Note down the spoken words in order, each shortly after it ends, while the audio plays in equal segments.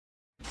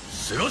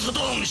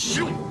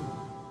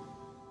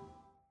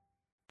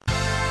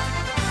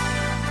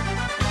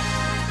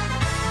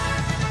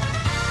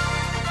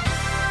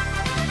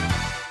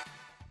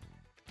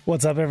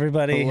What's up,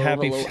 everybody?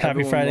 Hello,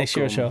 happy Friday,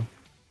 Shiro Show.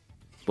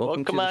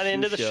 Welcome on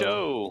into the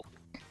show.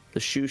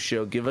 The shoe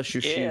show. Give us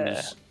your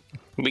shoes.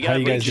 We got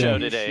a big show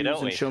today,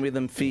 don't we? Show me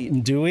them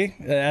feet. Do we?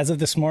 As of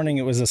this morning,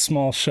 it was a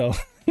small show.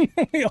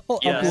 We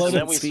all uploaded.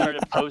 Then we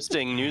started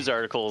posting news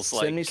articles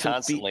like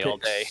constantly all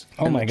day.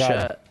 Oh my god.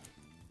 Chat.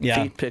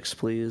 Yeah. Feet pics,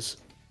 please.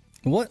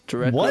 What?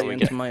 Directly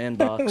into my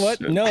inbox. What?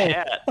 No.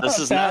 Yeah, this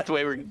is not the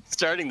way we're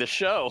starting the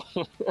show.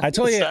 I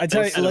told you,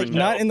 like,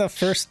 not in the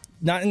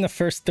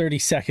first 30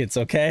 seconds,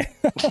 okay?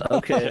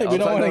 Okay. We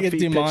don't want to get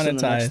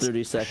demonetized.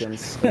 30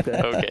 seconds.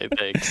 Okay. Okay,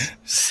 thanks.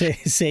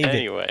 Save it.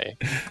 Anyway.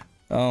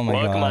 Oh my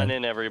god. Welcome on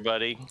in,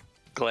 everybody.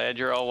 Glad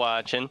you're all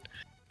watching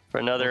for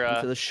another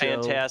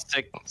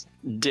fantastic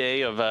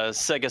day of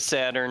Sega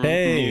Saturn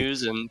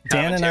news and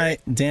commentary.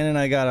 Dan and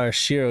I got our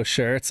Shiro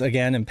shirts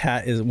again, and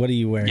Pat is. What are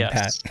you wearing,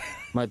 Pat?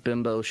 My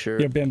bimbo shirt.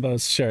 Your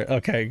bimbo's shirt.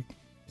 Okay.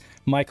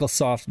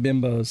 Microsoft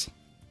bimbos.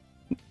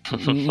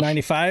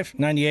 95,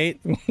 98.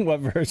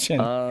 What version?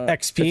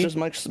 XP. It's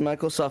just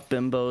Microsoft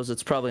bimbos.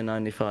 It's probably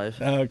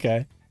 95.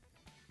 Okay.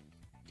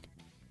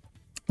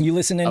 You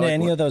listening to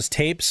any of those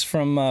tapes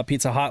from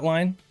Pizza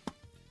Hotline?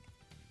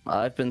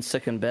 I've been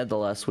sick in bed the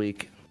last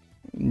week.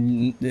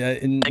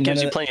 That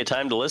gives you plenty of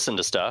time to listen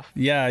to stuff.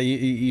 Yeah,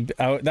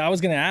 I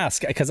was going to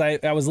ask because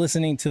I was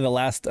listening to the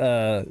last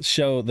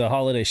show, the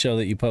holiday show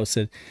that you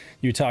posted.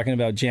 You were talking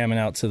about jamming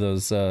out to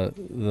those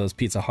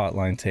Pizza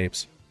Hotline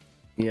tapes.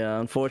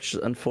 Yeah,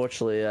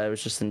 unfortunately, I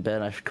was just in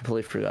bed. I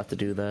completely forgot to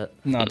do that.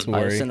 Not to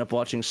worry. I just ended up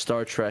watching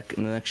Star Trek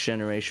and the Next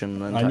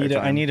Generation.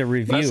 I need a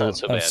review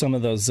of some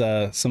of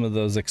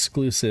those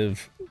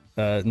exclusive.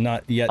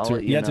 Not yet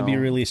to be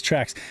released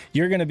tracks.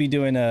 You're going to be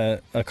doing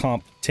a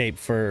comp tape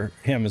for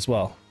him as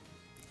well,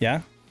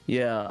 yeah?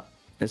 Yeah.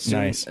 As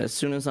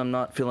soon as I'm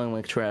not feeling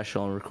like trash,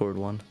 I'll record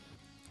one.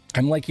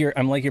 I'm like your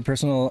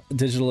personal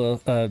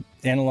digital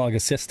analog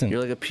assistant.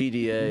 You're like a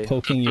PDA,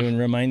 poking you and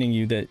reminding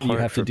you that you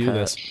have to do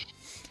this.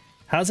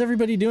 How's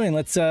everybody doing?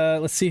 Let's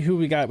see who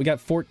we got. We got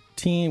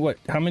 14. What?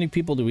 How many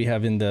people do we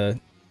have in the?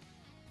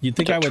 You'd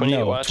think I would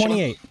know. Watching.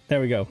 28. There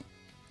we go.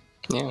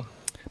 Yeah.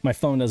 My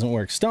phone doesn't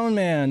work. Stone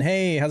Man,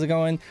 hey, how's it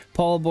going?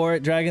 Paul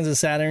Bort, Dragons of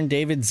Saturn,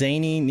 David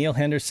Zaney, Neil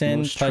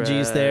Henderson,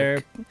 Pudgy's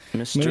there.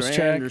 Mr.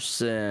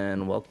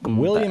 Anderson, welcome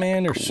William back.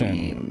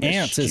 Anderson.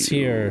 Ants is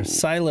here.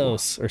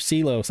 Silos,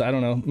 I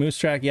don't know. Moose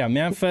Track, yeah.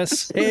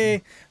 Memphis,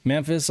 hey.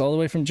 Memphis, all the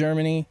way from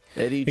Germany.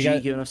 Eddie G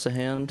giving us a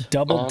hand.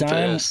 Double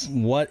Dime,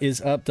 what is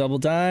up, Double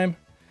Dime?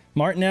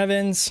 Martin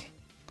Evans,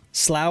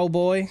 Slough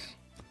Boy.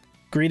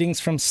 Greetings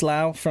from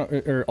Slough,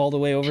 or all the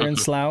way over in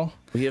Slough.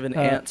 We have an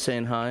ant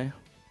saying hi.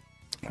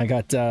 I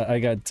got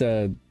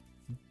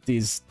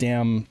these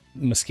damn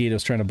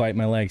mosquitoes trying to bite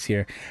my legs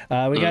here.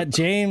 We got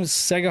James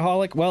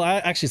Segaholic. Well,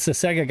 actually, it's the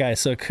Sega guy,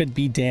 so it could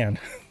be Dan.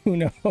 Who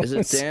knows? Is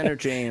it Dan or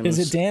James? Is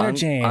it Dan or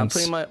James? I'm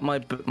putting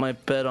my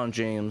bet on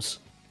James.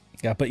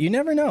 Yeah, but you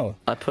never know.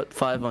 I put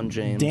 5 on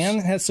James. Dan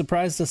has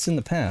surprised us in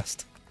the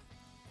past.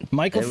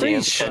 Michael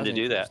Frisch. Tend to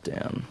do that.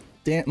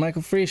 Dan.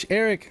 Michael Frisch.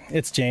 Eric.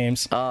 It's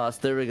James.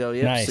 There we go.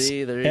 Yep, nice.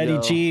 See, there you Eddie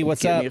go. G.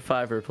 What's up? Give me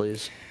a $5,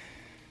 please.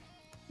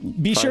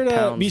 Be sure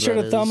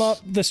to thumb up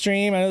the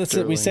stream. I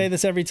know we say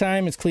this every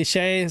time. It's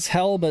cliche as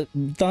hell, but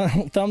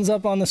thumbs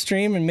up on the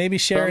stream and maybe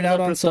share it out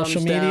on social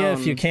media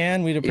if you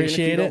can. We'd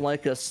appreciate it. Even if you don't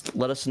like us,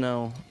 let us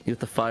know. You get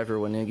the $5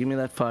 when you give me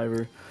that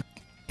 $5.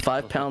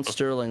 £5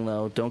 sterling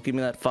though. Don't give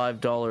me that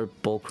 $5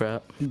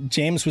 bullcrap.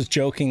 James was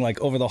joking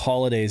like over the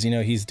holidays. You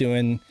know, he's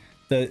doing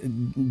the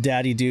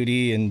daddy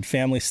duty and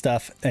family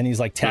stuff, and he's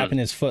like tapping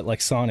his foot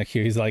like Sonic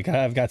here. He's like,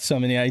 I've got so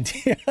many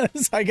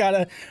ideas. I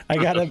gotta.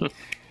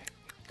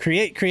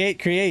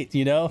 Create,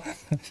 you know?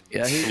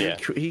 Yeah,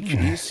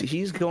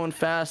 he's going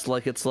fast.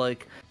 Like, it's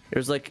like,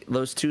 there's like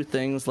those two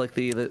things, like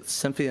the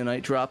Symphony of the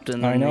Night dropped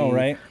in I know,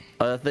 right?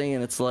 Thing,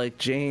 and it's like,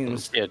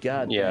 James, God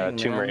dang,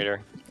 Tomb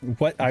Raider.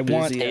 What I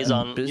want... He's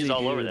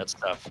all over that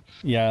stuff.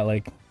 Yeah,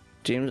 like...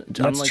 James,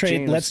 let's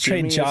trade jobs.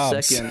 Give me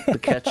a second to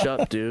catch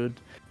up, dude.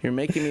 You're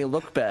making me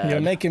look bad. You're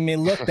making me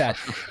look bad.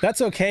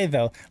 That's okay,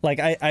 though. Like,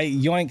 I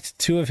yoinked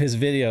 2 of his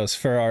videos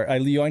I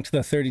yoinked the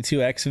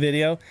 32X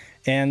video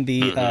and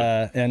the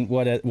and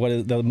what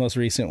is the most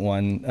recent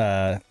one,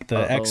 the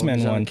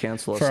X-Men one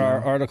for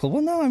our article.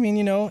 Well, no, I mean,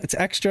 you know, it's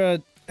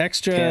extra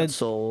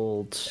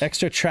canceled.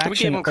 Extra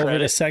traction over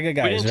the Sega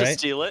guys, we didn't right? Just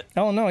steal it.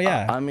 Oh no,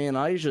 yeah. I mean,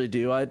 I usually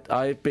do.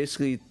 I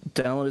basically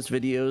download his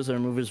videos and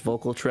remove his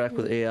vocal track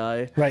with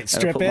AI. Right,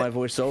 strip and I put it, my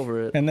voice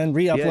over it, and then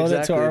re-upload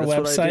it to our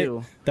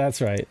website.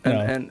 That's right.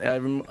 And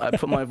I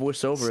put my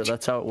voice over it.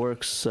 That's how it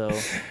works. So.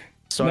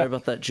 Sorry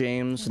about that,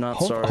 James.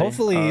 Sorry.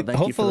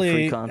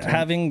 Hopefully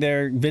having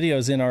their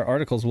videos in our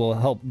articles will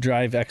help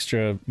drive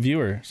extra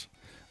viewers.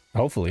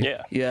 Hopefully.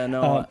 Yeah. Yeah.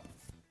 No.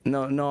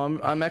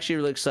 I'm actually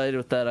really excited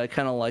with that. I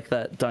kind of like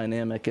that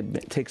dynamic.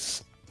 It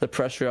takes the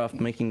pressure off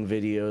making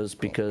videos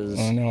because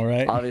I know,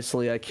 right?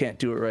 Obviously I can't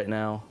do it right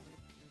now.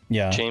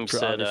 Yeah. James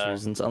said,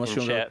 reasons. Unless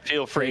you chat,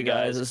 feel free, hey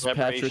guys. This is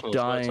Patrick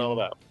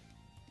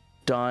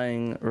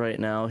dying right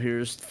now.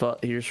 Here's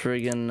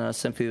friggin'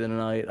 Symphony of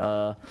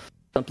the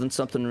Night.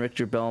 Something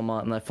Richter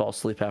Belmont, and I fall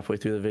asleep halfway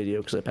through the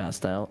video because I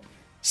passed out.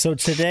 So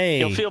today,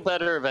 you'll feel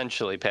better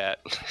eventually, Pat.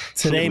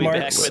 Today you'll be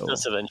marks back with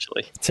us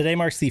eventually. Today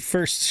marks the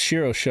first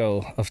Shiro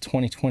show of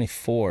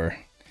 2024.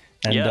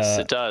 And, yes,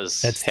 it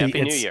does.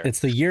 Happy New Year. It's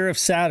the year of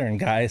Saturn,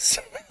 guys.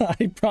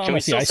 I promise. Can we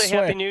still you, I say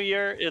swear. Happy New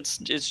Year? It's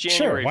Sure,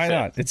 January 5th. why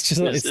not? It's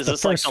just is the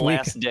this first like the week.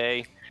 last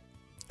day?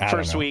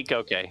 First week,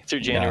 okay.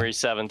 Through January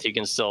 7th, you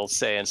can still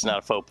say it's not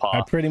a faux pas.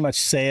 I pretty much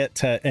say it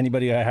to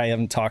anybody I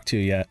haven't talked to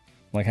yet.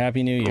 Like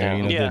Happy New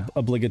Year, the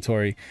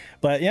obligatory.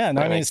 But yeah,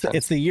 no, I mean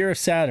it's the year of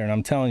Saturn.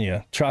 I'm telling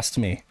you, trust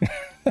me.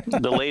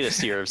 The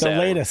latest year of Saturn.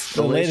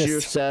 The latest year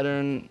of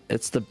Saturn.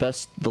 It's the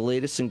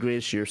latest and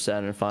greatest year of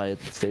Saturn. If I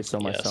say so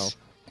myself.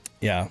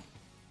 Yeah,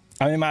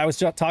 I mean, I was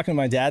just talking to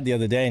my dad the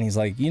other day, and he's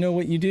like, you know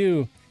what you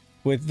do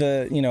with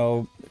the,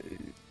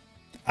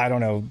 I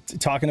don't know,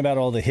 talking about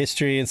all the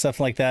history and stuff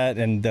like that,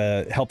 and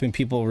helping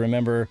people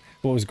remember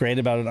what was great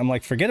about it. I'm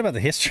like, forget about the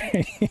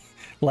history.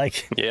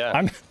 Like,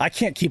 I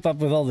can't keep up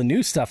with all the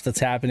new stuff that's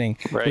happening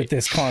with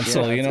this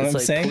console. You know what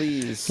I'm saying?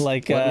 Please,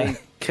 like, let me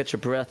catch a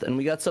breath. And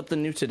we got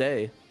something new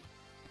today.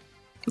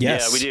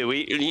 Yes. Yeah,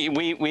 we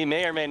do. We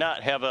may or may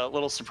not have a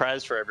little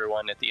surprise for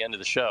everyone at the end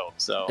of the show.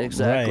 So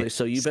exactly.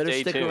 So you better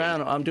stick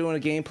around. I'm doing a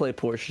gameplay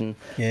portion,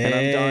 and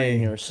I'm dying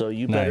here. So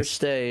you better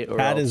stay, or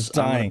Pat else is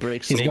dying. I'm gonna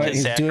break He's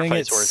doing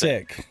it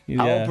sick.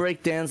 I'll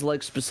break Dan's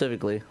leg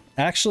specifically.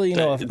 Actually,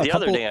 the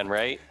other Dan,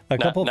 right? A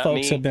couple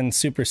folks have been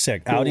super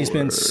sick. Audi's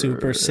been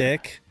super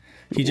sick.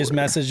 He just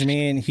messaged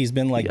me, and he's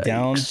been like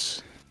down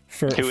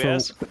for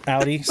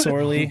Audi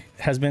sorely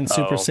has been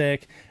super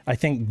sick. I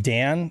think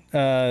Dan,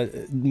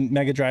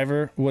 Mega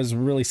Driver, was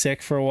really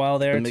sick for a while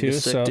there too.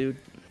 So dude.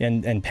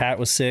 And Pat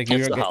was sick.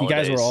 You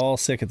guys were all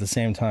sick at the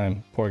same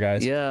time. Poor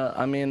guys. Yeah,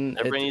 I mean,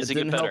 it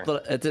didn't help.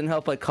 It didn't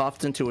help. I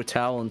coughed into a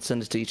towel and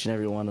sent it to each and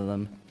every one of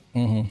them.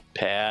 Mm-hmm.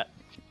 Pat,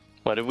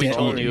 what have we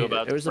told you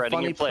about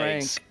spreading your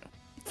plagues?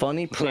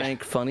 Funny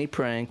prank.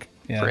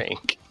 Yeah.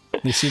 Prank.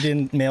 At least you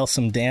didn't mail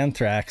some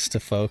Danthrax to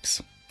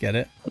folks. Get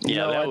it?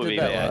 Yeah, that would be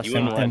bad. You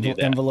wouldn't want to do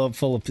that. Envelope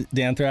full of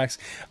Danthrax.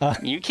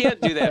 You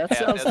can't do that. That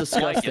sounds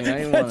disgusting. I don't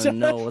even want to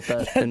know what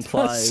that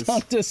implies. That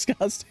sounds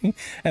disgusting.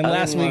 And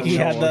last week he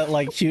had that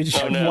like huge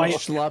white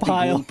sloppy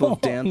pile gloop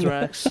of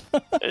Danthrax.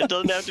 It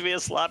doesn't have to be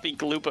a sloppy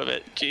gloop of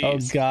it.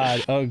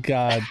 Jeez. Oh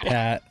God,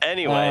 Pat.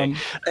 Anyway,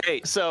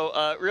 hey,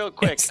 so real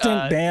quick,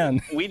 instant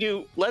ban. We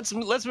do. Let's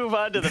move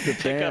on to the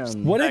pickups.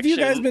 What have you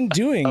guys been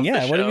doing?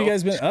 Yeah, what have you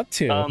guys been up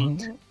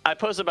to? I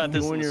posted about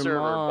this in the server,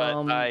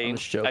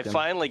 but I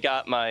finally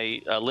got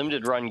my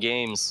limited run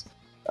games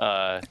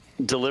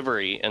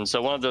delivery, and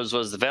so one of those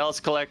was the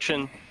Valis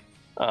collection.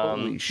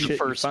 Holy shit, the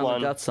first you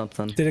one got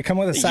something. Did it come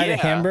with a side of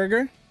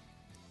hamburger?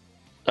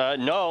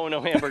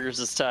 No hamburgers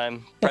this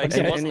time. Right,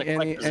 it wasn't a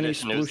collector's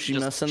edition. It was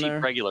just a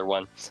cheap regular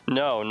one.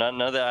 No, none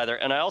of that either.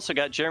 And I also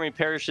got Jeremy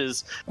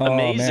Parrish's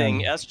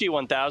amazing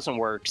SG-1000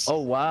 Works.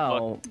 Oh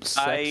wow,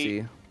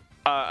 sexy.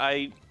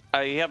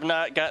 I have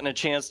not gotten a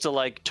chance to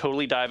like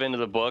totally dive into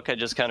the book. I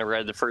just kind of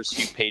read the first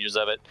few pages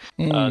of it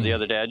the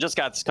other day. I just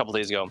got this a couple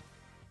days ago,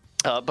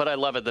 but I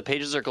love it. The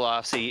pages are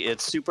glossy.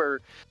 It's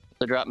super.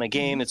 I dropped my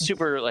game. It's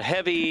super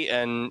heavy,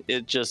 and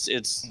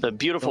it's a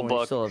beautiful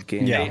book. Still have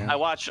game. Yeah. I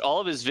watched all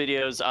of his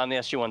videos on the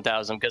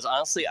SG-1000 because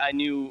honestly, I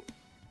knew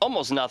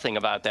almost nothing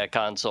about that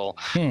console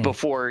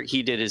before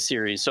he did his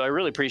series. So I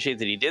really appreciate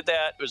that he did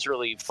that. It was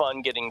really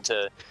fun getting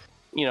to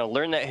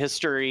learn that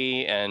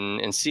history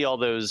and see all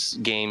those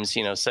games,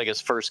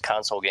 Sega's first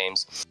console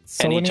games.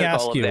 So and he took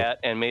all of that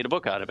and made a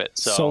book out of it.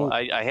 So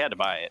I had to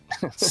buy it.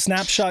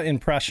 Snapshot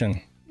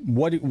impression.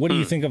 What do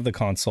you think of the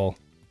console,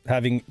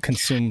 having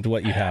consumed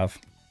what you have?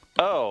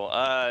 Well,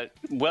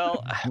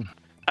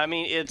 I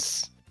mean,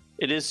 it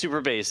is super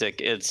basic.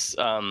 It's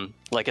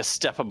like a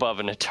step above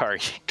an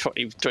Atari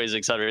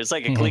 2600. It's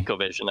like a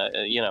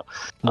ColecoVision,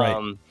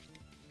 Right.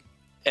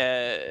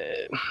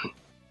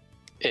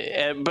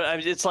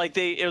 But it's like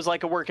it was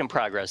like a work in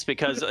progress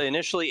because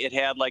initially it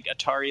had like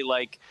Atari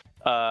like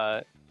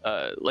a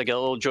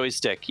little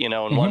joystick,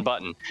 and one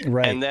button.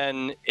 Right. And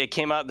then it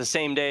came out the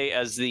same day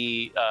as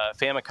the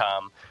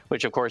Famicom,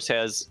 which of course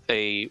has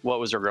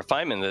what was a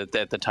refinement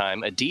at the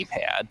time, a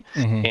D-pad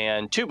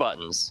and two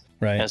buttons.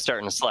 Right. And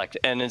starting to select.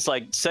 And it's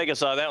like Sega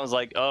saw that and was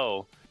like,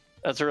 oh,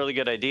 that's a really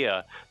good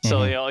idea.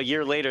 So a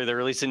year later, they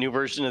released a new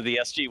version of the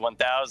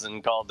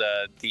SG-1000 called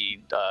the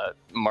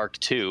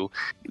Mark II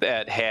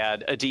that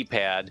had a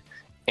D-pad,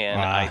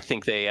 and I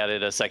think they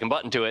added a second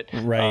button to it.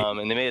 Right.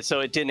 And they made it so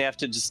it didn't have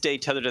to just stay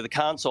tethered to the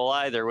console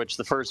either, which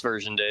the first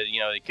version did.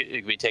 It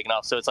could be taken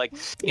off. So it's like,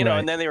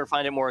 and then they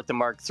refined it more at the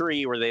Mark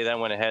III, where they then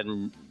went ahead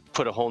and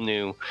put a whole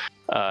new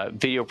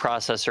video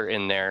processor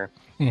in there.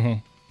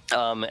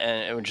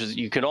 And which is,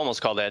 you could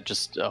almost call that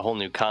just a whole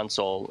new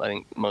console. I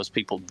think most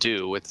people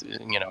do with,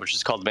 which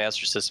is called the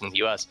Master System in the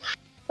U.S.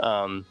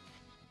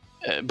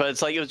 but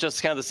it's like it was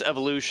just kind of this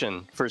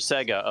evolution for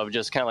Sega of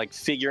just kind of like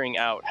figuring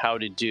out how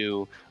to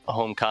do a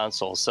home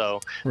console. So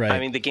I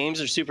mean, the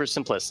games are super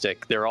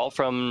simplistic. They're all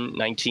from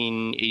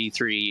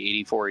 1983,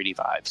 84,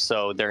 85.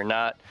 So they're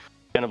not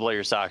gonna blow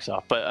your socks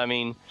off. But I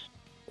mean,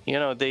 you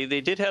know, they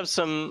did have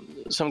some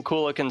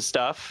cool looking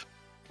stuff.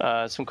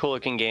 Some cool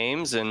looking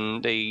games,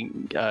 and they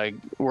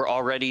were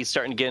already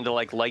starting to get into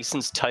like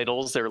licensed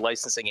titles. They were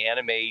licensing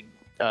anime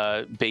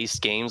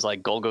based games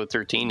like Golgo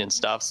 13 and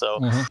stuff. So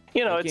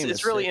you know,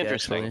 it's really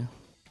interesting. Actually.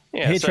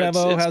 Yeah, hey so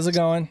Trevo, how's it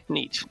going?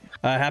 Neat.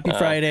 Happy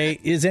Friday.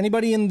 Is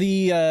anybody in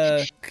the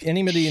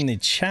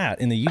chat,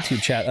 in the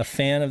YouTube chat, a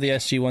fan of the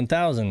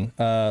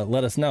SG-1000?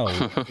 Let us know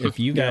if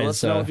you guys. Let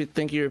us know if you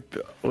think you're.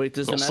 Wait,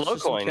 does the Master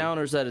System count,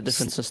 or is that a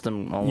different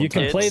system? You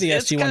can play the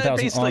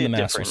SG-1000 on the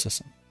Master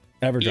System.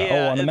 EverDrive.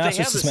 Yeah, on the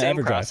Master System,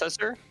 EverDrive.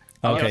 Processor.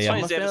 Okay,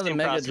 I'm a fan of the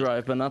Mega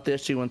Drive, but not the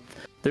SG-1000.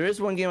 There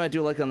is one game I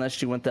do like on the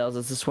SG-1000.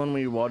 It's this one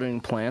where you're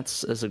watering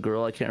plants as a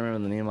girl. I can't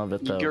remember the name of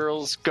it though.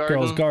 Girls Garden.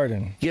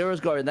 Girls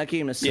Garden. That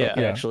game is sick,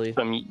 actually.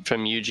 From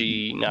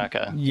Yuji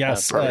Naka.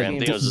 Yes, I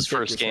think it was his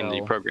first game that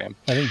he programmed.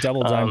 I think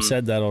Double Dime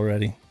said that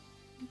already.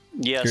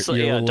 Yes,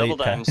 Double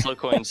Dime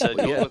Slowcoin said.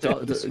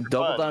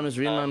 Double Dime is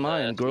reading my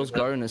mind. Girls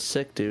Garden is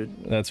sick,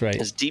 dude. That's right.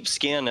 Is Deep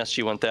Scan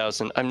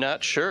SG-1000? I'm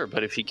not sure,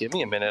 but if you give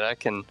me a minute, I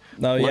can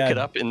look it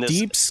up in this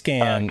Deep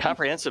Scan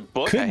comprehensive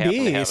book. Could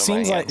be. It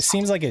seems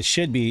like it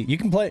should be. You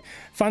can play.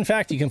 Fun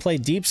fact: you can play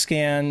Deep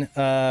Scan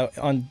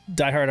on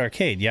Die Hard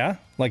Arcade. Yeah,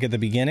 like at the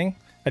beginning.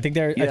 I think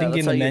I think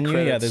in the menu,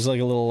 there's like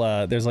a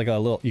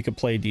little. You could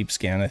play Deep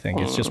Scan. I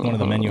think it's just one of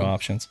the menu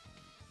options.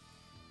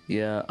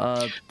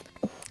 Yeah.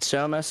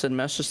 Xiaomess said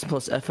Master System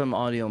plus FM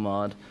audio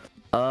mod.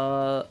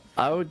 I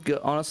would go,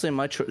 honestly,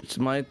 my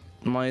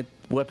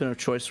weapon of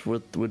choice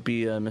would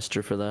be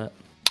Mister for that.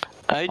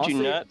 I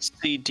do not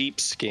see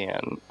Deep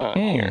Scan on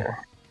here.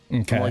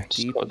 Okay.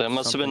 So that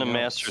must have been a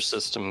Master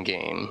System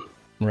game.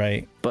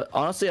 Right. But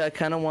honestly, I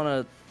kind of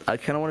want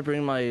to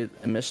bring my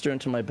Mister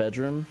into my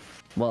bedroom.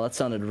 Well, that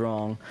sounded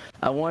wrong.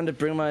 I wanted to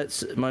bring my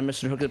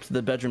Mister hook up to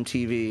the bedroom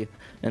TV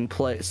and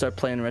start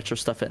playing retro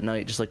stuff at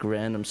night, just like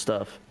random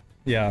stuff.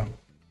 Yeah.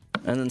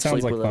 And then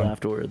sleep with it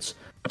afterwards.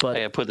 But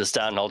I put this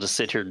down and I'll just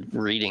sit here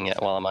reading it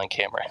while I'm on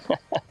camera.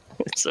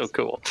 It's so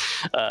cool.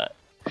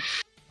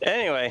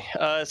 Anyway,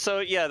 so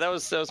yeah, that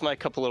was my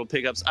couple little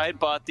pickups. I had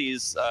bought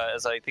these,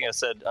 as I think I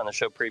said on the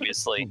show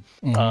previously,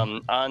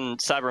 on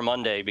Cyber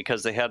Monday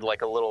because they had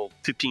like a little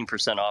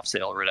 15% off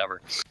sale or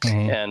whatever.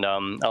 And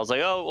I was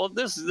like, oh well,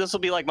 this will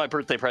be like my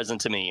birthday present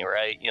to me,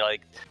 right? You know,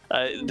 like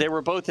they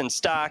were both in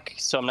stock,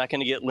 so I'm not going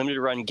to get limited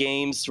run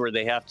games where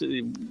they have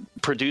to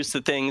produce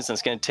the things, and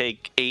it's going to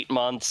take 8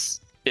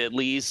 months at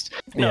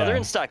least. No, they're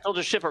in stock. They'll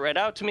just ship it right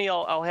out to me.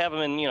 I'll have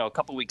them in a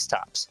couple weeks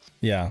tops.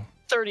 Yeah.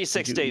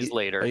 36 days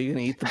later. Are you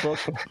gonna eat the book?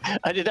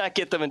 I did not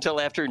get them until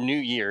after New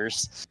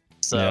Year's,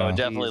 so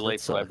definitely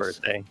late for my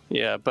birthday.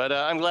 Yeah, but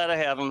I'm glad I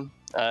have them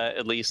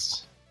at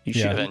least. You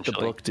should eat the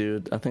book,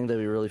 dude. I think that'd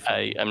be really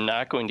fun. I'm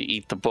not going to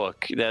eat the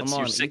book. That's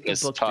your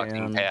sickness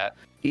talking, Pat.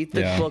 Eat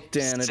the book,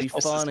 Dan. It'd be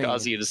funny.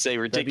 Cause you to say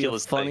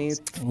ridiculous things.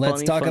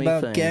 Let's talk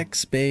about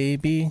Gex,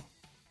 baby.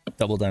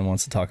 Double Dime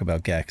wants to talk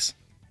about Gex.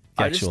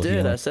 I just did.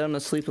 Healing. I said I'm gonna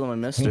sleep with my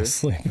Mister.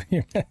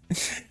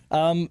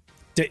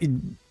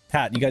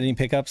 Pat, you got any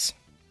pickups?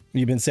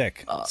 You've been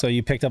sick, so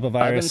you picked up a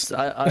virus.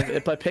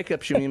 If by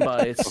pickups you mean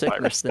by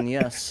sickness, then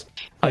yes.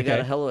 I got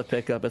a hell of a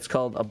pickup. It's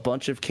called a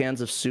bunch of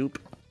cans of soup.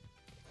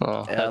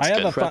 I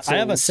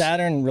have a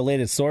Saturn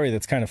related story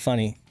that's kind of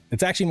funny.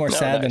 It's actually more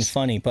sad than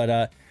funny,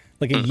 but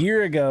like a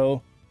year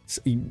ago,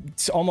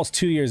 almost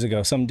 2 years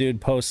ago, some dude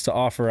posts to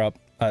offer up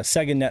a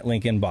Sega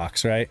Netlink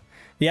inbox, right?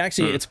 He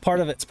actually it's part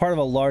of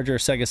a larger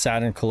Sega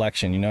Saturn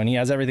collection, and he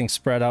has everything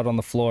spread out on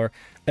the floor.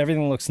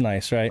 Everything looks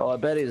nice, right? Oh, I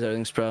bet he's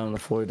everything spread out on the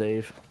floor,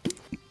 Dave.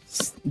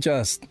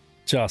 Just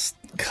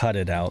cut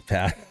it out,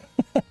 Pat.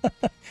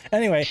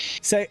 Anyway,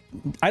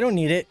 I don't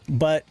need it,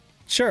 but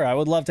sure, I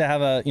would love to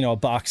have a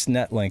box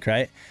Netlink,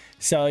 right?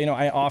 So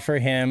I offer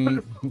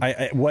him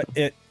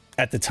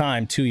at the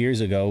time 2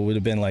 years ago would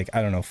have been like,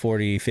 I don't know,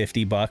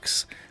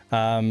 $40-50.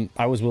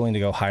 I was willing to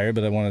go higher,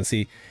 but I wanted to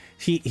see.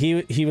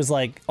 He was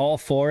like all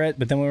for it,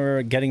 but then when we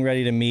were getting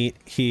ready to meet,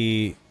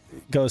 he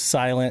goes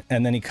silent,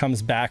 and then he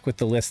comes back with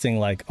the listing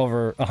like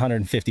over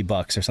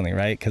 $150 or something,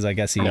 right? Because I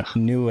guess he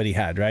knew what he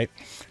had, right?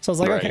 So I was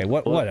like, okay,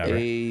 whatever.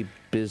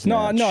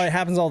 No, it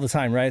happens all the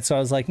time, right? So I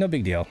was like, no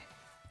big deal.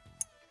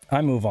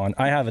 I move on.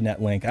 I have a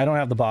Netlink. I don't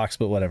have the box,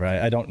 but whatever.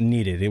 I don't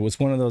need it. It was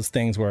one of those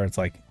things where it's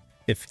like,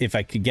 if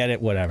I could get it,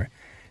 whatever.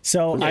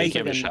 So I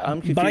kept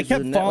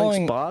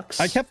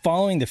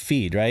following the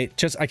feed,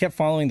 right? I kept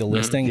following the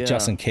listing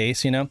just in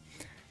case,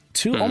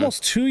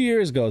 Almost 2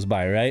 years goes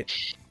by, right?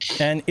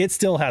 And he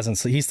still hasn't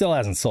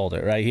sold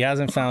it, right? He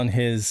hasn't found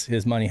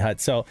his money hut.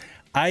 So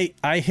I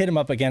hit him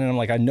up again, and I'm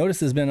like, I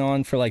noticed it's been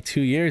on for like 2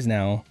 years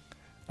now.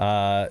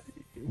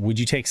 Would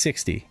you take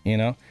 60?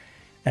 And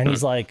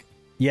he's like,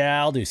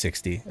 yeah, I'll do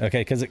 60. Okay,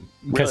 because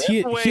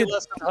he less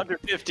than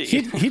 150.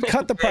 He'd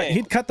cut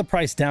the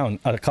price down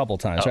a couple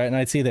times, right? And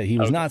I'd see that he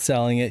was not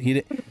selling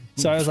it.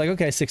 So I was like,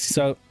 okay, 60.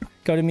 So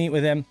go to meet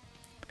with him.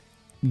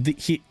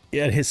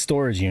 at his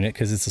storage unit,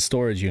 because it's a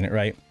storage unit,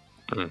 right?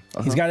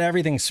 He's got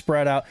everything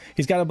spread out.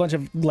 He's got a bunch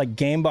of like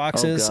game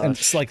boxes and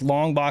just like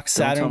long box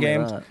Saturn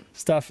games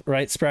stuff,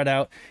 right? Spread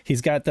out.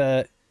 He's got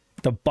the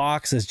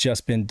box has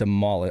just been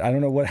demolished. I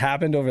don't know what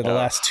happened over the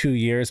last 2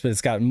 years, but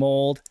it's got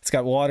mold. It's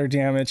got water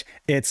damage.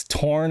 It's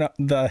torn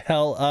the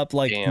hell up.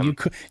 Like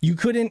you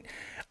couldn't.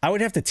 I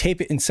would have to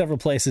tape it in several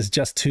places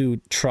just to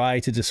try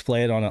to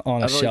display it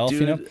on a shelf.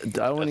 Dude, you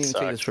know, I wouldn't even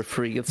take this for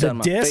free. It's the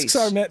discs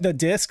the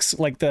discs,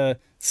 like the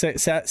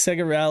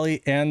Sega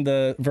Rally and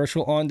the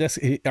Virtual On disc,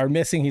 are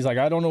missing. He's like,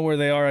 I don't know where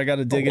they are. I got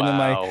to dig into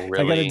my I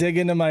got to dig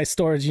into my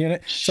storage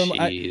unit. So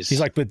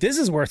he's like, but this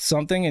is worth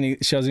something, and he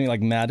shows me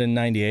like Madden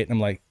 '98, and I'm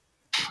like.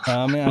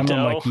 I'm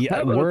like,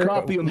 yeah, we're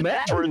copy of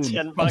Madden. For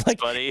 $10, like,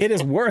 buddy. It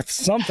is worth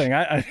something.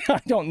 I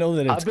don't know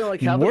that it's I've been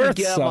like, how worth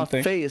get something. Out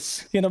my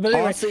face? You know, but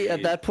anyway, honestly,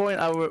 at that point,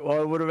 I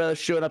would have rather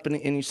showed up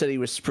and you said he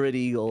was Spread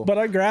Eagle. But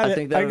I grab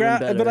it.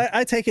 But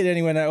I take it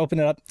anyway, and I open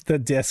it up. The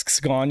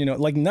disc's gone. You know,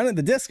 like none of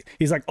the disc.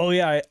 He's like, oh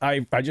yeah,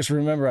 I just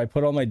remember I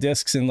put all my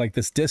discs in like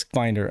this disc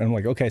binder. And I'm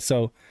like, okay,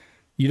 so.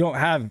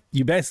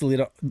 You basically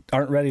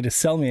aren't ready to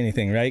sell me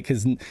anything, right?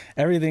 Because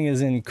everything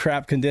is in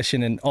crap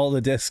condition and all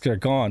the discs are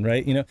gone,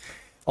 right? You know,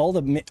 all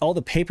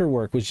the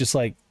paperwork was just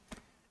like,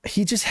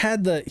 he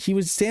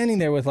was standing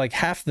there with like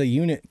half the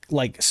unit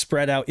like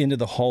spread out into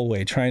the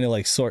hallway trying to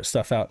like sort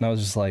stuff out, and I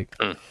was just like,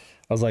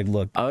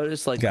 look, I was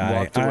just like,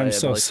 guy, I'm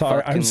so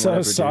sorry. I'm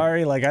so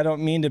sorry. Like, I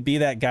don't mean to be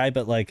that guy,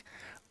 but like,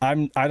 I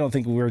don't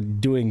think we're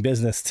doing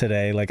business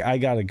today. Like, I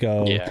gotta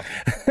go. Yeah.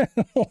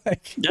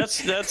 Like,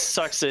 that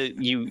sucks that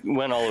you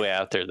went all the way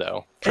out there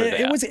though.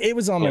 It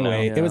was on my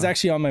way. Yeah. It was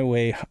actually on my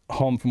way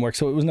home from work,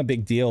 so it wasn't a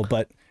big deal.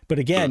 But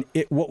again,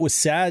 what was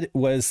sad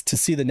was to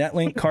see the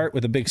Netlink cart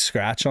with a big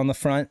scratch on the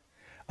front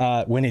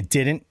when it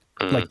didn't.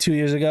 Like 2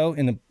 years ago,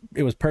 and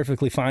it was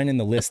perfectly fine in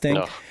the listing.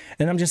 No.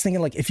 And I'm just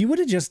thinking, like, if you would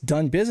have just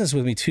done business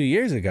with me 2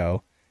 years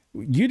ago,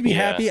 you'd be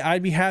happy,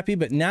 I'd be happy.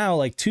 But now,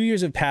 like, 2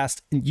 years have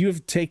passed, and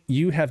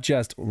you have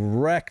just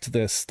wrecked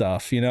this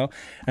stuff, you know.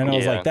 And I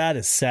was like, that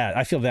is sad.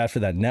 I feel bad for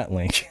that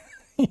Netlink.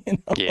 You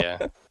know?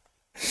 Yeah.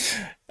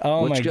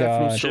 Oh my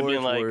god!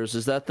 Storage Wars,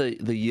 is that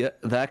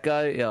that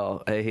guy?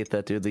 Oh, I hate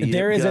that dude.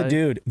 There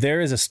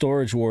is a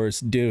Storage Wars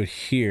dude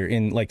here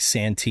in like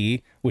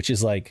Santee, which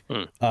is like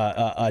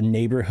a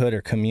neighborhood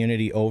or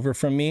community over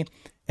from me,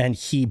 and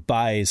he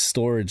buys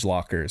storage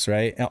lockers,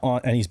 right?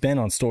 And he's been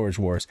on Storage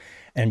Wars.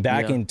 And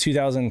back in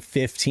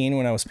 2015,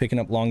 when I was picking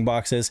up long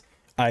boxes,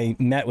 I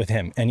met with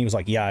him, and he was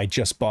like, "Yeah, I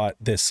just bought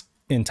this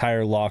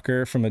entire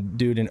locker from a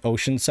dude in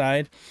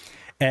Oceanside."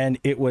 And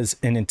it was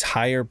an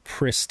entire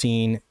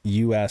pristine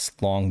U.S.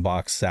 long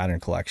box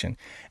Saturn collection,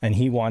 and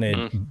he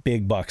wanted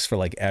big bucks for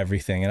like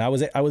everything. And I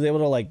was able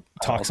to like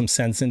talk some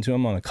sense into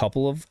him on a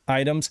couple of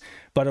items,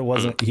 but it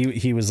wasn't.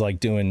 He was like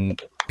doing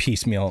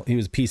piecemeal. He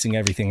was piecing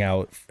everything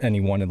out, and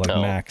he wanted like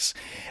max.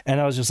 And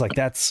I was just like,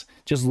 that's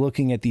just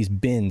looking at these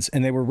bins,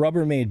 and they were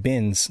Rubbermaid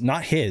bins,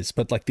 not his,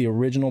 but like the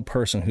original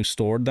person who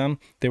stored them.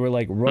 They were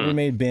like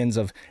Rubbermaid bins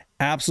of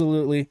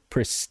absolutely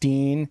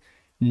pristine.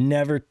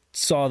 Never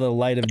saw the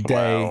light of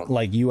day,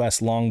 like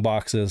U.S. long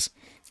boxes,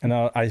 and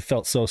I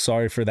felt so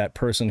sorry for that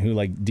person who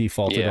like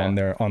defaulted on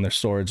their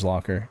storage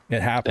locker.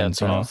 It happens.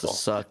 That's awful.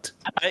 Sucked.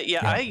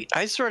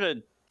 I sort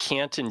of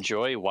can't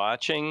enjoy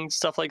watching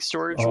stuff like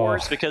Storage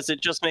Wars because it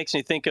just makes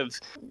me think of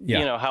you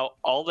know how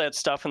all that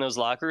stuff in those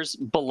lockers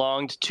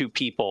belonged to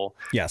people.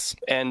 Yes.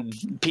 And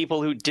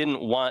people who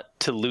didn't want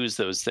to lose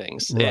those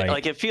things.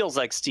 Right. It feels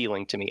like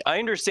stealing to me. I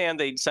understand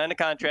they signed a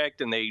contract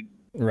and they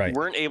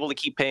weren't able to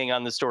keep paying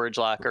on the storage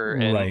locker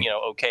and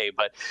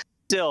but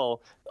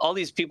still all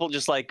these people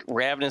just like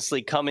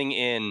ravenously coming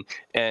in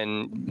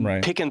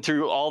and picking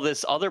through all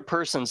this other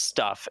person's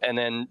stuff and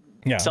then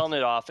selling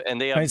it off, and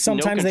they have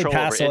sometimes no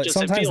control over it.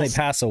 Sometimes they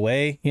pass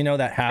away, you know,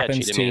 that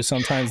happens too.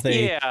 Sometimes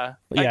they I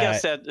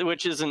guess that,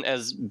 which isn't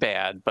as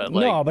bad, but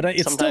like, no, but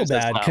it's still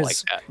bad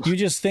because you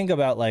just think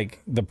about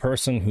like the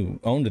person who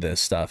owned this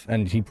stuff,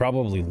 and he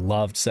probably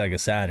loved Sega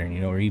Saturn,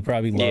 you know, or he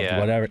probably loved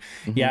whatever.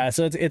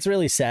 So it's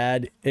really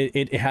sad.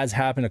 It has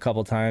happened a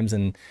couple times,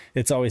 and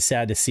it's always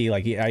sad to see.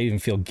 Like, I even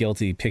feel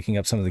guilty picking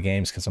up some of the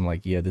games because I'm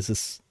like, this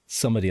is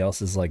somebody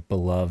else's like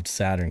beloved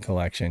Saturn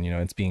collection, you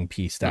know, it's being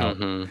pieced out.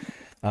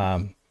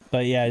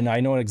 But I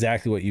know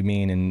exactly what you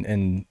mean,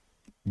 and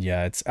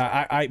it's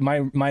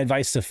my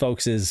advice to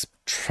folks is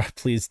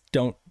please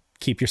don't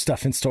keep your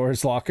stuff in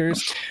storage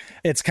lockers.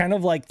 It's kind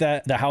of like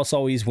the house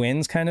always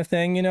wins kind of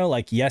thing, you know,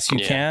 like, yes, you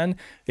can.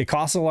 It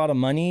costs a lot of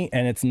money,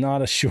 and it's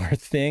not a sure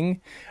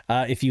thing.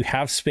 If you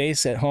have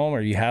space at home,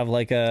 or you have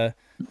like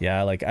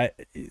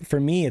for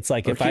me, it's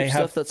like, if I have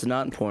stuff that's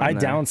not important, I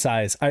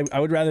downsize. I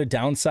would rather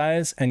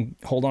downsize and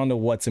hold on to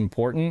what's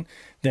important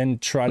than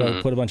try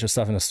to put a bunch of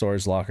stuff in a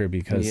storage locker,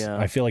 because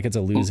I feel like it's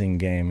a losing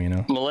game, you know.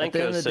 At the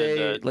end of the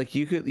day, like,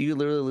 you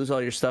literally lose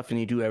all your stuff and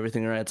you do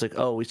everything right. It's like,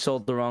 oh, we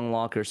sold the wrong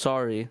locker,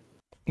 sorry.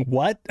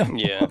 What?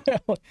 Yeah.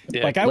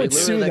 Like, I would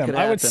sue them.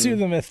 I would sue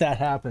them if that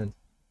happened.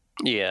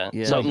 Yeah.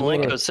 Yeah. So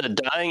Like, Malenko said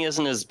dying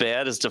isn't as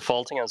bad as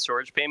defaulting on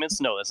storage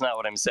payments. No, that's not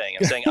what I'm saying.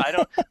 I'm saying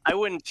I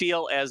wouldn't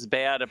feel as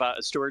bad about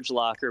a storage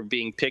locker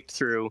being picked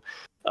through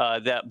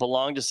that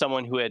belonged to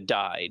someone who had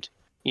died,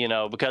 you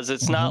know, because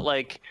it's not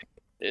like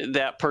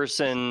that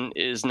person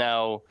is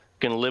now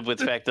going to live with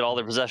the fact that all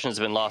their possessions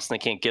have been lost and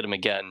they can't get them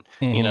again.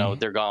 You know,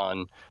 they're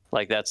gone.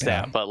 Like that's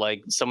that. But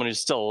like someone who's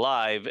still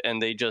alive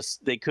and they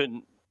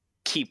couldn't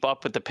keep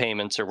up with the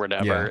payments or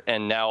whatever,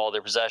 and now all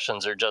their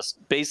possessions are just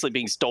basically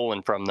being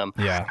stolen from them.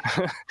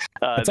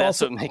 That's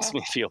also what makes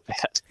me feel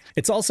bad.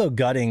 It's also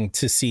gutting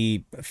to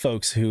see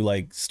folks who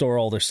like store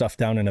all their stuff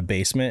down in a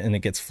basement and it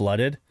gets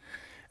flooded.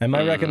 And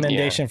my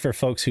recommendation for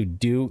folks who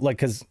do, like,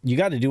 because you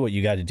got to do what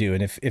you got to do,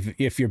 and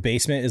if your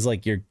basement is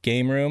like your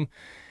game room,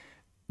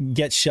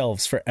 get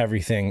shelves for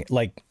everything,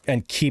 like,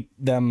 and keep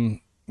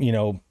them, you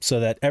know, so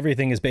that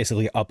everything is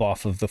basically up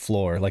off of the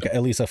floor, like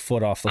at least a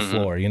foot off the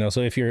floor, you know.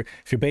 So if your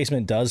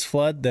basement does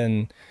flood,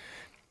 then,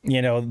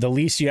 you know, the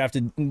least you have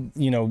to,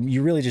 you know,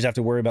 you really just have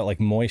to worry about like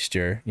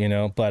moisture, you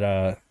know.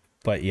 But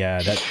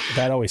yeah,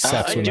 that always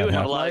sucks. I do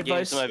have a lot of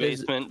games in my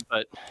basement,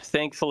 but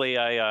thankfully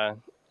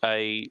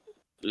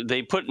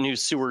they put new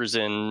sewers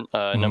in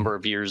a number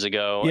of years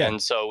ago,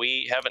 and so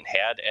we haven't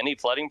had any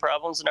flooding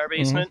problems in our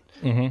basement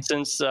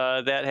since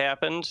that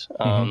happened.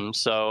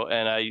 So,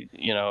 and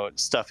you know,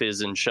 stuff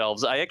is in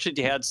shelves. I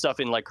actually had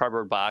stuff in like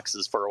cardboard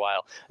boxes for a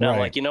while, and I'm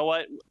like, you know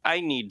what? I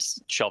need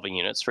shelving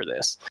units for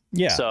this.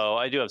 Yeah. So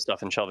I do have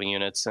stuff in shelving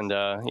units, and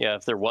yeah,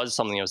 if there was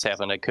something that was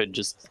happening, I could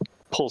just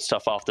pull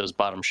stuff off those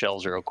bottom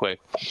shelves real quick.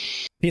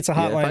 Pizza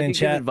Hotline if I in could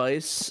chat. give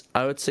advice,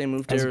 I would say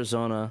move to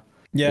Arizona.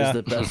 Yeah, is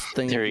the best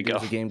thing there you can do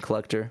as a game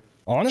collector.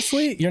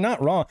 Honestly, you're not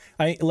wrong.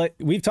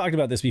 We've talked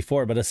about this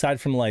before, but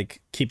aside from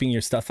like keeping your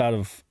stuff out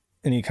of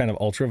any kind of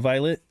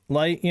ultraviolet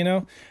light, you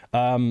know,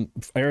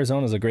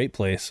 Arizona's a great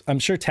place. I'm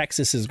sure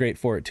Texas is great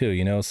for it too,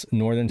 you know,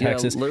 northern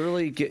Texas.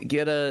 Literally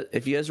get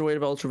if you guys are worried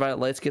about ultraviolet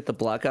lights, get the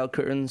blackout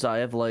curtains. I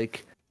have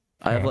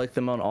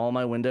them on all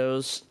my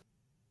windows.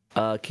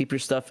 Keep your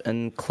stuff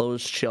in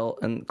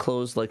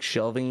closed like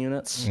shelving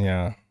units.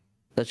 Yeah.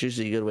 That's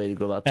usually a good way to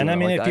go about doing it.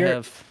 And I mean,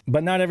 like,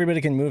 but not everybody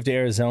can move to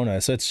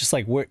Arizona. So it's just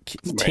like,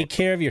 take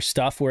care of your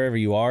stuff wherever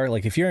you are.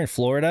 Like if you're in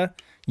Florida,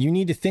 you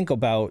need to think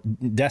about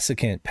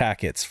desiccant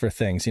packets for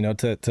things, you know,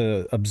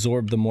 to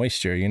absorb the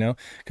moisture, you know,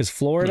 because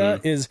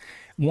Florida is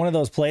one of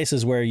those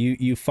places where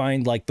you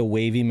find like the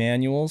wavy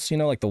manuals, you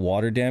know, like the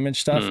water damage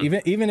stuff.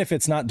 Even if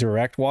it's not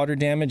direct water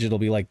damage, it'll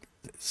be like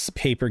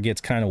paper gets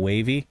kind of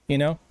wavy, you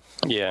know?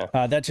 Yeah.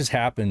 That just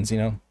happens, you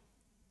know?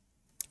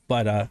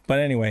 But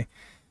anyway,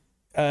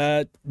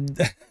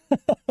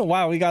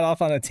 wow, we got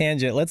off on a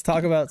tangent. Let's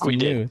talk about some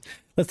news.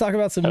 Let's talk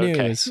about some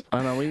news.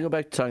 I know we can go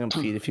back to talking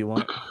feed if you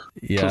want.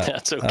 Yeah,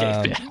 that's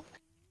okay.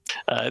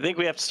 I think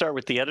we have to start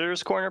with the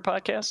Editor's Corner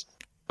podcast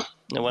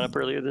that went up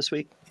earlier this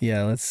week.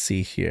 Yeah, let's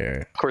see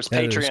here. Of course,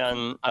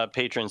 Patreon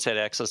patrons had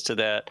access to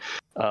that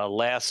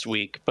last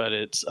week, but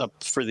it's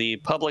up for the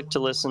public to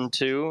listen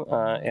to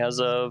as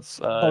of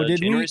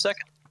January 2nd.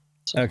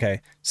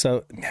 Okay,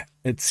 so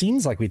it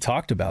seems like we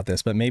talked about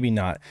this, but maybe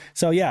not.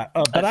 So yeah,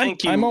 but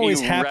I'm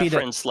always happy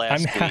to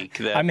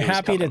I'm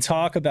happy to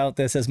talk about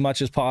this as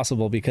much as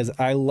possible because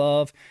I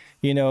love,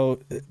 you know,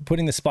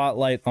 putting the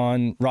spotlight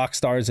on rock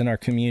stars in our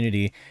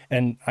community.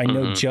 And I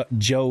know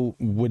Joe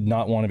would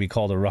not want to be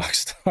called a rock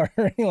star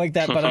or anything like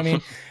that, but I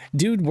mean,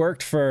 dude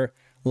worked for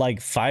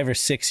like 5 or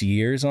 6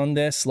 years on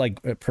this,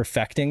 like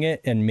perfecting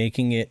it and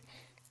making it.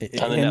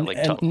 And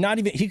not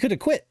even, he could have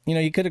quit, you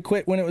know, he could have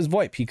quit when it was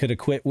VoIP. He could have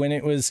quit when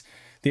it was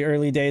the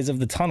early days of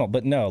the tunnel,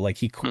 but no, like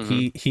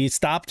he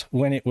stopped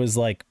when it was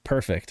like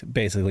perfect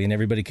basically. And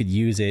everybody could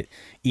use it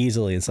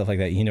easily and stuff like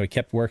that. You know, he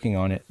kept working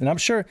on it and I'm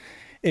sure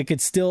it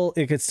could still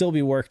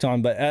be worked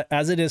on, but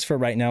as it is for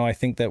right now, I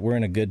think that we're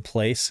in a good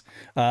place.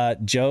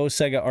 Joe,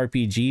 Sega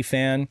RPG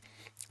fan,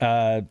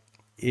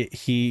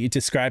 he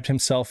described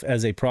himself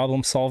as a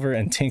problem solver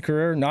and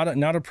tinkerer,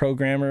 not a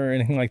programmer or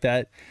anything like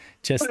that.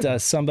 Just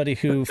somebody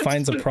who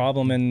finds a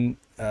problem and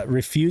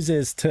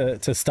refuses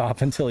to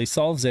stop until he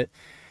solves it.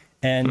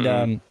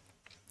 And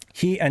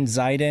he and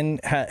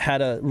Zaiden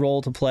had a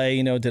role to play,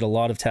 you know, did a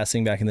lot of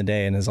testing back in the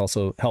day and has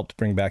also helped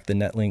bring back the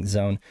Netlink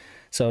zone.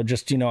 So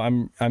just, you know,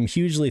 I'm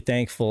hugely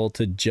thankful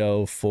to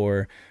Joe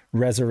for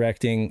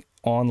resurrecting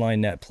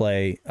online net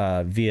play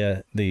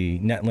via the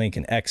Netlink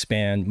and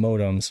X-band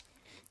modems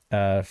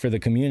for the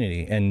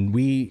community. And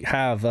we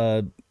have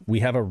a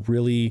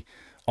really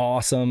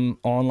awesome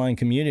online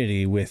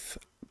community with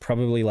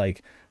probably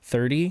like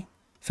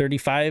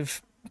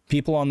 35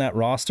 people on that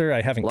roster.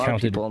 I haven't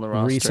counted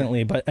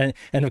recently, but and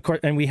of course,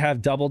 and we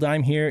have Double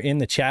Dime here in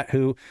the chat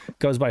who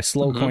goes by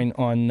Slowcoin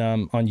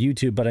on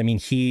YouTube. But I mean,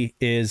 he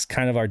is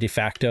kind of our de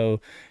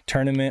facto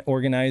tournament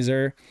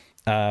organizer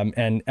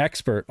and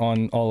expert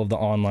on all of the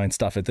online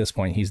stuff at this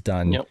point. He's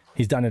done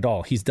it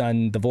all. He's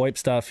done the VoIP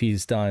stuff.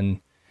 He's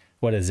done,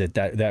 what is it?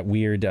 That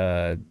weird,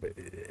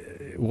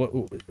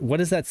 what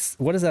is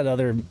that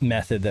other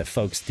method that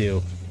folks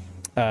do?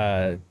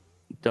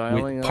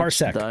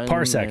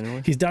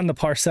 Parsec. He's done the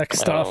Parsec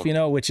stuff, you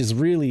know, which is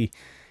really,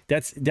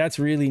 that's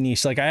really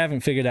niche. Like I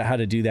haven't figured out how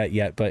to do that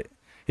yet, but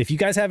if you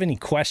guys have any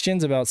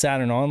questions about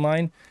Saturn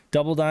Online,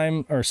 Double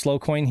Dime or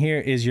Slowcoin here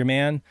is your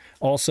man.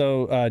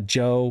 Also,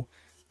 Joe,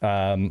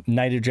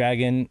 Nighter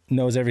Dragon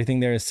knows everything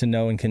there is to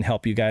know and can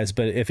help you guys.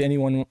 But if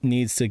anyone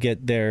needs to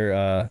get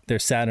their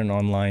Saturn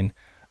Online,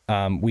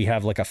 we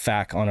have like a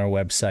FAQ on our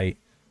website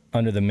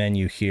under the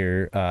menu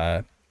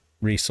here,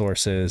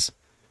 resources,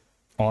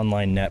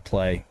 online net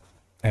play,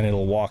 and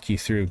it'll walk you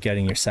through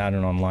getting your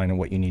Saturn Online and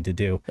what you need to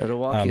do. It'll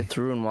walk you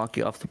through and walk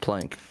you off the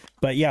plank.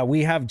 But yeah,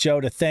 we have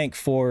Joe to thank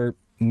for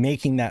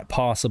making that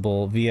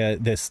possible via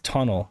this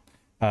tunnel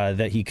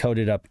that he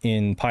coded up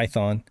in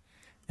Python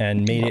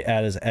and made it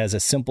as a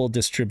simple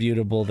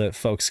distributable that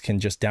folks can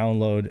just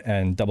download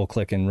and double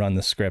click and run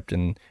the script,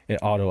 and it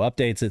auto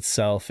updates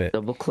itself.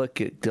 Double click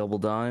it, double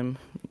dime.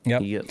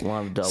 Yep. You get a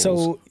lot of doubles.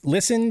 So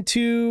listen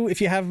to, if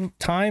you have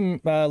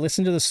time,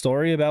 listen to the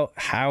story about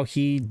how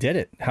he did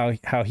it,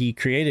 how he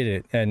created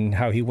it, and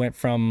how he went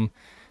from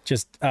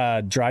just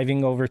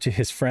driving over to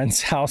his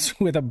friend's house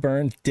with a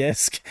burned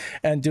disc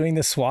and doing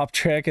the swap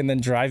trick, and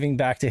then driving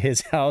back to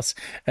his house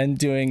and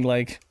doing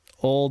like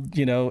old,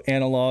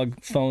 analog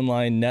phone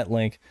line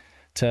netlink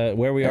to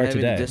where we are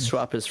today. He just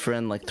swap his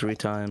friend like 3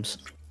 times.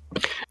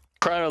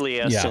 Chronoli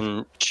asked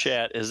in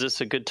chat, is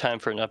this a good time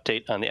for an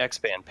update on the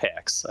X-Band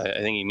packs? I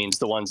think he means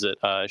the ones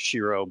that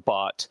Shiro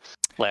bought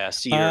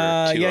last year.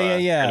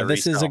 Yeah.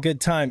 This is a good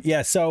time.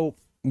 Yeah, so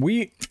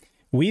we've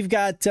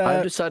got...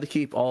 I decided to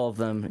keep all of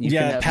them.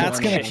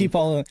 Pat's going to keep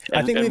all of them.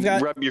 I think we've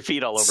got... Rub your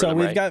feet all over them,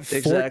 right? We've got...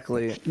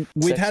 Exactly.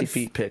 We've Sexy had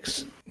feet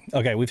pics.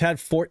 Okay, we've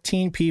had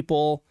 14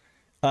 people...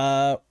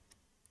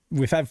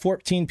 we've had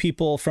 14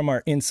 people from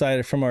our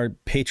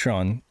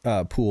Patreon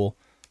pool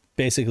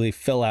basically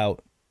fill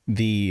out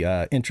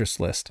the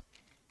interest list.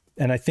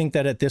 And I think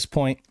that at this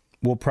point,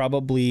 we'll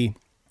probably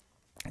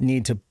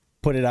need to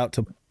put it out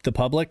to the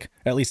public,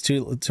 at least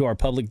to our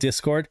public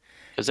Discord.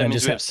 Because that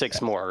means we have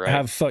 6 more,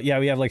 right?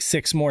 We have like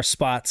 6 more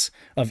spots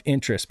of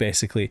interest,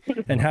 basically,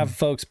 and have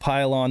folks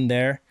pile on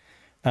there.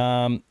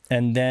 And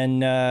then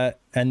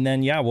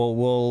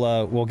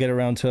we'll get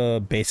around to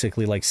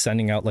basically like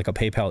sending out like a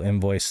PayPal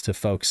invoice to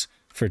folks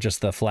for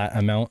just the flat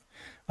amount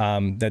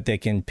that they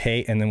can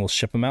pay, and then we'll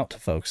ship them out to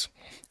folks.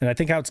 And I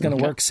think how it's going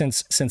to work,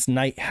 since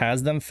Knight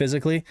has them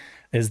physically,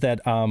 is that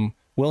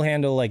we'll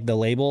handle like the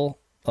label.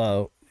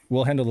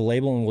 We'll handle the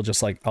label,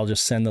 and I'll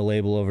just send the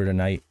label over to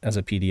Knight as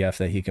a PDF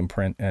that he can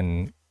print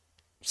and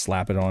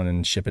slap it on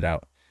and ship it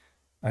out,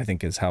 I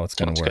think is how it's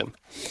going to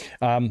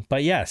work.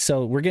 But yeah,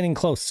 so we're getting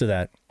close to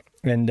that.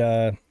 And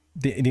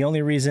the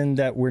only reason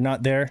that we're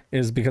not there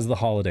is because of the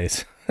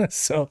holidays.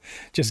 So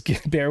just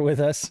bear with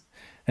us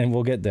and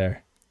we'll get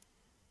there.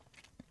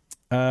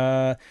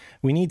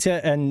 We need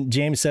to, and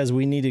James says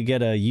we need to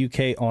get a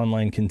UK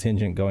online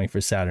contingent going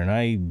for Saturn.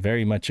 I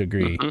very much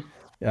agree.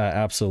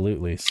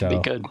 Absolutely. So be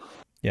good.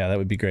 Yeah, that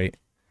would be great.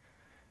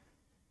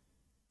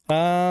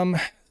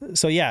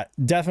 So yeah,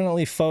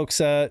 definitely folks,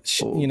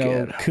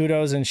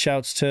 kudos and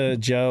shouts to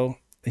Joe.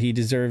 He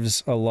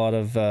deserves a lot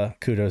of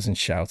kudos and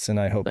shouts, and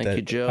I hope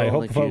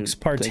folks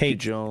partake. Thank you,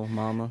 Joe,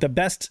 Mama. The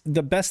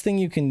best thing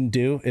you can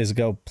do is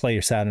go play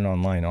your Saturn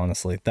Online,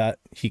 honestly.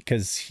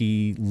 Because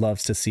he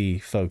loves to see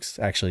folks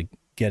actually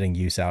getting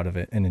use out of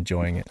it and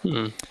enjoying it.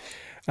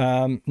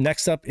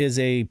 Next up is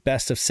a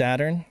Best of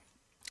Saturn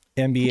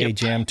NBA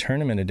Jam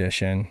Tournament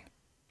Edition.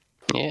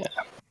 Yeah.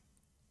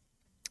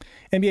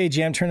 NBA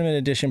Jam Tournament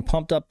Edition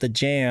pumped up the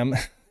jam.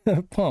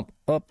 Pump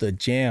up the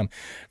jam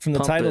from the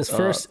title's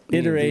first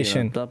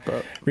iteration,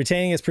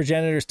 retaining its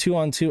progenitors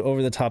 2-on-2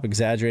 over-the-top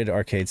exaggerated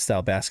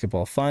arcade-style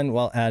basketball fun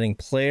while adding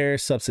player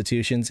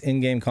substitutions,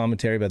 in-game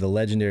commentary by the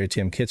legendary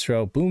Tim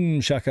Kitzrow,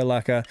 boom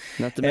shakalaka,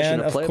 not to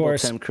mention and a playable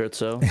Tim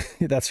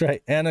Kitzrow. That's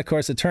right, and of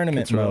course a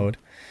tournament mode.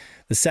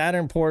 The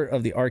Saturn port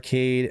of the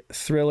arcade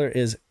thriller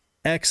is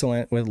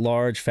excellent with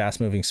large,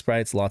 fast-moving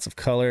sprites, lots of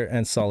color,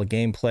 and solid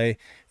gameplay.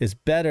 It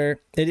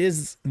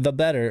is the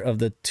better of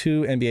the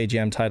 2 NBA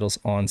Jam titles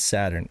on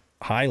Saturn.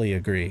 Highly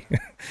agree.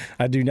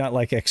 I do not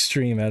like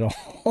Extreme at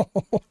all.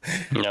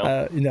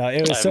 No,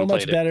 it was so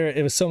much better.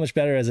 It was so much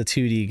better as a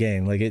 2D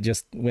game. Like it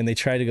just, when they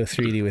tried to go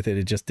 3D with it,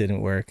 it just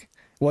didn't work. It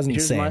wasn't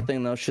the same. Here's my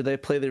thing though: should they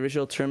play the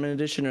original Tournament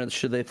Edition or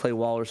should they play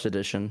Walrus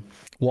Edition?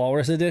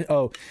 Walrus Edition.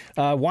 Oh,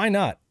 why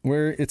not?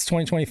 It's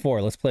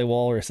 2024. Let's play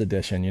Walrus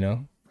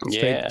Edition.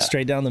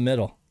 Straight down the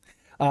middle.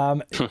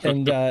 And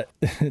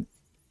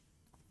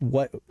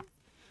what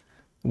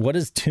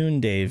does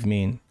Toon Dave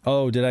mean?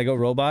 Oh, did I go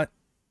robot?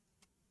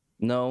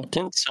 No, it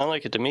didn't sound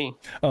like it to me.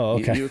 Oh,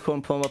 okay. You were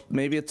going pump up.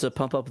 Maybe it's a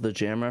Pump Up the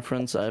Jam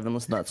reference. I haven't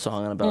listened to that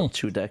song in about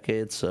 2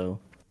 decades. So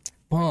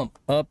pump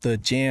up the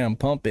jam,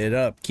 pump it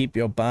up, keep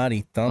your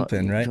body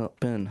thumping, right?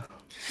 Thumping.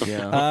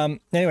 Yeah.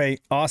 Anyway,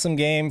 awesome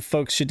game.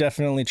 Folks should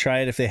definitely try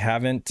it if they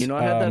haven't.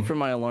 I had that for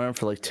my alarm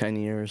for like 10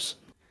 years.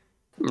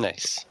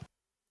 Nice.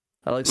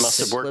 I like must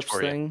have worked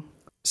for thing. you.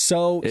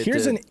 So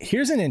here's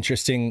an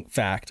interesting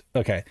fact.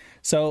 Okay,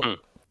 so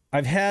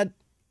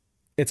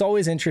it's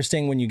always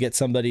interesting when you get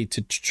somebody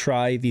to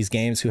try these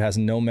games who has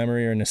no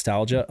memory or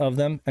nostalgia of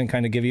them and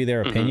kind of give you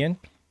their opinion.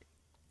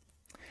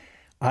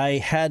 I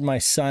had my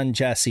son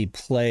Jesse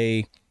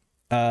play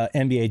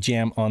NBA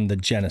Jam on the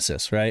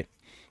Genesis, right?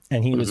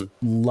 And he was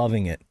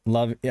loving it.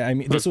 I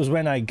mean, this was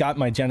when I got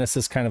my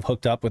Genesis kind of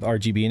hooked up with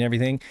RGB and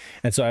everything,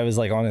 and so I was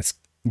like on this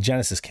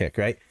Genesis kick,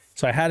 right?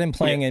 So I had him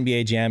playing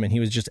NBA Jam, and he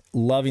was just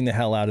loving the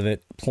hell out of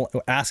it,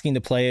 asking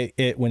to play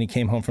it when he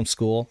came home from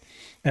school.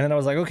 And then I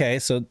was like, okay,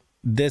 so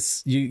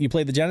this you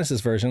played the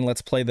Genesis version,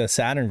 let's play the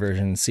Saturn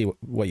version and see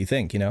what you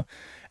think, you know?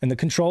 And the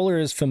controller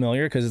is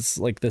familiar because it's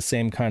like the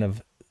same kind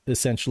of,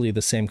 essentially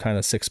the same kind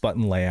of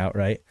 6-button layout,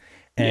 right?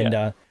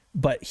 And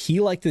but he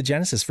liked the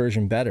Genesis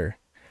version better.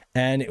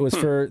 And it was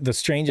for the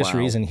strangest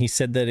reason. He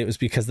said that it was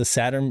because the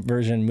Saturn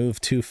version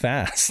moved too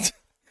fast.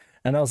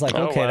 And I was like,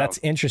 okay, that's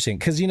interesting.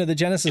 Because, you know, the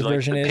Genesis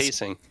version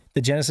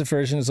the Genesis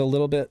version is a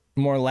little bit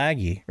more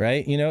laggy,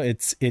 right? You know,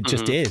 it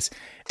just is.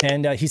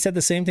 And he said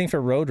the same thing for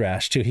Road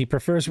Rash too. He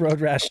prefers Road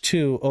Rash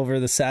 2 over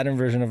the Saturn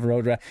version of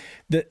Road Rash.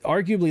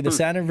 Arguably, the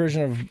Saturn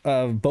version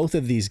of both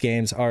of these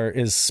games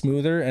is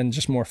smoother and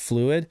just more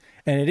fluid.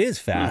 And it is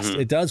fast.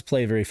 It does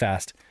play very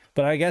fast.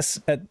 But I guess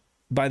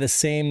by the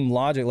same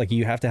logic, like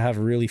you have to have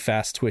really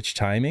fast twitch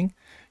timing,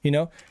 you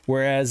know,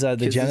 whereas the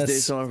Genesis these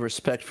days don't have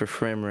respect for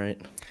frame rate.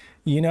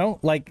 You know,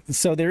 like,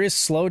 so there is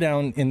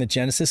slowdown in the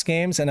Genesis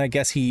games, and I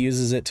guess he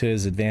uses it to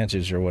his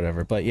advantage or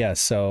whatever. But yeah,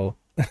 so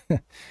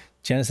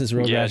Genesis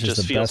Road Rash is the best.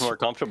 It just feels more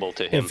comfortable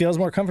to him. It feels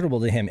more comfortable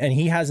to him, and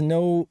he has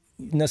no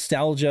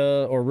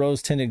nostalgia or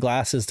rose-tinted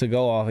glasses to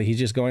go off of. He's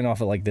just going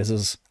off of like,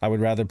 I would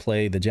rather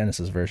play the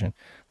Genesis version.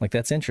 Like,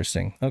 that's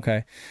interesting.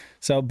 Okay,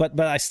 so but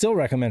I still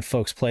recommend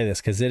folks play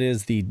this because it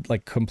is the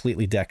like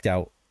completely decked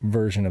out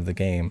version of the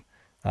game.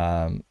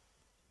 Deck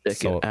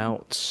it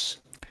out.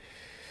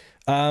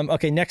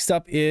 Okay, next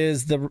up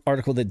is the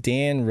article that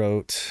Dan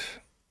wrote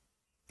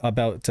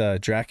about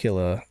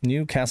Dracula.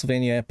 New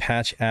Castlevania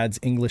patch adds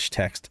English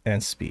text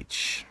and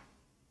speech.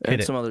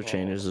 And some other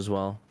changes as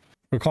well.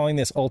 We're calling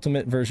this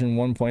Ultimate version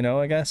 1.0,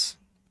 I guess.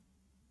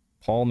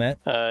 Paul Met?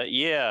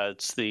 Yeah,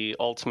 it's the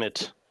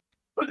Ultimate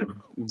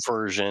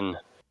version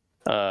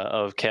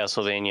of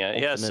Castlevania.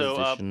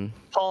 Ultimate edition.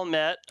 Paul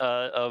Met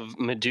of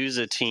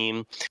Medusa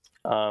team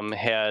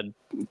had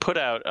put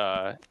out,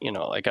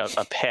 like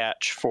a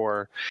patch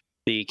for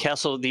the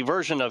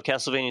version of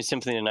Castlevania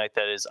Symphony of the Night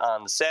that is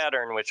on the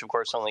Saturn, which of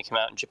course only came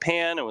out in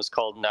Japan and was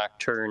called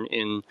Nocturne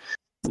in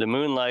the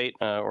Moonlight,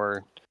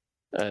 or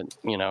a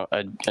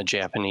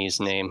Japanese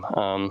name.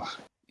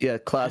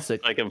 Classic.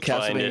 I can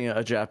Castlevania,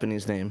 a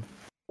Japanese name.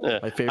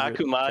 My favorite.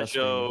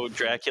 Akumajo,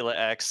 Dracula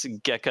X,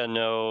 Gekka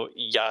no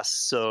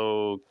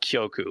Yaso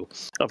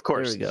Kyoku. Of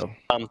course. There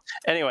we go.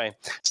 Anyway,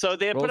 so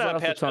they had put out a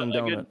patch.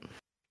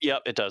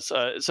 Yep, it does.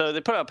 So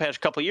they put out a patch a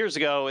couple years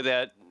ago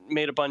that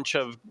made a bunch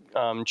of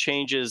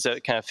changes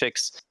that kind of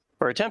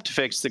attempt to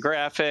fix the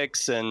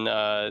graphics and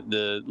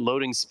the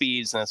loading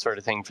speeds and that sort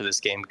of thing for this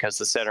game, because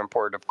the Saturn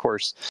port, of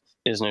course,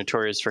 is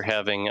notorious for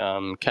having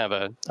kind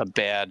of a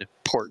bad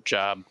port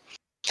job.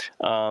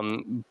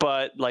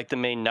 But like the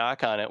main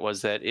knock on it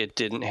was that it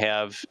didn't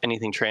have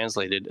anything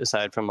translated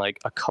aside from like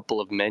a couple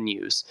of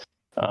menus.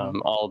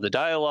 All the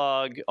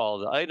dialogue, all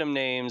the item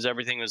names,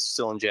 everything was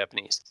still in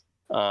Japanese.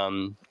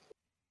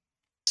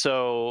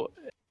 So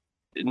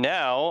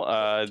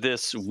now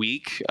this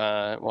week,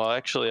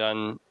 actually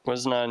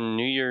wasn't on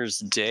New Year's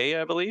Day,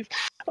 I believe,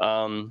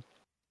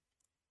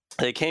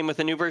 they came with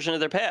a new version of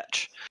their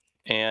patch,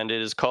 and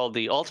it is called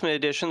the Ultimate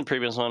Edition. The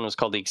previous one was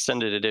called the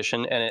Extended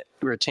Edition, and it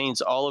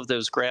retains all of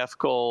those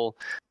graphical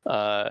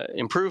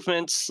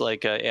improvements,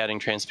 like adding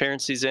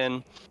transparencies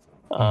in,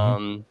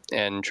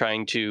 and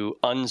trying to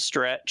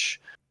unstretch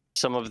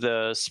some of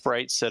the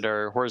sprites that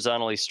are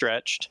horizontally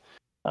stretched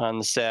on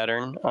the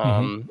Saturn,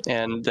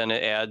 and then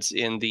it adds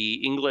in the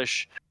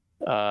English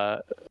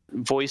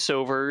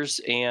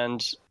voiceovers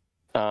and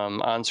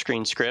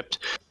on-screen script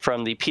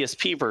from the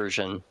PSP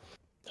version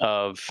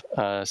of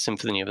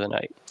Symphony of the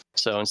Night.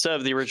 So instead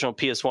of the original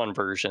PS1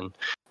 version,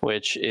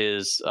 which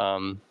is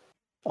a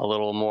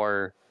little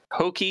more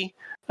hokey,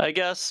 I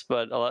guess,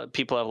 but a lot of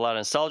people have a lot of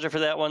nostalgia for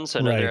that one, so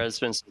I know there has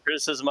been some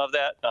criticism of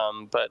that.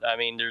 But I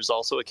mean, there's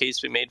also a case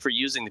to be made for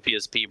using the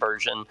PSP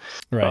version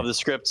of the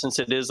script, since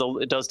it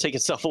does take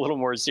itself a little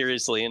more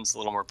seriously and it's a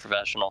little more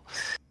professional.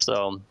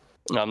 So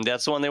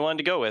that's the one they wanted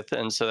to go with,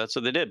 and so that's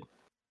what they did.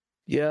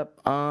 Yep.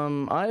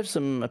 I have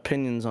some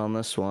opinions on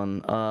this one.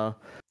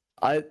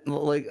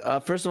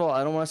 First of all,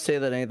 I don't want to say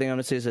that anything I'm going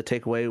to say is a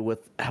takeaway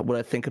with what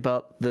I think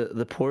about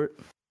the port.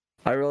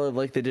 I really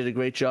like they did a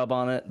great job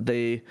on it.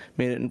 They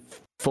made it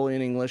fully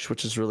in English,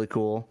 which is really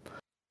cool.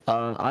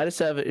 I just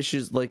have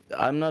issues, like,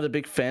 I'm not a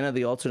big fan of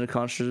the alternate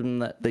construction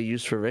that they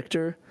use for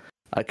Richter.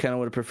 I kind of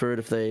would have preferred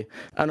if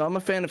I know I'm a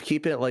fan of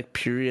keeping it, like,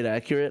 period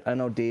accurate. I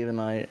know Dave and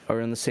I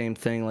are in the same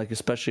thing, like,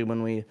 especially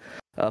when we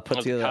put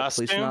together that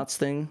Police Knots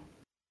thing.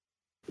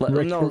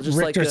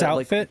 Richter's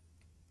outfit?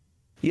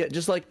 Yeah,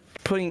 just like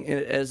putting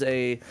it as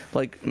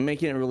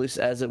making it release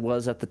as it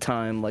was at the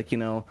time. Like,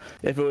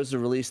 if it was a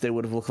release, they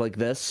would have looked like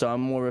this. So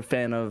I'm more of a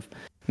fan of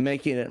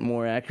making it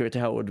more accurate to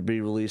how it would be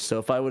released. So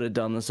if I would have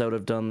done this, I would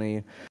have done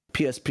the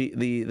PSP,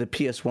 the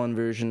PS1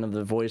 version of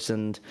the voice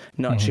and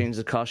not change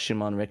the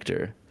costume on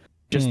Richter.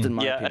 just in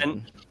my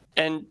opinion.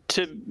 And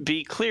to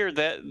be clear,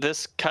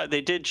 that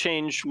they did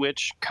change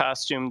which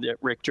costume that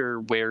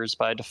Richter wears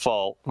by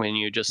default when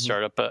you just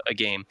start up a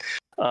game.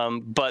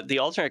 But the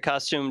alternate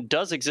costume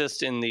does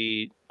exist in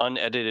the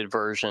unedited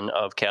version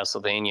of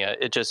Castlevania.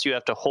 It just, you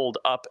have to hold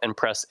up and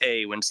press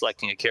A when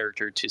selecting a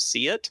character to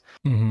see it.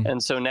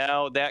 And so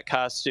now that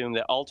costume,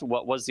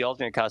 what was the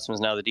alternate costume,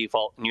 is now the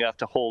default, and you have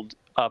to hold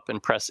up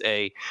and press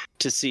A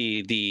to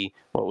see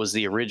what was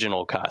the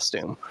original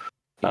costume.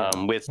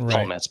 With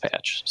Palmet's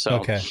patch.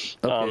 So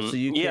so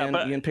you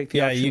can pick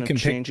the option of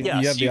changing.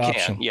 Yes, you have the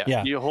option.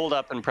 Yeah, you hold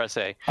up and press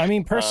A. I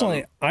mean,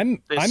 personally,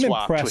 I'm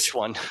impressed. Which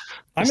one?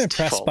 I'm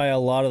impressed by a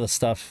lot of the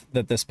stuff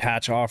that this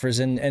patch offers,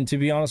 and to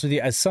be honest with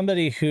you, as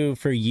somebody who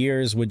for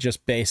years would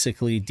just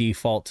basically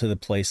default to the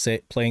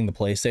playing the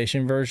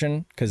PlayStation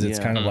version, because it's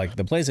kind of like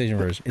the PlayStation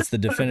version. It's the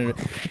definitive,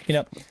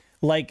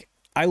 like.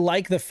 I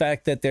like the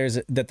fact that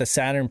the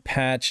Saturn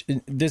patch,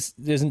 this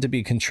isn't to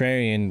be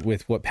contrarian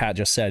with what Pat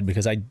just said,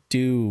 because I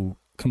do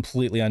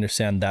completely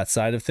understand that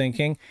side of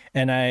thinking.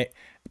 And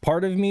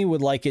part of me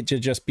would like it to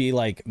just be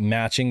like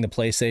matching the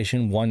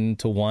PlayStation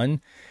 1-to-1.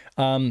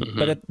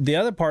 But the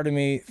other part of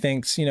me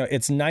thinks,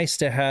 it's nice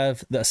to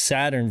have the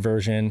Saturn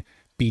version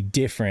be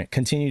different,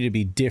 continue to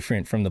be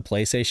different from the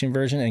PlayStation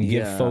version, and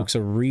give folks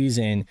a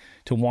reason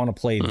to want to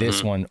play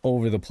this one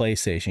over the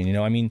PlayStation.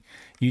 I mean,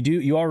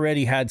 you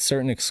already had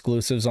certain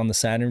exclusives on the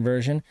Saturn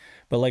version,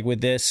 but like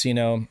with this,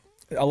 a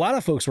lot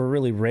of folks were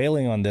really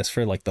railing on this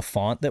for like the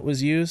font that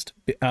was used.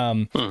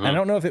 I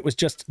don't know if it was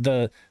just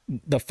the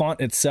font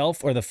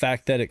itself or the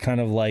fact that it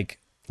kind of like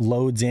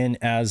loads in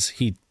as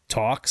he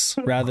talks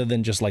rather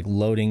than just like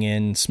loading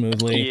in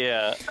smoothly.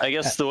 Yeah, I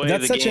guess the way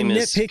the game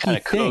is kind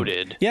of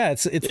coded. Yeah,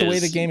 it's the way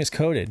the game is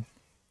coded.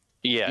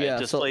 Yeah, it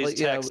displays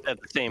text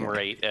at the same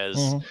rate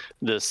as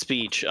the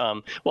speech.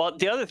 Well,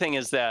 the other thing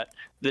is that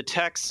the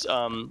text,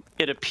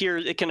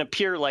 it can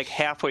appear like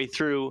halfway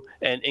through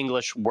an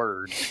English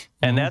word,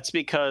 and that's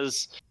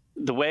because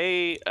the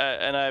way,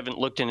 and I haven't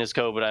looked in his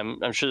code, but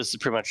I'm sure this is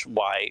pretty much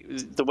why.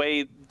 The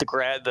way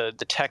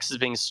the text is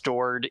being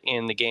stored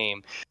in the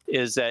game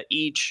is that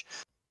each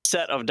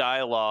set of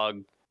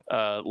dialogue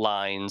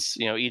lines,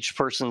 each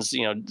person's,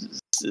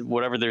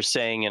 whatever they're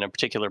saying in a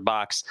particular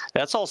box,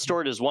 that's all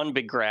stored as one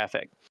big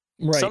graphic.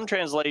 Some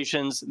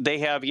translations, they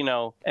have,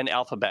 an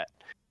alphabet,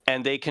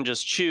 and they can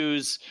just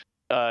choose,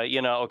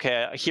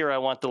 okay, here I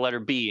want the letter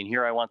B, and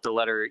here I want the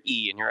letter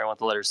E, and here I want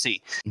the letter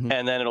C.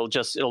 And then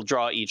it'll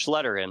draw each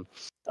letter in.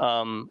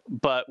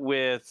 But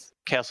with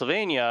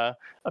Castlevania,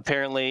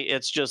 apparently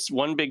it's just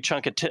one big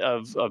chunk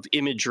of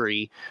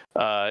imagery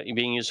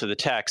being used for the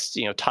text,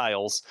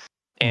 tiles.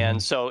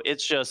 And so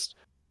it's just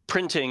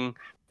printing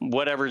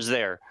whatever's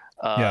there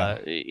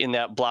in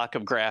that block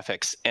of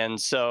graphics. And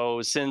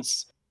so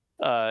since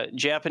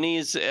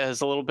Japanese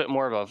has a little bit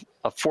more of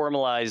a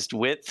formalized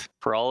width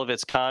for all of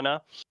its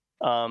kana,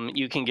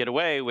 you can get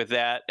away with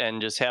that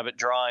and just have it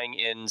drawing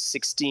in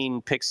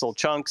 16 pixel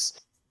chunks,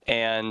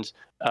 and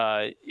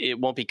it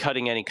won't be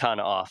cutting any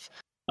kana off.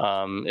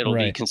 It'll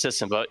be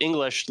consistent. But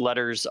English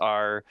letters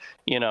are,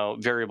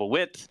 variable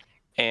width.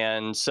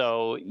 And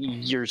so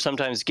you're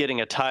sometimes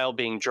getting a tile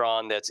being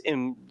drawn that's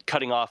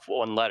cutting off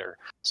one letter.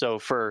 So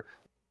for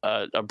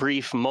a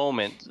brief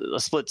moment, a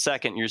split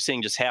second, you're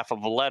seeing just half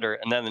of a letter,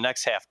 and then the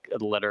next half of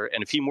the letter,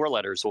 and a few more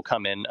letters will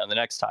come in on the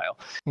next tile.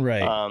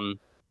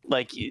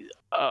 Like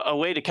a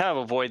way to kind of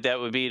avoid that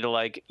would be to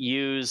like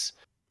use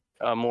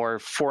a more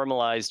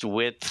formalized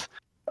width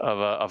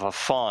of a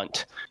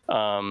font,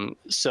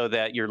 so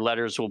that your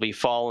letters will be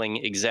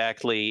falling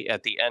exactly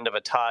at the end of a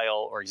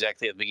tile or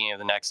exactly at the beginning of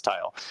the next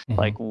tile.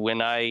 Like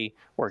when I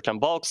worked on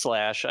Bulk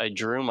Slash, I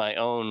drew my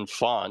own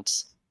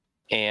fonts,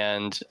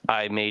 and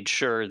I made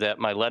sure that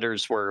my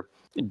letters were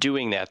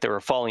doing that. They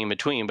were falling in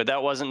between, but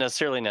that wasn't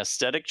necessarily an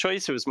aesthetic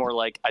choice. It was more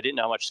like I didn't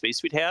know how much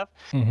space we'd have.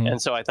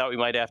 And so I thought we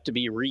might have to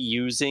be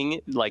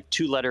reusing like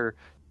 2-letter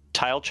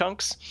tile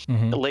chunks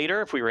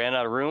later if we ran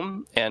out of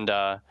room. And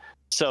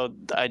so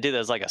I did that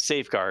as like a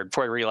safeguard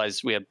before I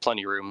realized we had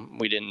plenty of room.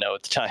 We didn't know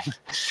at the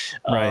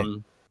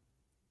time.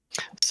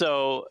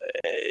 So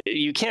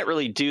you can't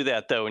really do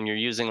that though when you're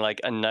using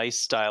like a nice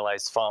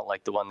stylized font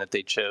like the one that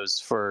they chose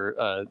for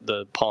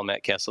the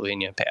Palmet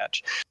Castlevania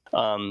patch.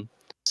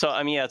 So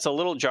I mean, yeah, it's a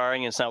little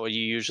jarring. It's not what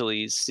you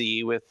usually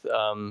see with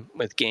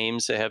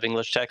games that have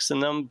English text in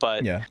them,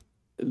 but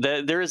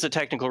there is a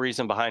technical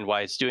reason behind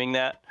why it's doing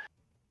that.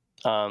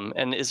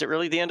 And is it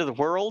really the end of the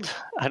world?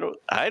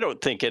 I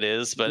don't think it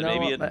is, but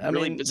maybe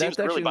it seems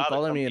to really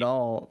bother me at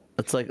all.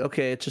 It's like,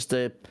 okay, it's just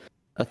a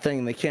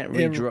thing. They can't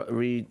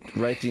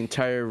rewrite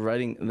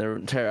their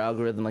entire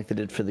algorithm like they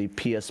did for the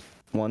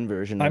PS1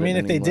 version. I mean,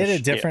 if they did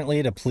it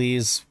differently to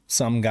please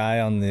some guy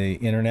on the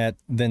internet,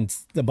 then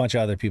a bunch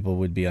of other people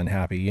would be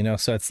unhappy,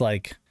 So it's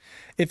like,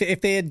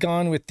 if they had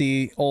gone with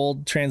the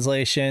old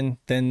translation,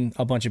 then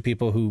a bunch of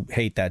people who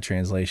hate that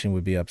translation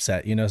would be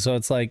upset, So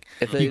it's like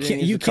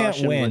you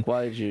can't win. Like,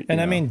 why did you?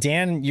 I mean,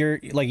 Dan, you're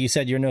like you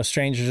said, you're no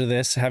stranger to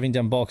this. Having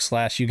done Bulk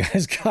Slash, you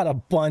guys got a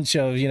bunch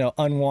of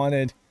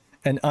unwanted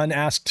an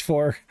unasked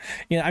for,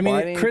 I mean,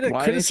 Why didn't you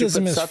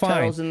criticism put is fine.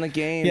 subtitles in the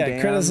game, Yeah,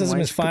 Dan? criticism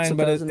Why is didn't you put fine,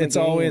 but subtitles in the it's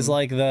always game?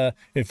 like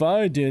if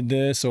I did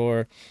this,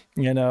 or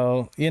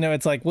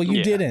it's like, well,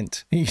 you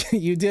didn't,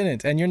 you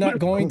didn't, and you're not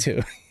going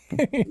to.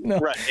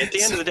 Right. At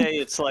the end of the day,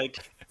 it's like,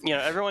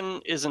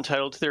 everyone is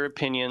entitled to their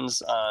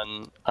opinions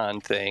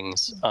on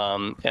things,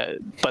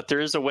 but there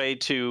is a way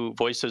to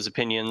voice those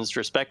opinions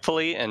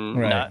respectfully and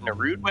not in a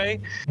rude way.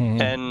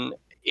 And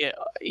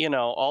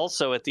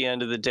also at the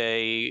end of the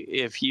day,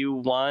 if you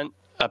want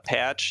a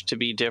patch to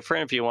be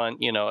different, if you want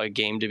a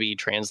game to be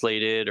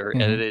translated or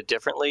edited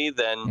differently,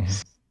 then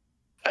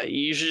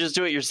you should just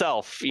do it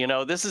yourself.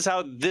 This is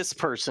how this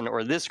person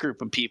or this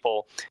group of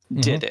people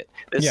did it.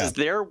 This is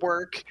their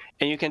work,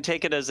 and you can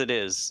take it as it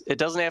is. It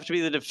doesn't have to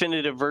be the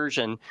definitive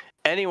version.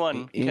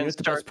 Anyone can know what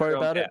the best part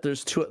about it?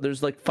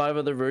 There's like 5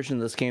 other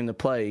versions of this game to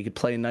play. You could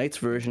play Knight's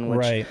version,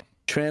 which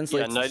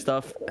translates the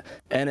stuff,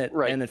 and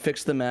it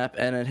fixed the map,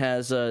 and it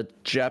has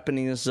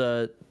Japanese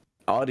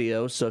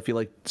audio. So if you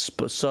like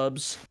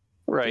subs.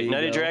 Right.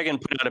 Night of Dragon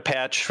put out a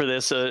patch for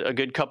this a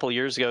good couple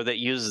years ago that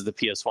uses the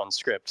PS1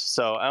 script.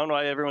 So I don't know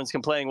why everyone's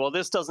complaining, well,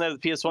 this doesn't have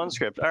the PS1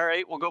 script. All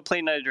right, we'll go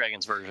play Night of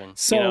Dragon's version.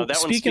 So that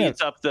one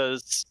speeds up the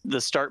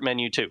start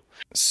menu too.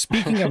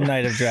 Speaking of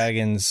Night of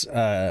Dragons,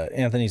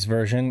 Anthony's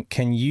version,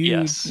 can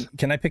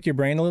I pick your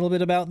brain a little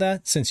bit about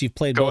that, since you've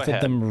played both of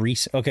them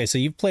Okay, so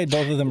you've played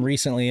both of them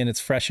recently and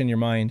it's fresh in your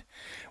mind.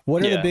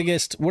 What are the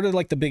biggest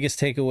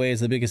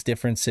takeaways, the biggest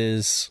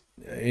differences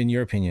in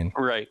your opinion?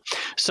 Right.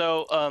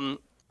 So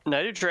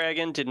Night of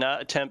Dragon did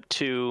not attempt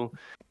to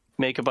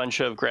make a bunch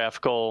of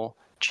graphical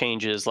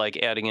changes, like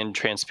adding in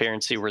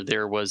transparency where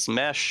there was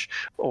mesh,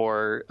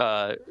 or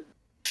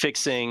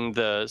fixing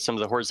some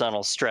of the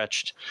horizontal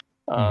stretched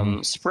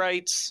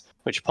sprites,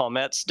 which Paul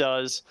Metz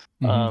does.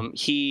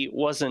 He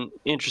wasn't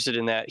interested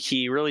in that.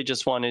 He really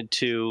just wanted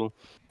to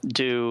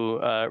do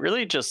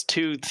really just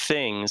 2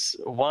 things.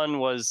 One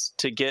was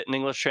to get an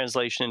English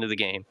translation into the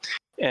game,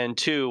 and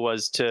 2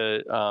 was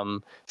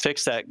to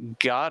fix that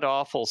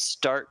god-awful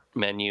start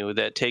menu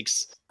that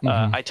takes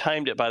I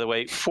timed it, by the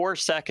way, 4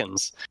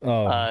 seconds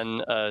on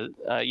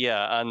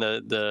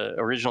the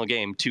original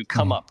game to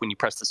come up when you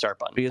press the start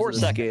button. Because 4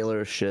 seconds.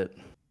 Scalar shit.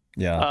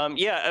 Yeah.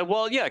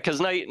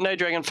 Because Night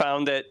Dragon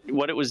found that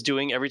what it was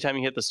doing every time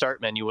you hit the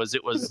start menu was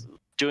it was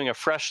doing a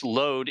fresh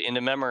load into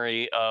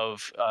memory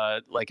of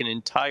like an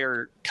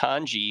entire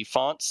kanji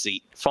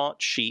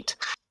font sheet.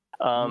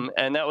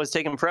 And that was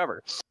taking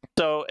forever.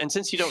 So, and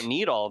since you don't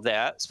need all of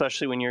that,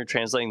 especially when you're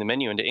translating the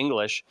menu into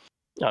English,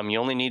 you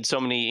only need so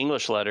many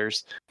English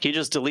letters. He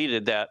just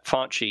deleted that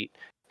font sheet,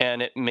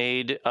 and it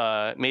made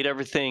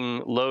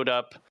everything load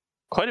up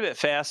quite a bit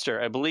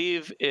faster. I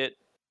believe it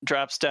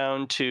drops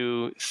down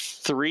to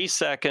 3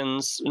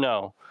 seconds.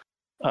 No,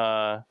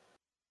 sorry,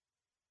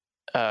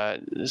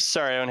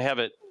 I don't have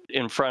it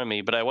in front of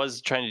me, but I was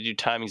trying to do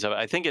timings of it.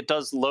 I think it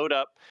does load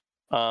up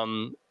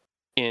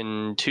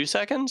in 2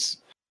 seconds.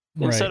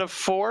 Instead of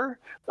 4,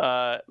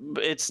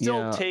 it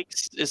still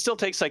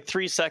takes like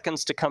 3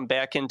 seconds to come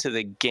back into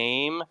the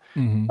game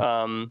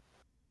from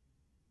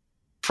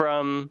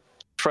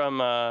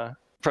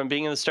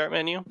being in the start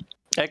menu.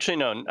 Actually,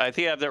 no, I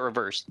think I have that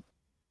reversed.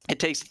 It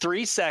takes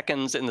 3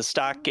 seconds in the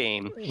stock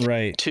game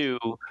to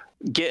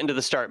get into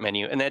the start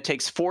menu, and that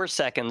takes 4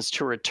 seconds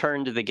to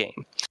return to the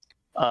game.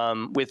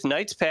 With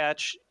Knight's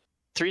patch,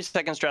 3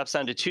 seconds drops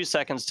down to 2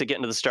 seconds to get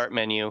into the start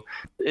menu.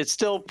 It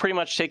still pretty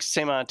much takes the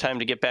same amount of time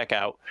to get back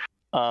out.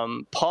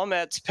 Paul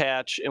Metz's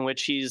patch, in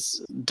which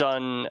he's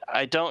done,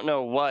 I don't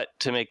know what,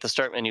 to make the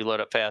start menu load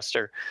up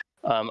faster.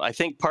 I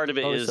think part of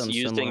it is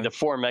using the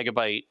 4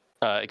 megabyte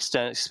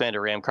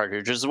expanded RAM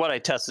cartridge, which is what I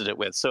tested it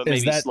with. So it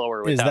may be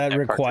slower without that. Is that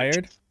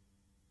required?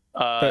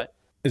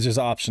 It's just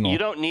optional. You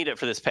don't need it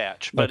for this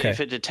patch, but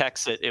if it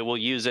detects it, it will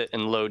use it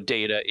and load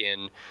data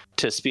in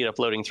to speed up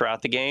loading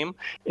throughout the game,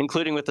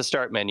 including with the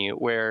start menu,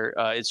 where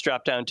it's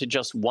dropped down to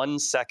just 1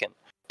 second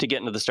to get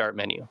into the start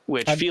menu,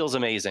 which feels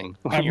amazing.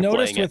 I've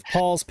noticed with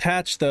Paul's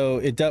patch, though,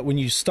 when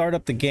you start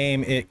up the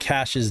game, it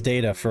caches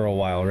data for a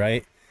while,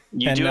 right?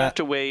 You do have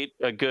to wait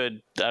a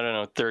good,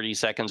 30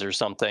 seconds or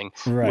something,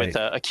 with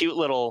a cute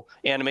little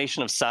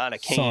animation of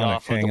Sonic hanging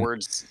off with the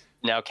words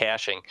 "now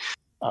caching."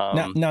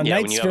 Now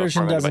Knight's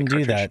version doesn't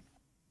do that.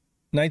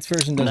 Knight's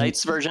version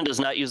does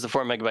not use the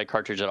 4 megabyte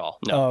cartridge at all.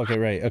 No. Oh, okay,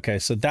 right. Okay,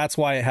 so that's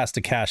why it has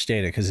to cache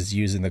data, because it's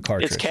using the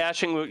cartridge. It's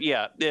caching,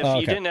 yeah.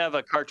 If you didn't have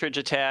a cartridge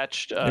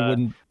attached,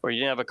 or you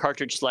didn't have a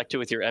cartridge selected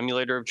with your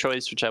emulator of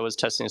choice, which I was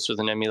testing this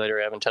with an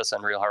emulator, I haven't tested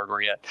on real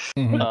hardware yet.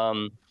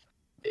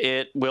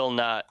 It will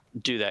not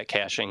do that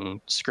caching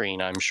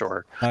screen, I'm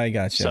sure. I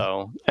gotcha.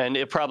 So, and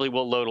it probably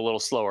will load a little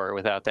slower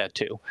without that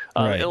too.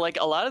 Like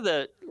a lot of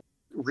the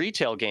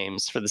retail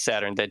games for the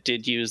Saturn that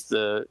did use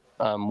the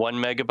 1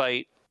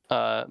 megabyte,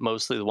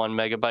 mostly the 1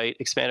 megabyte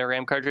expanded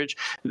RAM cartridge,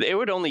 they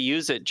would only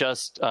use it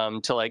just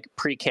to like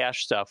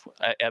pre-cache stuff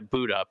at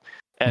boot up,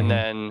 and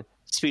then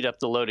speed up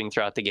the loading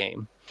throughout the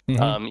game.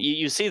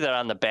 You see that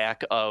on the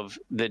back of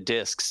the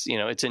discs.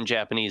 It's in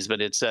Japanese, but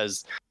it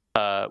says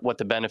what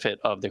the benefit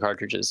of the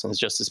cartridge is, and it's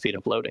just to speed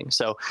up loading.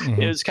 So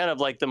it was kind of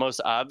like the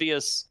most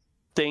obvious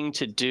thing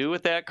to do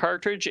with that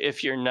cartridge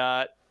if you're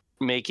not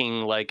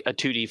making like a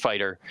 2D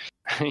fighter,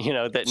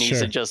 that needs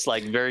to just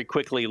like very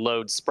quickly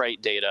load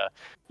sprite data,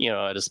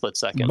 at a split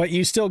second. But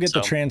you still get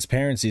the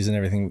transparencies and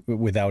everything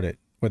without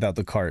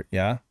the cart,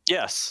 yeah?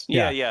 Yes.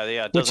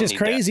 Yeah. Which is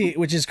crazy.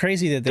 Which is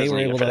crazy that they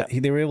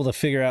were able to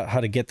figure out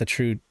how to get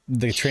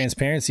the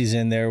transparencies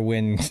in there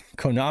when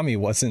Konami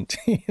wasn't,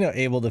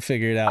 able to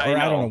figure it out, or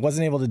I don't know,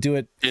 wasn't able to do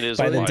it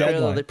by the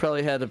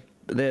deadline.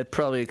 They had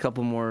probably a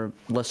couple more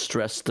less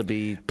stress to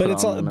be. But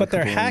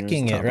they're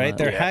hacking it, right?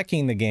 They're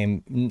hacking the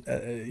game,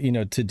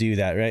 to do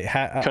that, right?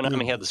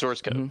 Konami had the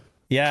source code. Mm-hmm.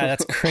 Yeah,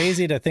 that's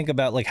crazy to think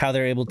about, like how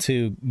they're able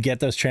to get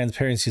those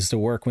transparencies to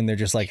work when they're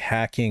just like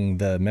hacking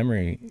the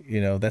memory.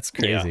 That's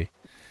crazy.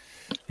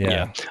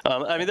 Yeah.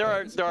 I mean, there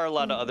are a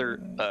lot of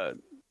other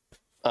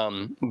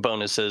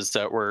bonuses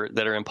that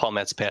are in Paul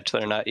Matt's patch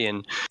that are not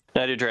in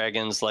Night of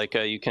Dragons. Like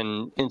you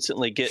can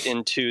instantly get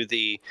into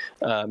the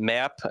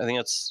map. I think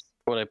that's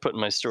what I put in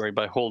my story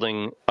by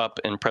holding up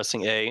and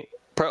pressing A.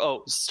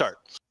 Start.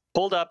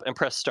 Hold up and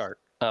press start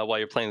while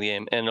you're playing the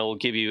game, and it'll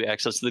give you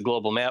access to the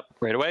global map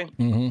right away.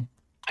 Mm-hmm.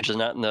 Which is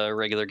not in the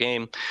regular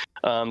game.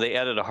 They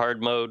added a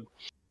hard mode,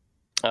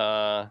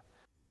 and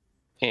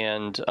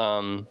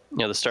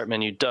the start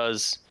menu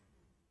does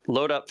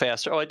load up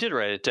faster. Oh, I did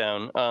write it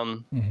down.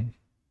 Mm-hmm.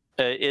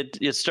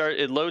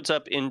 It loads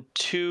up in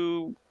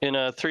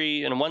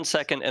 1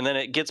 second, and then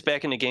it gets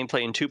back into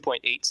gameplay in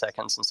 2.8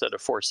 seconds instead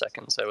of 4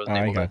 seconds. I wasn't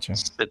able to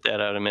spit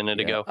that out a minute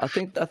ago. I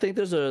think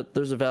there's a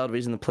valid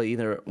reason to play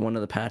either one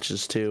of the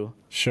patches too.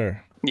 Sure.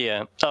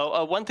 Yeah.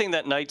 One thing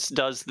that Knights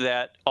does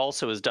that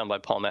also is done by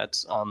Paul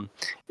Metz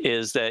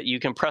is that you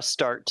can press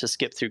start to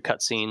skip through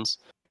cutscenes.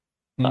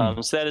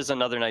 So that is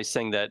another nice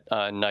thing that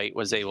Knight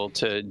was able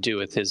to do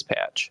with his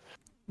patch.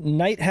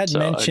 Knight had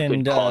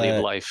mentioned quality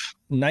of life.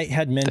 Knight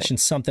had mentioned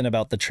something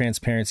about the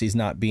transparencies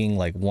not being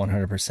like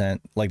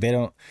 100%. Like they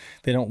don't.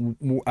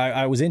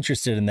 I was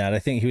interested in that. I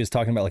think he was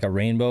talking about like a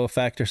rainbow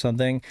effect or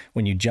something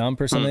when you jump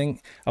or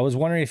something. I was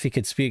wondering if he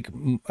could speak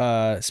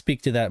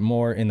to that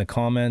more in the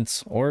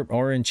comments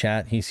or in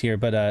chat. He's here,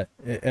 but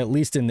at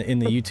least in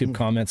the YouTube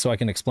comments, so I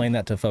can explain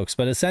that to folks.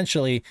 But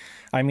essentially,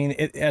 I mean,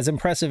 as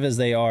impressive as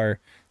they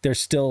are, they're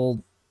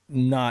still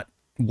not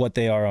what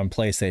they are on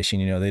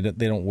PlayStation.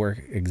 They don't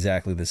work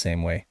exactly the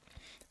same way.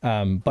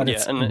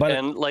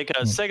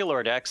 Sega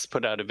Lord X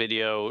put out a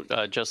video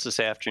just this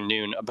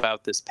afternoon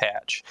about this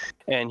patch,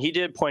 and he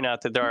did point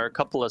out that there are a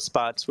couple of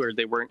spots where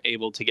they weren't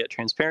able to get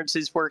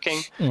transparencies working.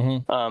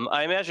 Mm-hmm.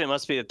 I imagine it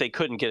must be that they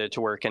couldn't get it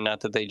to work, and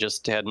not that they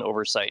just had an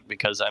oversight.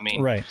 Because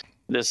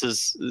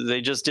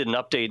they just did an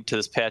update to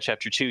this patch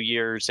after 2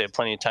 years. They had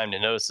plenty of time to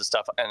notice the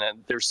stuff,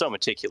 and they're so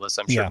meticulous.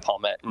 I'm sure Paul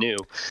Met knew.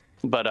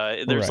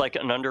 But there's like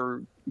an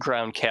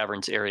underground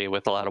caverns area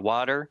with a lot of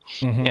water,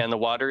 and the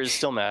water is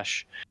still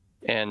mesh.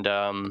 And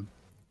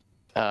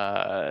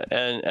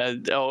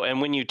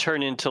when you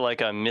turn into like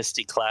a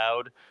misty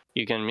cloud,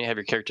 you can have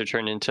your character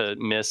turn into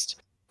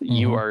mist.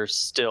 You are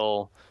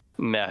still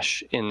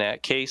mesh in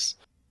that case.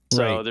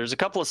 So there's a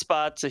couple of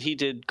spots that he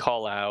did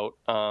call out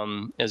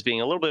as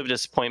being a little bit of a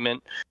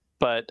disappointment,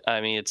 but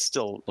I mean, it's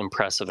still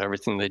impressive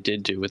everything they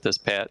did do with this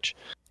patch.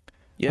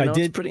 Yeah,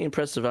 it's pretty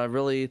impressive. I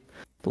really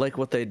like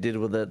what they did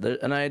with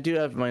it, and I do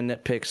have my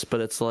nitpicks,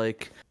 but it's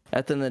like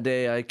at the end of the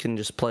day, I can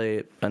just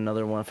play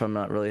another one if I'm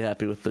not really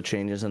happy with the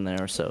changes in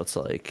there. So it's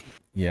like,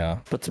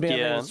 But to me, I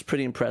think it's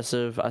pretty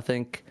impressive. I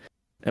think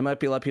it might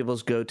be a lot of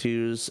people's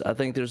go-tos. I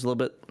think there's a little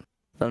bit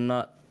I'm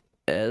not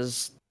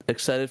as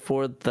excited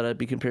for that I'd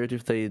be compared to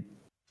if they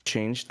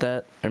changed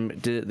that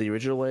and did it the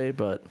original way,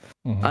 but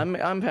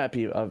I'm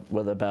happy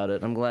about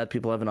it. I'm glad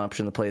people have an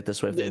option to play it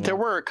this way. There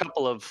were a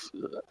couple of,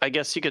 I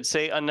guess you could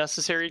say,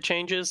 unnecessary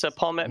changes that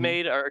Paul Met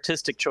made,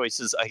 artistic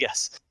choices, I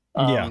guess,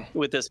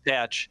 with this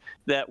patch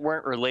that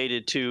weren't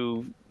related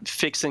to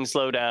fixing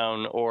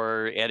slowdown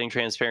or adding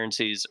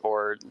transparencies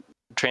or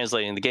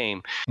translating the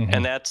game.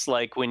 And that's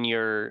like when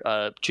you're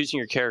choosing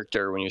your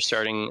character, when you're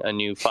starting a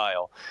new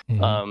file.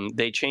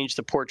 They changed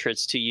the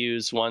portraits to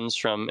use ones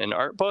from an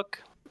art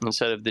book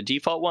instead of the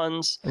default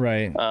ones.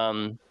 Right.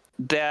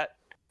 That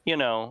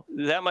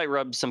might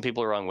rub some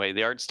people the wrong way.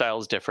 The art style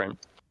is different.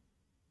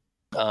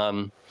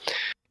 And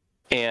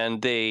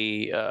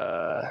they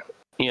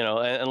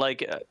and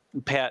like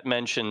Pat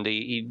mentioned,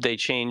 they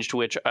changed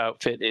which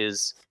outfit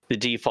is the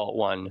default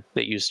one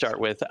that you start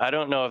with. I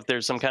don't know if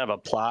there's some kind of a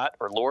plot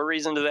or lore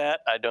reason to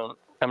that.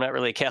 I'm not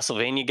really a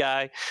Castlevania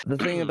guy. The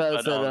thing about it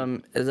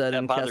is that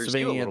in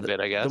Castlevania,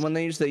 bit, I guess. the one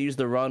they use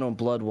the Ronald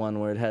Blood one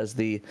where it has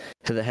the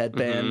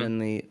headband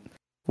and the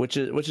which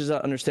is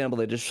understandable.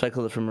 They just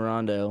recycled it from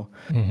Rondo,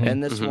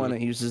 and this one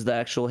it uses the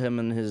actual him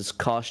and his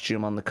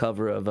costume on the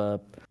cover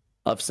of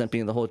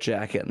Simping, the whole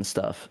jacket and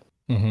stuff.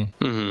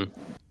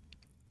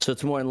 So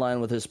it's more in line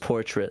with his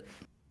portrait.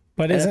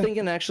 But I think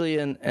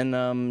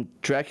in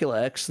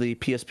Dracula X, the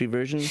PSP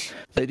version,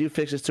 they do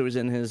fix it so he's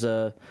in his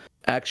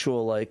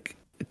actual like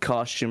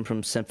costume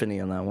from Symphony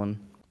on that one.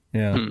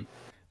 Yeah.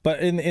 But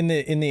in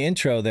the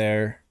intro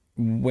there,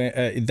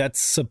 when that's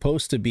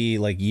supposed to be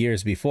like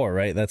years before,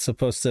 right? That's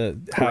supposed to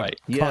have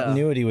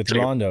continuity with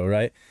Rondo,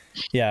 right?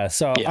 Yeah.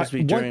 So Must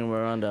be during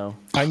Rondo.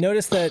 I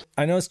noticed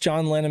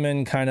John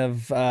Linneman kind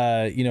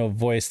of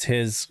voiced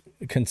his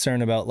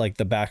concern about like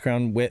the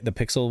background width, the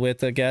pixel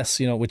width, I guess,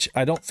 which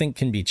I don't think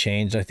can be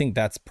changed. I think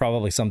that's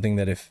probably something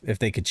that if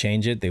they could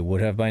change it, they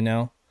would have by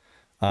now.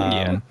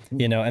 And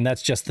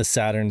that's just the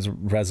Saturn's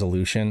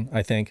resolution,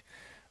 I think.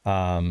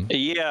 So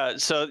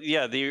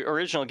the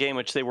original game,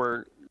 which they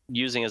were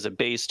using as a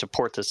base to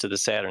port this to the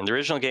Saturn, the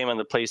original game on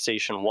the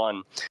PlayStation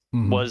 1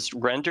 was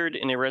rendered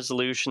in a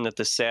resolution that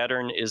the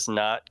Saturn is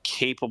not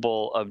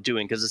capable of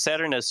doing, because the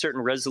Saturn has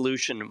certain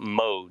resolution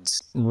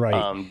modes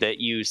that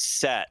you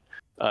set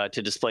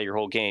to display your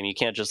whole game. You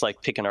can't just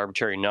like pick an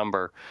arbitrary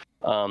number.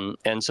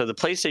 And so the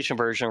PlayStation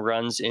version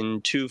runs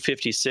in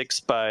 256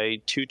 by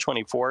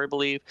 224, I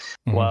believe,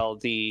 while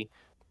the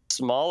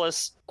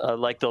smallest,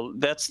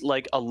 that's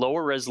like a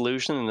lower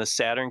resolution than the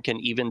Saturn can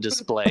even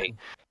display.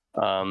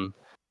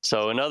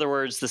 So in other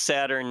words, the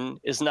Saturn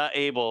is not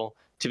able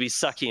to be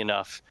sucky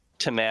enough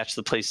to match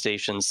the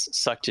PlayStation's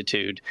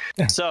suctitude.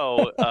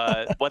 So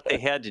what they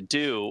had to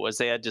do was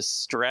they had to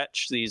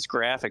stretch these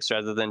graphics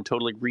rather than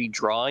totally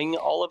redrawing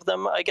all of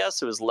them. I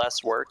guess it was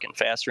less work and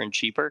faster and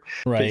cheaper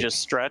to just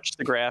stretch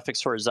the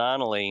graphics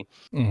horizontally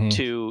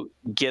to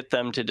get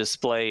them to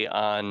display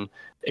on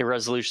a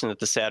resolution that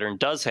the Saturn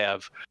does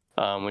have,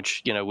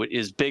 which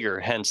is bigger.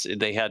 Hence,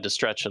 they had to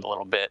stretch it a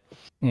little bit.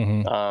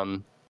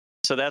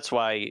 So that's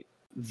why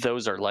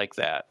those are like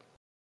that.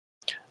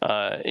 So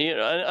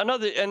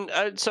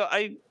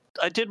I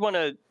did want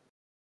to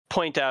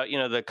point out,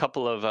 the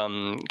couple of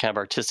kind of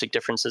artistic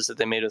differences that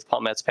they made with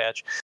Paul Metz's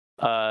patch,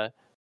 to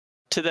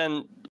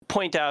then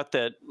point out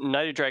that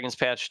Night of Dragons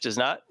patch does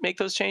not make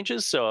those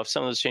changes. So if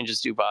some of those changes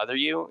do bother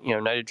you,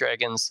 Night of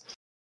Dragons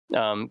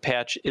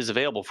patch is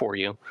available for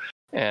you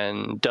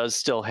and does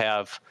still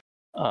have,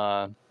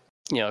 a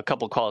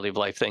couple quality of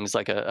life things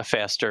like a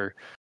faster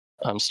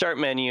start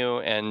menu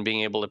and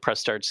being able to press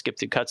start, skip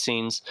through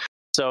cutscenes.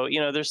 So,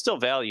 there's still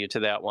value to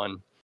that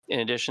one, in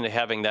addition to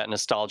having that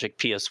nostalgic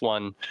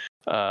PS1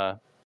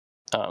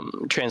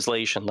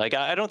 translation. Like,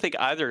 I don't think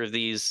either of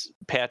these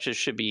patches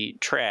should be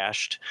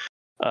trashed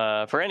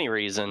for any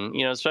reason,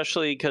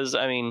 especially because,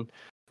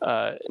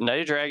 Night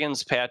of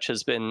Dragons patch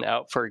has been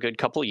out for a good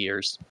couple of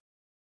years.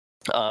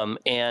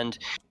 And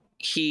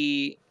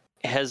he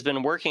has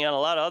been working on a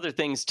lot of other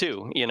things,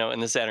 too, in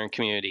the Saturn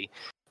community.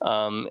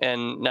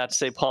 And not to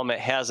say Paul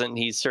Metz hasn't,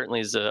 he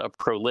certainly is a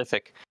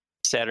prolific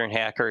Saturn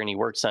hacker, and he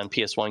works on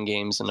PS1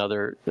 games and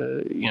other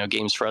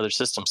games for other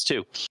systems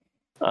too.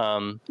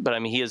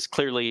 But he has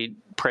clearly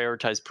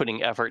prioritized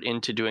putting effort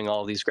into doing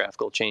all these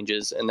graphical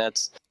changes, and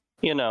that's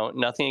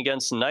nothing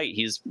against Knight.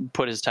 He's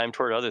put his time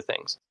toward other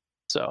things.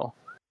 So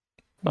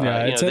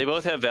they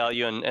both have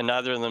value, and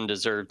neither of them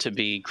deserve to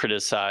be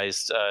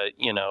criticized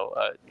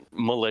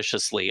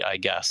maliciously, I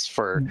guess,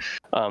 for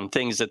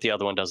things that the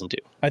other one doesn't do.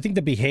 I think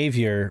the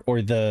behavior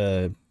or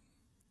the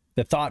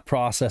thought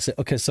process,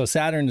 okay, so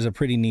Saturn is a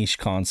pretty niche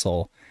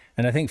console,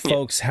 and I think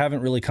folks haven't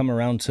really come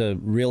around to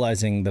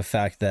realizing the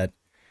fact that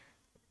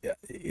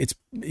it's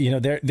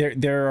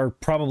there are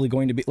probably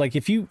going to be, like,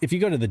 if you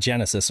go to the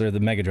Genesis or the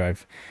Mega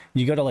Drive,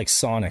 you go to like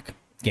Sonic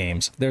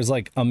games, there's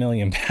like a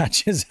million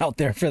patches out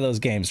there for those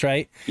games,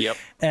 right? Yep.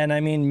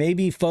 And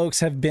maybe folks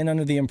have been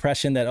under the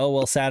impression that, oh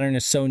well, Saturn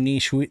is so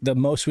niche, the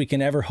most we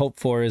can ever hope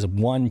for is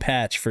one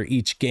patch for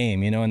each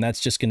game, and that's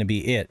just going to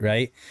be it,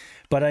 right?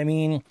 But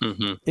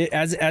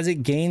as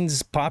it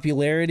gains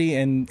popularity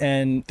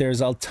and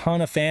there's a ton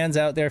of fans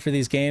out there for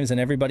these games, and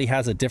everybody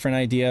has a different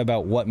idea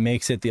about what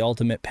makes it the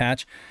ultimate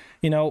patch,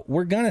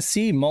 we're going to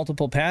see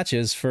multiple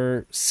patches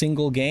for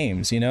single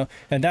games, and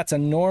that's a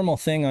normal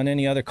thing on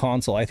any other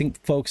console. I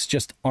think folks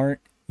just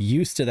aren't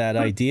used to that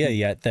idea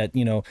yet, that,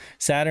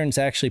 Saturn's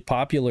actually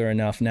popular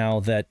enough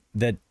now that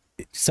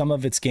some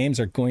of its games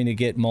are going to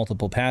get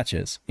multiple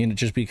patches,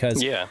 just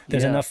because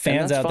there's enough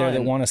fans out there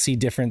that want to see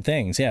different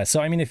things. Yeah.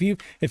 So,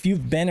 if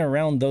you've been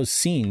around those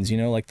scenes,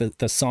 like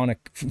the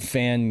Sonic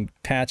fan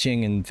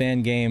patching and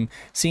fan game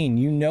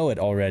scene, it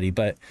already.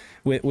 But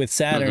with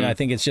Saturn, I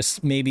think it's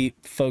just maybe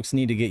folks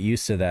need to get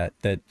used to that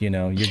you're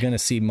going to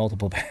see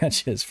multiple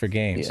patches for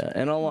games. Yeah.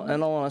 And all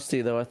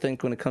honesty, though, I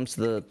think when it comes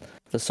to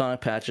the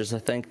Sonic patches, I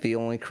think the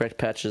only correct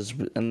patches,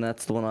 and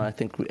that's the one I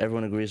think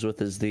everyone agrees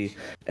with, is the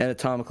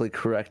anatomically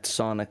correct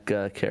Sonic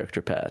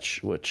character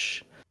patch,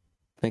 which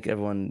I think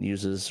everyone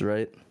uses,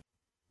 right?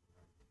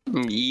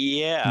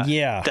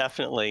 Yeah,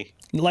 definitely.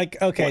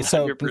 Like, okay,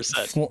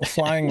 100%. So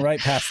flying right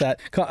past that,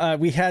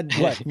 we had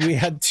we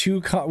had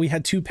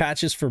two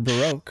patches for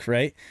Baroque,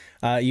 right?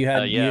 You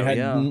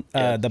had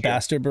the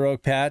Bastard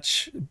Baroque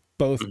patch,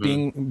 both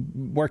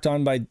being worked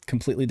on by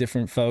completely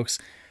different folks.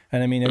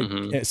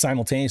 And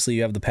simultaneously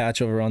you have the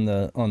patch over on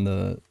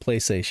the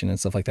PlayStation and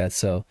stuff like that.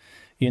 So,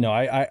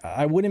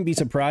 I wouldn't be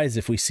surprised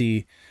if we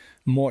see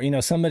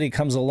more, somebody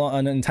comes along,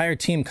 an entire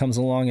team comes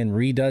along and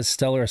redoes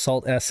Stellar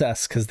Assault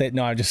SS, because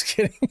I'm just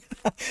kidding.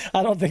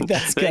 I don't think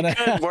that's gonna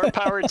happen. More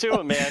power to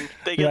them, man.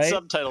 They get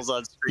subtitles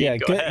on screen. Yeah,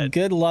 Go ahead.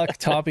 Good luck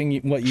topping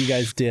what you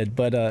guys did.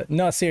 But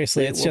no,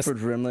 seriously, it's just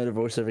Wilford Brimley to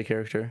voice every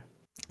character.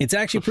 It's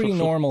actually pretty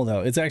normal,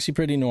 though. It's actually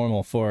pretty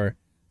normal for,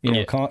 you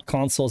know,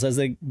 consoles as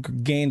they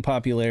gain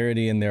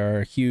popularity, and there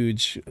are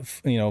huge,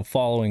 you know,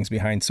 followings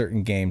behind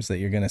certain games, that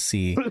you're going to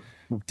see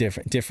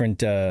different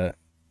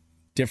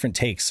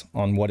takes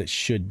on what it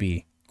should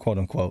be, quote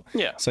unquote.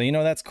 Yeah. So, you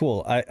know, that's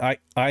cool. I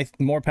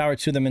more power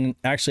to them. And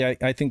actually,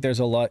 I think there's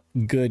a lot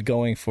good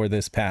going for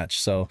this patch.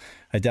 So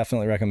I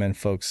definitely recommend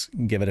folks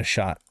give it a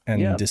shot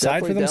and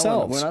decide for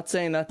themselves. We're not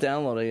saying not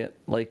downloading it.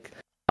 Like,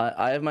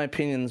 I have my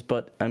opinions,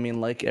 but I mean,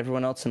 like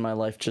everyone else in my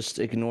life, just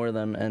ignore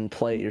them and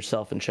play it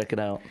yourself and check it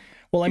out.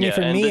 Well, I mean,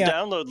 for me, the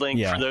download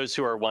link, for those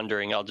who are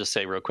wondering, I'll just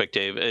say real quick,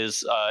 Dave,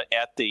 is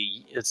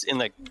it's in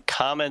the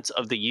comments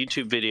of the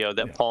YouTube video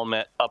that Paul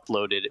Met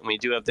uploaded, and we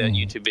do have that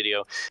YouTube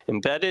video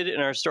embedded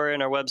in our story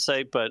on our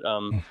website. But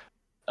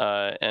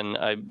and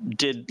I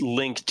did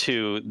link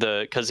to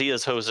because he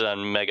is hosted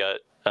on Mega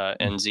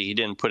NZ. He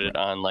didn't put it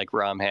on like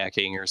ROM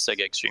hacking or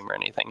Sega Extreme or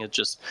anything. It's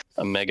just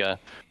a Mega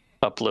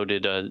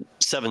uploaded a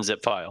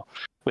 7-zip file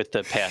with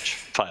the patch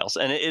files,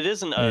 and it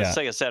isn't a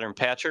Sega Saturn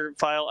patcher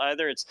file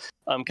either. It's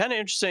kind of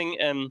interesting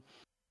and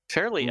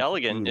fairly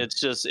elegant.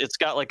 It's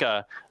got like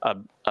a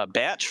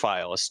batch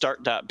file, a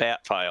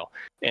start.bat file,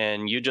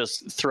 and you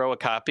just throw an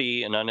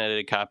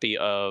unedited copy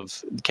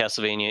of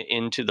Castlevania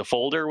into the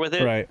folder with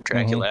it,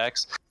 Dracula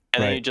X,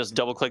 and then you just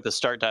double click the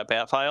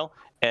start.bat file,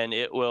 and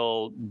it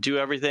will do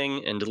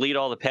everything and delete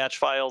all the patch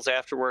files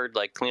afterward,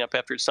 like clean up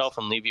after itself,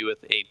 and leave you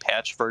with a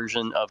patch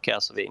version of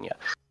Castlevania.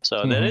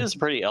 So that is a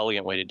pretty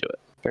elegant way to do it.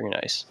 Very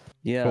nice.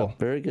 Yeah,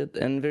 very good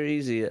and very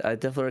easy. I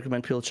definitely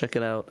recommend people check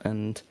it out.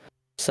 And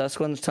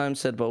Sasquatch Time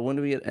said, but when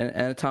do we get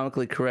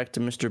anatomically correct to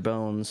Mr.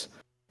 Bones?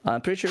 I'm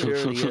pretty sure he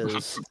already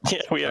is. Yeah,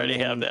 we already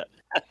have that.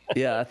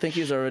 Yeah, I think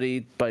he's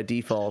already by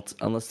default,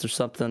 unless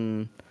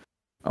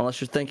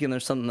you're thinking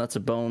there's something that's a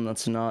bone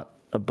that's not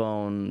a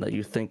bone that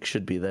you think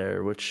should be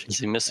there, which is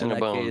he missing a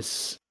bone?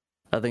 Case,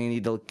 I think you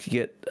need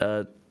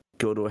to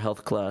go to a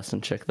health class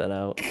and check that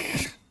out.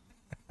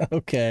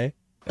 Okay.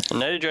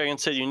 Nighty Dragon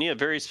said you need a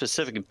very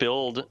specific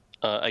build,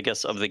 I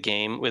guess, of the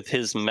game with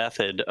his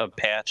method of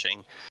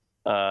patching,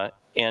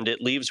 and it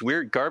leaves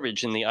weird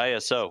garbage in the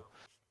ISO.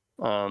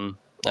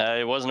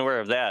 I wasn't aware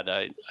of that.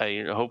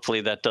 I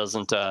hopefully that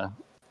doesn't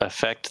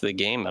affect the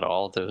game at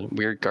all, the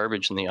weird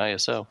garbage in the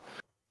ISO.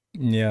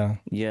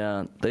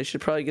 Yeah, they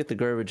should probably get the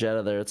garbage out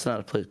of there. It's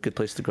not a good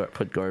place to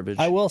put garbage.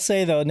 I will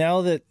say, though,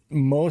 now that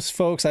most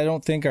folks, I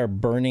don't think, are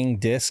burning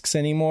discs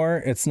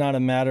anymore, it's not a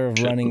matter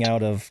of running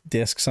out of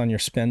discs on your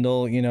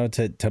spindle, you know,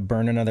 to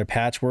burn another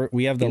patch.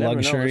 We have the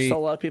luxury. There's still a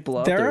lot of people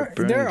out there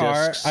burning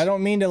discs. I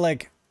don't mean to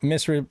like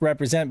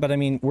misrepresent, but I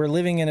mean, we're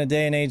living in a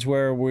day and age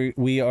where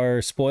we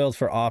are spoiled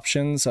for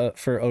options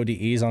for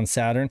ODEs on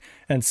Saturn,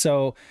 and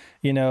so,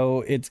 you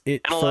know, and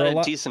a lot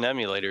of decent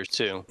emulators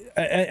too.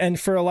 And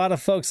for a lot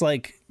of folks,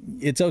 like,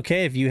 it's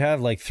okay if you have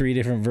like 3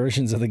 different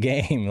versions of the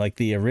game, like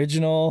the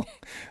original,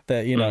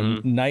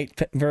 the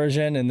Night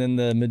version, and then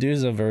the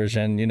Medusa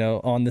version, you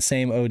know, on the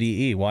same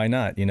ODE. Why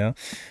not? You know,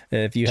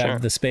 if you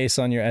have the space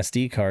on your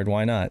SD card,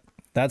 why not?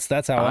 That's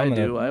how I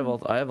do. I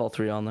have all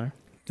 3 on there.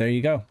 There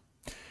you go.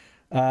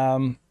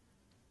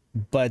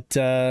 But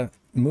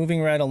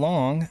moving right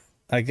along,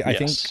 I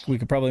think we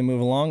could probably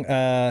move along.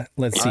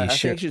 Let's see. I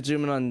think you should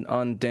zoom in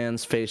on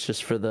Dan's face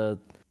just for the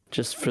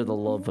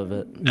love of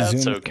it.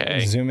 That's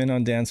okay. Zoom in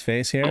on Dan's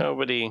face here.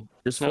 Nobody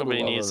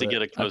needs to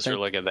get a closer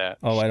look at that.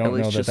 Oh, I don't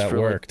know that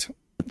worked.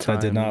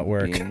 That did not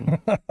work.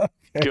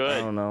 Good. I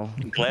don't know.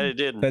 I'm glad it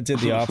did. That did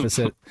the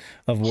opposite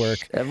of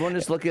work. Everyone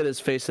just look at his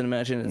face and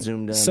imagine it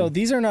zoomed in. So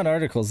these are not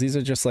articles. These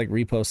are just like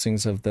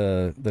repostings of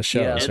the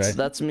shows, right?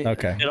 That's me.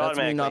 Okay. That's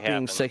me not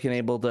being sick and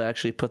able to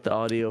actually put the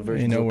audio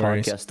version of the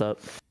podcast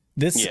up.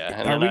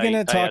 Are we going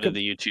to talk about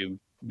the YouTube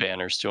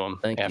banners to them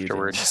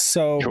afterwards?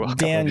 So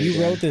Dan,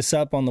 you wrote this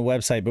up on the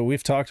website, but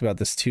we've talked about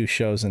this 2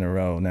 shows in a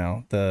row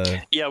now. We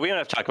don't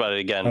have to talk about it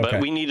again, but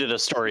we needed a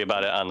story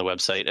about it on the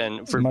website.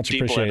 And for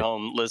people at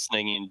home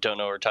listening and don't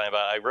know what we're talking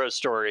about, I wrote a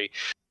story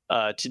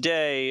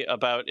today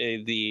about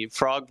the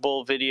Frog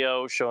Bull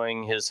video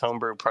showing his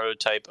homebrew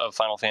prototype of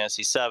Final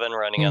Fantasy VII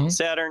running on the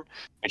Saturn,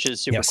 which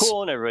is super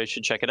cool, and everybody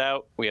should check it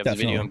out. We have the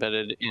video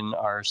embedded in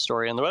our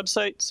story on the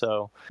website,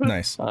 so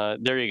nice.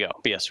 There you go.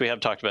 But yes, we have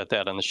talked about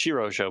that on the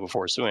Shiro show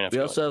before, so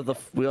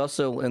we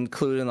also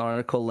include in the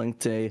article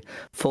linked a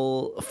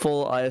full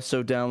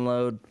ISO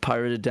download,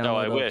 pirated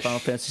download of Final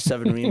Fantasy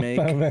VII Remake.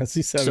 Final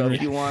Fantasy VII. So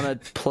if you want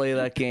to play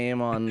that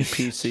game on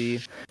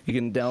PC, you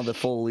can download the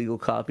full legal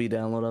copy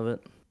download of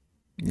it.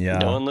 Yeah.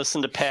 No one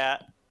listen to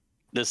Pat.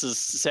 This is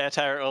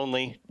satire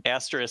only.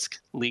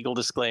 Asterisk. Legal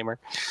disclaimer.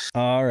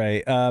 All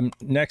right.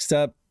 Next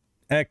up.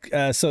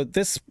 So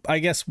this, I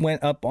guess,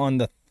 went up on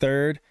the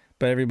 3rd,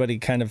 but everybody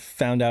kind of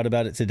found out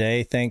about it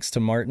today, thanks to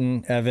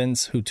Martin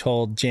Evans, who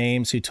told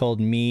James, who told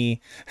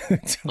me, who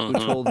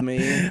told me,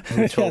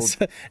 who told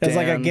Dan, it's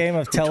like a game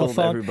of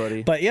telephone.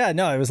 Everybody. But yeah,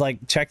 no, it was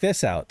like, check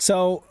this out.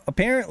 So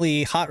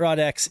apparently, Hot Rod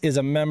X is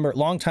a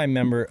longtime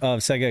member of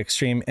Sega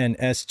Extreme and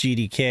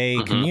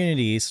SGDK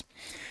communities.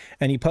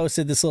 and he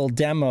posted this little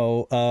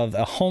demo of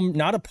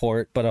not a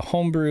port, but a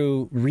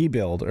homebrew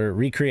rebuild or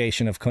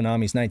recreation of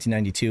Konami's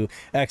 1992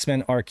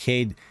 X-Men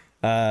arcade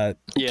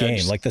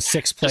game, like the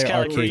 6-player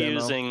arcade. Like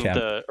reusing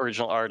the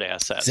original art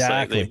assets.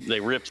 Exactly. So they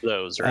ripped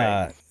those,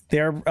 right?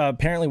 They're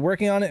apparently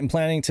working on it and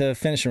planning to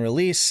finish and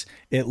release.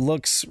 It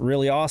looks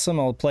really awesome.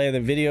 I'll play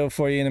the video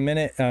for you in a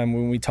minute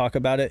when we talk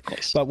about it.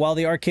 Nice. But while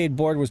the arcade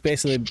board was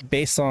basically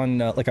based on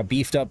like a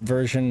beefed up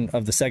version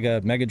of the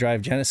Sega Mega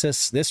Drive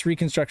Genesis, this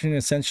reconstruction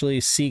essentially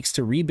seeks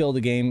to rebuild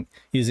the game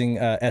using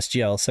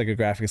SGL, Sega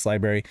Graphics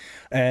Library,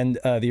 and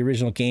the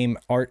original game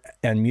art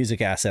and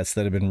music assets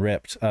that have been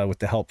ripped with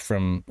the help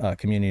from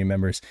community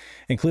members.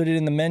 Included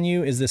in the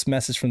menu is this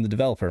message from the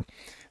developer.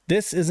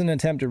 This is an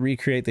attempt to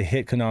recreate the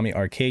hit Konami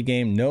arcade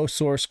game. No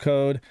source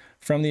code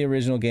from the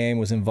original game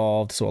was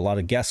involved, so a lot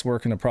of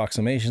guesswork and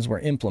approximations were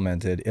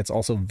implemented. It's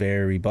also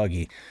very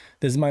buggy.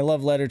 This is my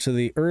love letter to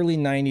the early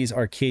 90s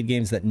arcade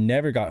games that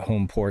never got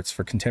home ports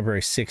for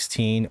contemporary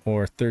 16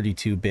 or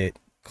 32-bit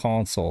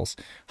consoles.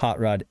 Hot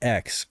Rod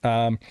X.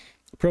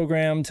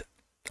 Programmed,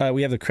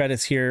 we have the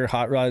credits here.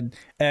 Hot Rod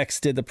X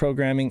did the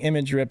programming.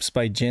 Image rips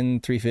by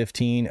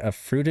Jin315 of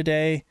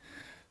Fruitaday.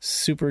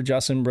 Super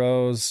Justin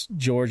Bros,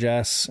 George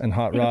S, and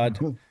Hot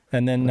Rod,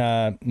 and then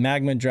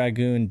Magma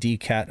Dragoon,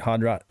 DCat,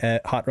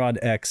 Hot Rod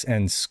X,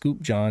 and Scoop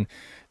John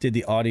did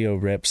the audio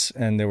rips,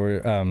 and there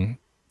were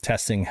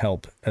testing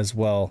help as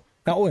well.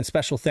 Oh, and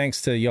special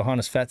thanks to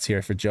Johannes Fetz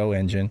here for Joe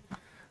Engine.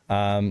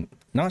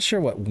 Not sure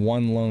what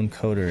One Lone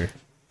Coder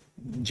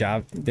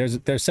job. There's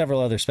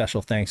several other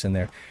special thanks in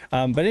there,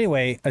 but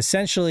anyway,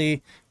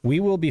 essentially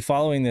we will be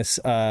following this,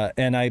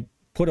 and I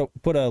put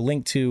a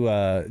link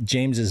to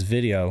James's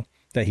video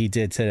that he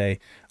did today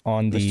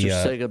on the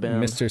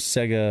Mr.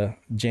 Sega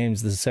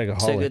James the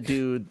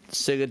Segaholic.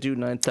 Sega Dude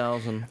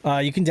 9000.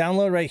 You can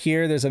download right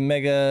here. There's a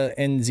Mega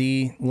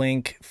NZ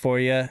link for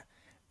you,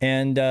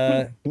 and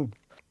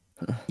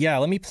yeah,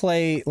 let me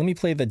play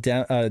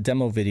the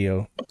demo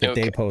video that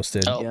they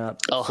posted.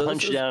 I'll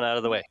hunch down out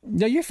of the way.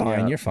 No, you're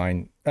fine. Yeah. You're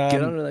fine.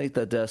 Get underneath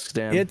that desk,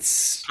 Dan.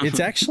 It's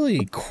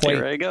actually quite.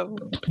 Here I go.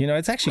 You know,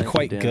 it's actually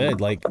quite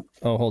good. Like,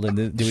 oh, hold on.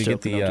 Do we get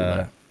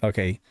the?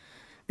 Okay.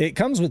 It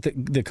comes with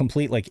the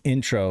complete like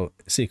intro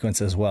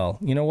sequence as well.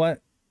 You know what?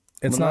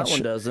 It's not. That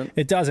one doesn't.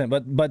 It doesn't.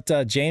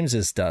 But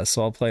James's does.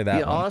 So I'll play that.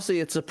 Yeah, one.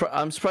 Honestly,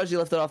 I'm surprised you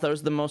left it off. That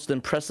was the most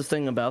impressive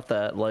thing about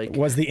that. Like,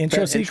 was the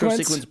intro sequence?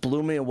 Intro sequence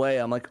blew me away.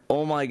 I'm like,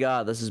 oh my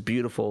god, this is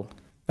beautiful.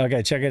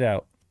 Okay, check it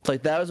out.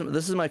 Like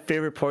this is my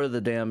favorite part of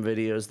the damn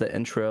video is the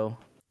intro.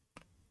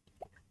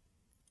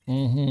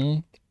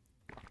 Mm-hmm.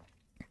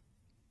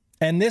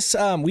 And this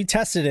we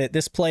tested it.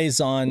 This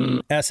plays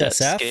on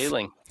SSF.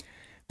 Scaling.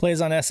 Plays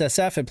on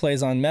SSF, it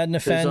plays on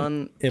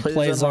Mednafen, it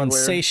plays on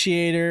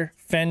Satiator,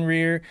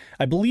 Fenrir.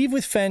 I believe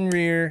with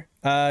Fenrir,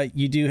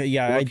 you do.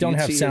 Yeah, well, I don't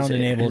have sound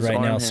enabled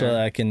right now, so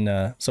I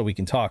can so we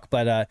can talk.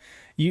 But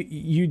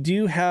you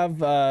do have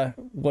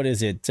what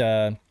is it?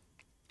 You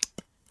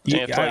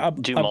have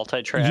to do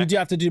multi-track. You do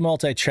have to do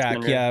multi-track,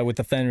 Fenrir. Yeah, with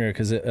the Fenrir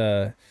because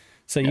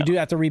so you do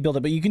have to rebuild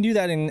it. But you can do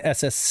that in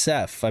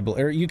SSF, I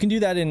believe, or you can do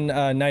that in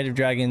Night of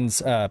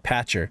Dragons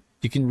Patcher.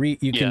 You can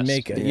you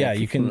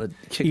can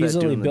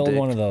easily build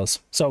one of those.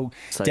 So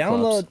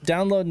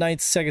download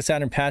Knight's Sega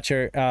Saturn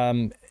Patcher,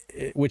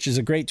 which is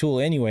a great tool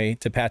anyway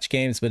to patch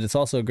games, but it's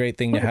also a great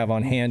thing to have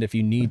on hand if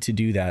you need to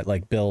do that,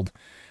 like build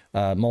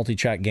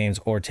multi-track games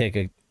or take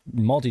a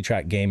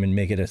multi-track game and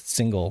make it a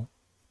single.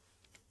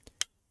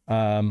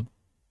 And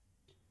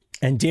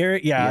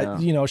Derek,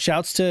 you know,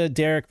 shouts to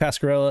Derek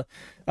Pascarella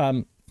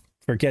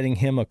for getting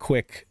him a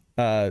quick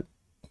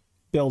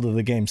build of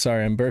the game.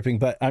 Sorry, I'm burping,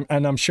 but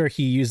I'm sure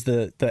he used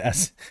the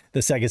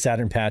Sega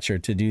Saturn Patcher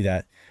to do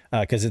that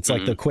because it's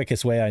like the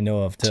quickest way I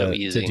know of to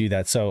do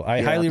that. So I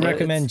highly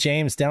recommend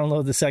James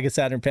download the Sega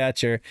Saturn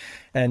Patcher,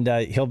 and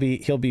he'll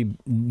be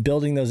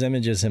building those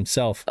images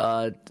himself.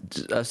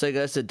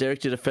 Sega said Derek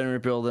did a Fenrir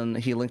build, and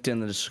he linked in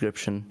the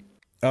description.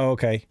 Oh,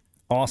 okay,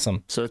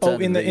 awesome. So it's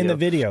in the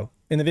video.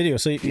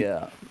 So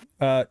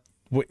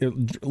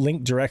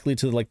link directly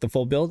to like the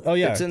full build. Oh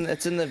yeah,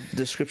 it's in the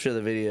description of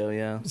the video.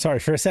 Yeah. Sorry,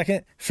 for a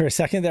second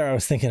there I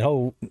was thinking,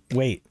 oh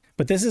wait,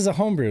 but this is a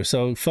homebrew,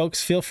 so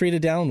folks, feel free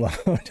to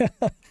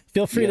download.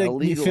 feel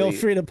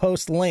free to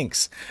post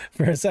links.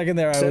 For a second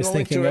there, I was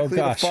thinking, oh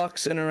gosh, to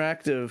Fox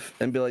Interactive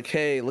and be like,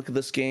 hey, look at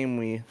this game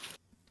we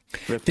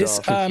ripped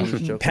off.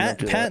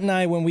 Pat and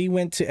I, when we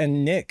went to,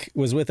 and Nick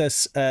was with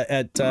us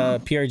at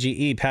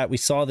PRGE. Pat, we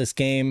saw this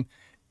game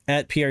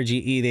at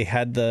PRGE. They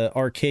had the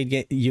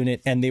arcade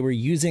unit, and they were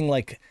using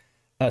like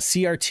a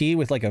CRT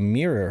with like a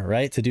mirror,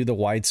 right, to do the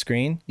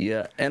widescreen.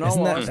 Yeah, and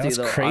that's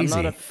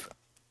crazy.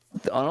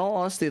 In all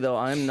honesty, though,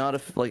 I'm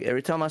not like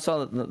every time I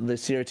saw the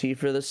CRT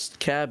for this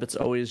cab, it's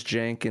always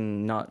jank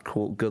and not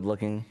cool, good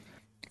looking.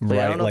 Like,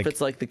 right, I don't know if it's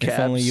like the cab's if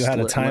only you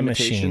had a time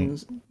machine.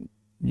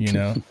 You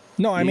know,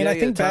 no, I mean, I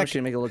think back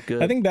in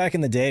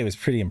the day it was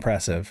pretty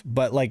impressive,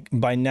 but like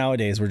by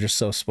nowadays we're just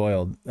so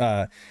spoiled.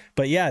 But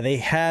yeah, it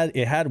had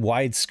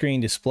widescreen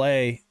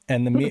display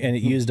and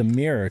it used a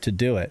mirror to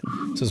do it,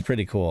 so it's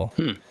pretty cool.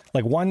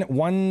 Like one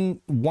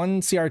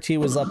CRT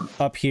was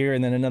up here,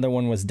 and then another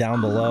one was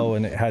down below,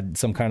 and it had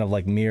some kind of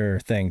like mirror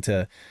thing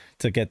to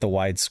get the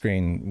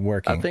widescreen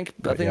working. I think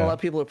a lot of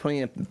people are putting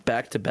it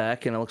back to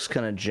back, and it looks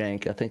kind of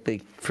jank. I think they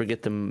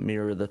forget to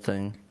mirror the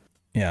thing.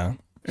 Yeah.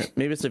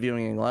 Maybe it's a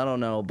viewing angle. I don't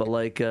know, but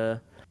like,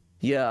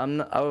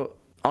 yeah,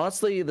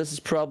 honestly, this is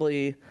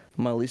probably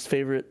my least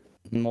favorite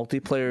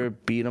multiplayer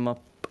beat 'em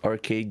up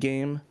arcade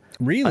game.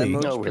 Really?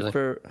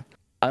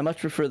 I much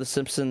prefer The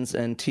Simpsons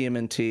and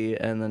TMNT,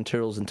 and then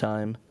Turtles in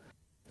Time.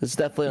 This is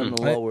definitely on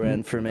the lower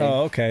end for me.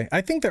 Oh, okay.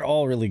 I think they're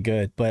all really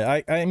good,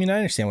 but I mean, I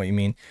understand what you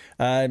mean.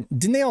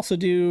 Didn't they also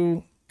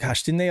do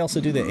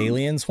the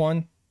Aliens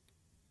one?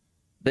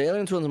 The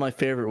Aliens one's my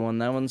favorite one.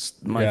 That one's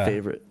my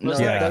favorite. Was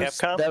that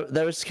Capcom?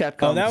 That was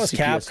Capcom. Oh, that was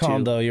CPS2.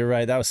 Capcom, though. You're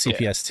right. That was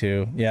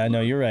CPS2. Yeah, no,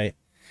 you're right.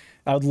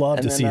 I would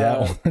love to see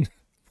that one.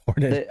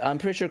 I'm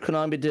pretty sure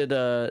Konami did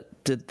the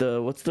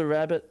what's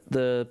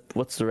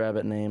the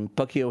rabbit name?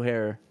 Bucky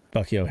O'Hare.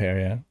 Bucky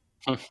O'Hare,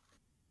 yeah.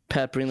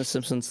 Pat, bring The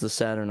Simpsons to the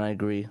Saturn. I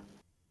agree.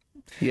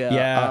 Yeah.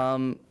 Yeah.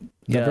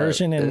 The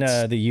version in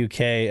the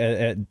UK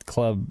at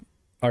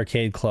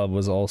Arcade Club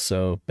was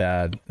also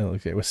bad.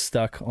 It was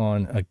stuck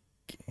on a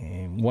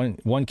game.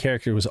 One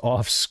character was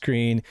off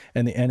screen,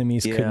 and the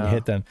enemies couldn't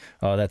hit them.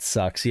 Oh, that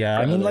sucks. Yeah,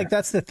 I mean, like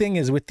that's the thing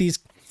is with these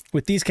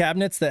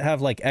cabinets that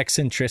have like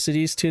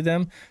eccentricities to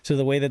them, so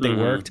the way that they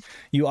worked,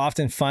 you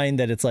often find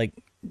that it's like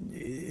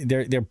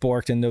they're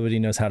borked and nobody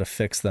knows how to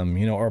fix them,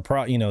 or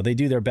they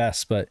do their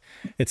best, but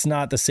it's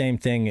not the same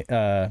thing.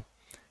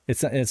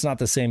 It's not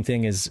the same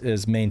thing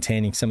as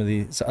maintaining some of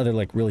these other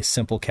like really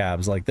simple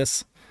cabs like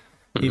this.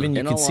 Even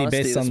you can see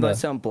based on this might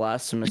sound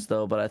blasphemous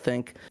though, but I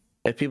think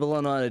if people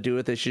don't know how to do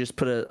it, they should just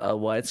put a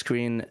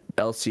widescreen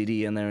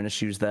LCD in there and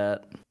just use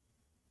that.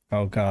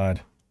 Oh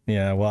God.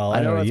 Yeah, well,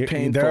 I know it's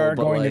painful, there are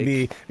going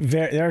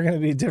to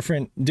be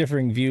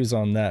differing views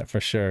on that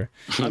for sure.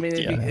 I mean,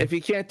 if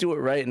you can't do it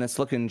right and it's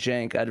looking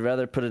jank, I'd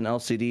rather put an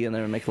LCD in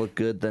there and make it look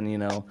good than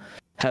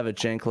have a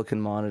jank looking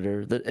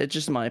monitor. It's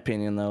just my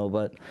opinion though,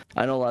 but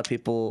I know a lot of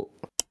people.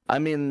 I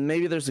mean,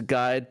 maybe there's a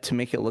guide to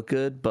make it look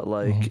good, but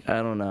like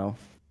I don't know.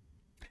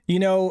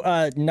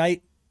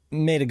 Knight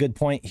made a good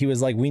point. He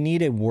was like, we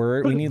need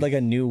like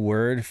a new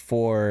word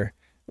for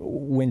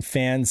when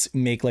fans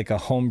make like a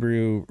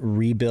homebrew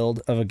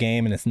rebuild of a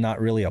game and it's not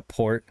really a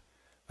port.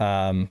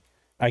 I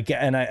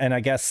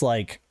guess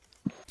like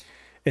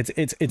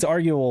it's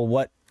arguable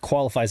what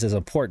qualifies as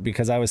a port,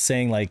 because I was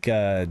saying like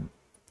the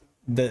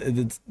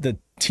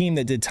team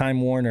that did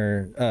Time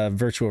Warner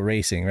Virtual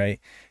Racing, right?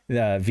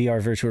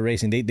 VR Virtual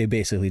Racing, they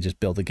basically just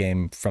built a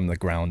game from the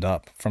ground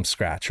up, from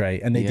scratch, right?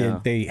 And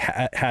they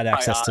had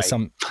access to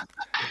some.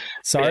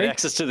 Sorry, they had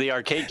access to the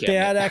arcade game. They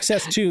had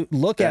access to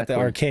look at the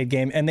arcade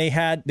game, and they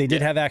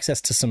did have access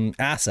to some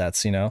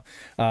assets,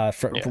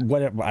 for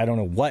whatever, I don't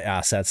know what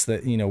assets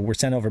that were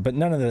sent over, but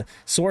none of the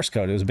source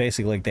code. It was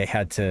basically like they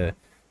had to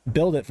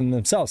build it from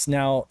themselves.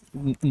 Now,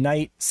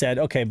 Knight said,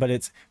 okay, but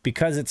it's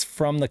because it's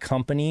from the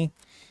company,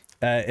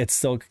 it's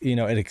still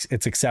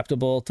it's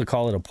acceptable to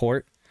call it a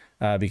port.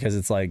 Because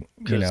it's like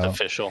it's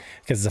official.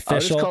 Because it's official. I'll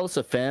just call this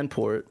a fan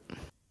port.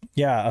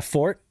 Yeah, a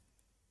fort.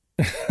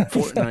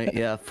 Fortnite,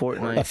 yeah,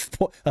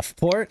 Fortnite. A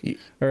port.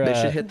 Or they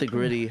should hit the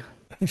gritty.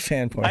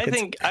 Fan port. I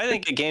think a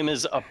game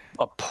is a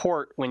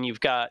port when you've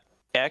got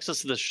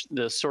access to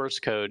the source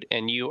code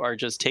and you are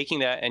just taking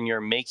that and you're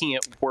making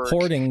it work.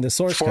 Porting the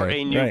source for code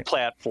a new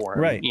platform.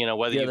 Right.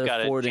 Whether you've got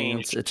to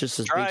change it's just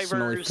a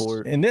drivers.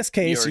 Big in this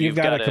case, you've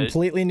got a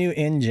completely new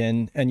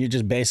engine, and you're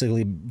just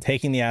basically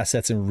taking the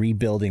assets and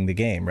rebuilding the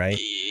game, right?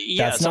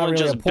 Yeah, that's not really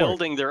just a port.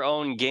 building their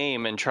own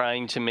game and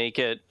trying to make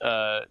it,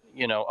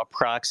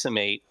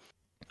 approximate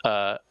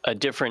a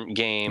different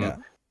game.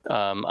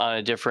 On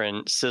a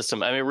different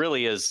system. I mean, it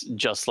really is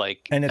just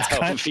like how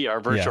VR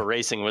Virtual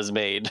Racing was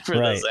made for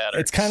the Saturn.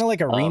 It's kind of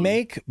like a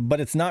remake, but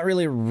it's not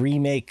really a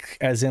remake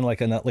as in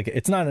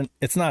it's not a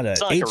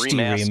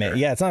HD remake.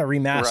 Yeah, it's not a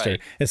remaster.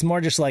 Right. It's more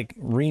just like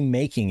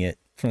remaking it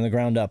from the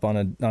ground up on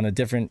a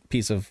different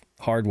piece of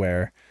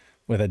hardware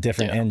with a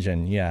different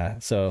engine. Yeah.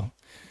 So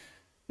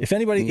if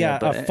anybody,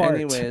 a fart.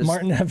 Anyways,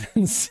 Martin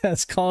Evans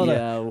has called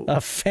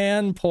a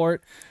fan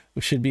port.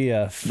 It should be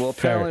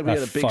apparently we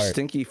got a big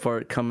stinky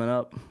fart coming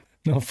up.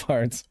 No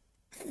farts.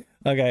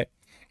 Okay.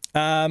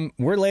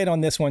 We're late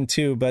on this one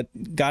too, but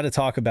got to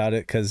talk about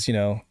it because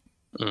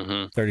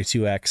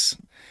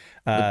 32X.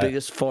 The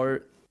biggest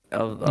fart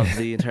of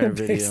the entire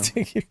video.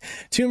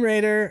 Tomb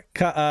Raider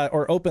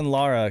or Open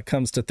Lara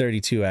comes to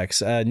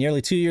 32X.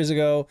 Nearly 2 years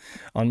ago,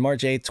 on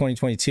March 8th,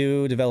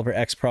 2022, developer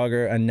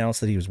Xprogger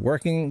announced that he was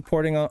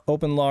porting on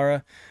Open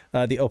Lara,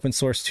 the open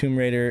source Tomb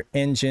Raider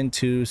engine,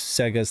 to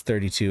Sega's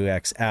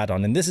 32X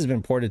add-on. And this has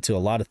been ported to a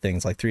lot of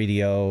things like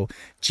 3DO,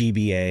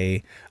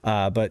 GBA,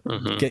 but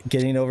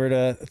getting over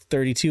to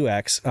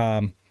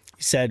 32X.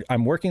 He said,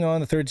 I'm working on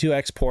the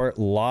 32X port.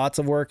 Lots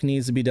of work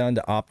needs to be done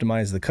to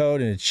optimize the code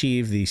and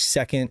achieve the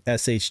second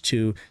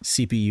SH2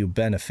 CPU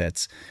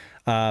benefits.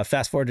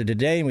 Fast forward to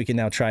today, and we can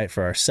now try it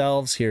for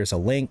ourselves. Here's a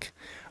link.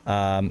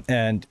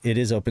 And it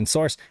is open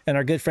source. And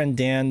our good friend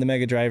Dan, the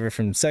Mega Driver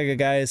from Sega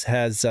Guys,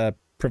 has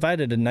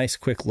provided a nice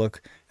quick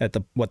look at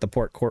what the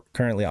port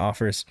currently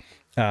offers.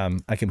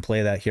 I can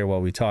play that here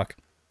while we talk.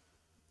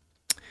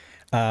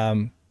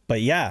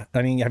 But yeah,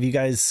 I mean, have you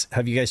guys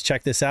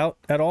checked this out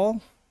at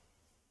all?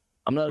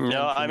 I'm not.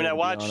 No, I mean, I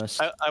watched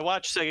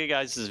Sega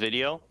Guys'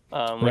 video,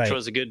 which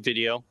was a good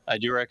video. I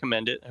do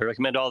recommend it. I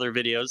recommend all their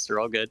videos. They're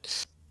all good.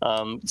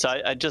 So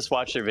I just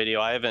watched their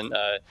video. I haven't.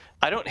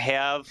 I don't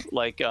have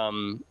like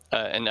an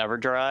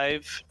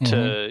EverDrive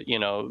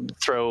to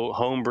throw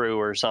homebrew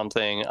or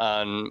something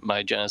on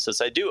my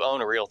Genesis. I do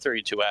own a real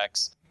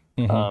 32X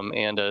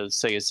and a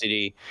Sega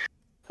CD.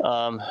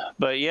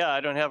 But yeah, I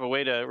don't have a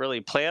way to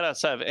really play it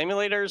outside of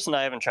emulators, and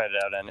I haven't tried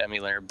it out on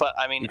emulator. But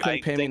I mean, I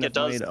think it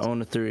does. To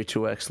own a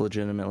 32X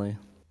legitimately.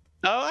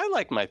 Oh, I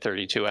like my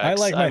 32X. I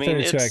like my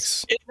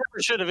 32X. It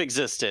never should have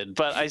existed,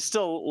 but I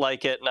still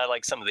like it, and I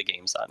like some of the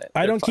games on it.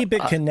 I don't keep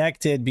it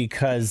connected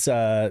because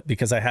I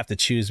have to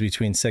choose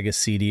between Sega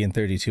CD and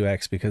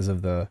 32X because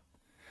of the.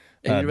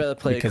 And you'd rather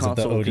play because of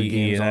the ODE,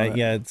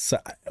 it's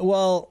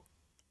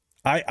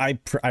I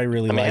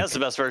really like. It has the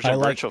best version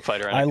of Virtua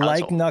Fighter on I console.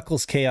 like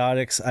Knuckles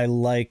Chaotix. I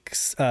like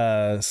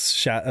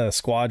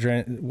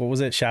Squadron. What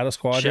was it? Shadow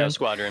Squadron. Shadow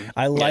Squadron.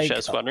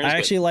 I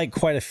actually like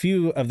quite a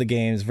few of the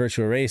games.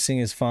 Virtua Racing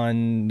is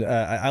fun.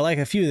 I like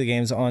a few of the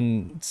games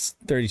on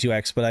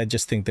 32X, but I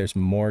just think there's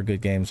more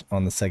good games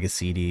on the Sega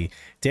CD.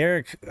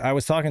 Derek, I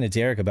was talking to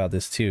Derek about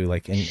this too.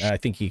 Like, and I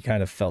think he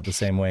kind of felt the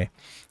same way.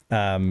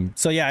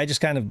 So yeah, I just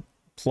kind of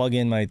plug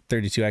in my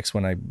 32X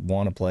when I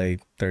want to play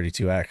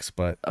 32X,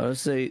 but I would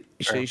say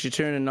you should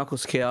turn a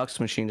Knuckles Chaotix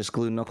machine, just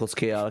glue Knuckles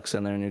Chaotix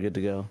in there, and you're good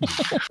to go.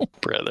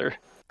 Brother,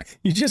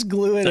 you just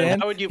glue it in.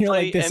 How would you You're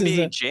play like, this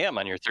NBA Jam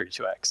on your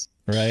 32X?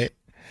 Right.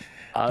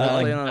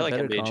 I like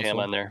NBA Jam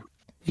on there.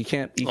 You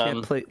can't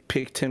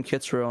pick Tim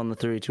Kitzrow on the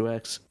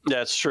 32X.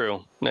 That's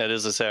true. That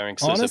is a Saturn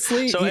exclusive.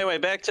 Honestly, so anyway,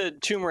 back to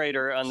Tomb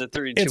Raider on the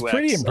 32X. It's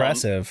pretty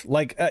impressive.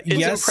 It's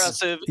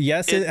impressive.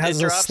 Yes, it has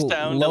it drops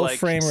down low to like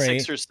frame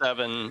rate. 6 or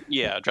 7.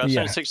 Yeah, it drops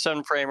down to 6 or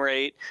 7 frame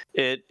rate.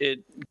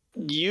 It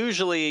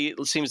usually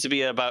seems to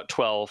be about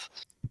 12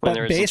 when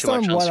there isn't too much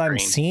on based on what screen. I'm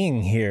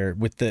seeing here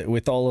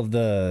with all of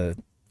the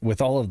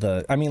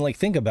I mean, like,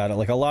 think about it.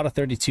 Like a lot of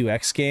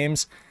 32X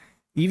games,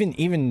 even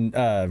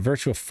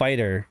Virtua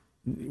Fighter,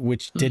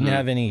 which didn't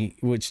have any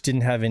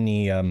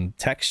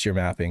texture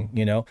mapping,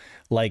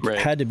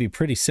 had to be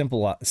pretty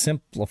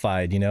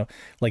simplified,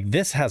 like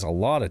this has a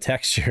lot of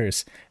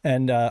textures,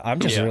 and I'm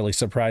just really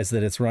surprised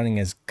that it's running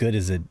as good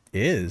as it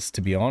is,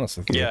 to be honest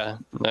with you.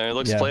 It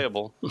looks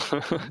playable.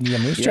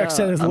 Moosetrack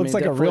said it looks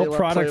like a real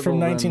product from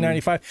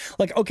 1995.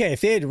 Like, okay,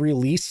 if they had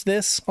released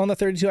this on the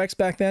 32X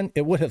back then,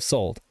 it would have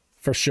sold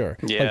for sure.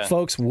 Like,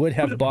 folks would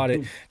have bought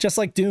it, just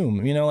like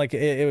Doom, like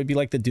it would be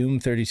like the Doom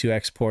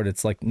 32X port.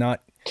 It's like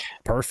not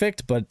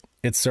perfect, but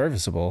it's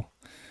serviceable.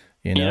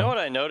 You know what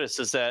I noticed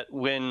is that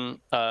when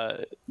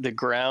the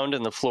ground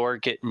and the floor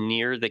get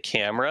near the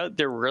camera,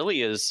 there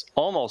really is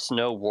almost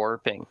no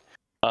warping,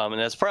 and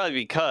that's probably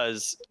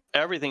because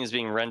everything is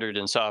being rendered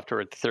in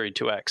software at the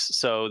 32X,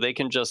 so they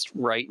can just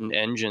write an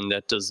engine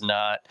that does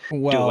not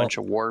do a bunch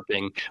of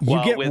warping.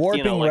 You get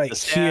warping like right the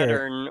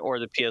Saturn or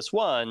the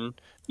PS1.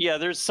 Yeah,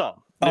 there's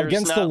some.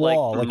 Against the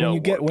wall, like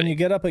when you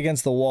get up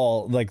against the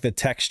wall, like the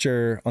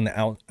texture on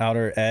the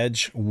outer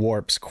edge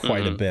warps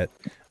quite a bit.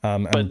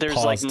 But there's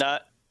like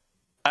not.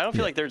 I don't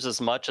feel like there's as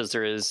much as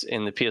there is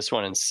in the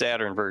PS1 and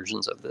Saturn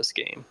versions of this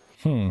game.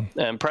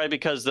 And probably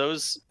because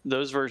those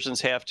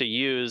versions have to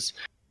use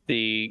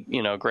the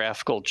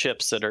graphical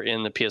chips that are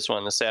in the PS1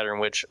 and the Saturn,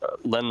 which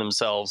lend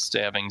themselves to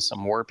having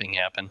some warping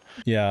happen.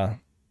 Yeah.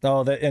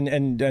 Oh,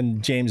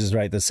 and James is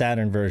right. The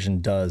Saturn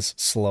version does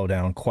slow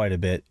down quite a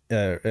bit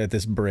at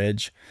this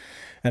bridge,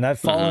 and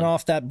I've fallen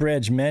off that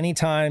bridge many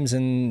times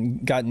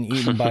and gotten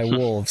eaten by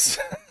wolves.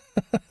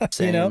 It's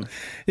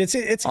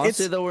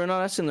honestly, though, we're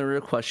not asking the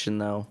real question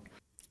though.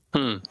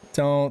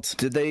 Don't.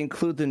 Did they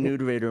include the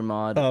Nude Raider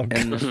mod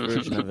in this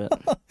version of it?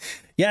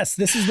 Yes,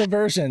 this is the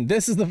version.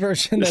 This is the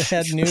version that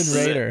had Nude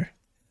Raider.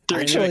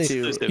 Actually,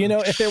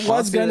 if there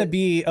was going to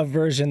be a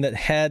version that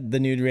had the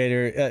Nude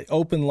Raider,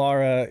 Open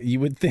Lara, you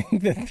would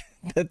think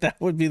that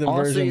would be the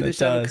version that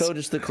does. Code,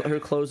 just her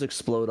clothes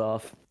explode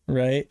off.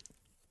 Right?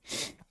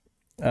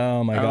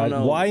 Oh my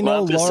God! Why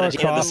no Lara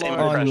Croft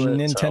on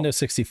Nintendo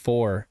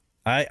 64?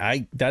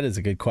 That is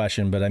a good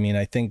question, but I mean,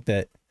 I think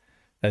that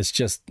that's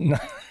just.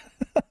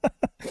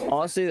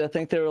 Honestly, I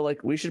think they were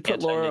like, we should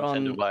put Lara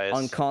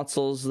on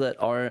consoles that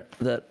are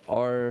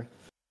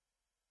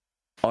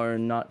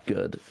not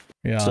good.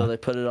 Yeah. So they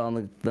put it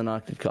on the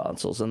not good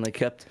consoles, and they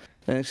kept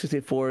the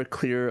N64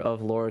 clear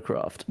of Lara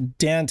Croft.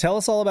 Dan, tell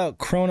us all about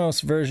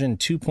KRONOS version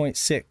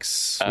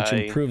 2.6, which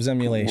improves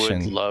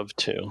emulation. I would love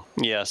to.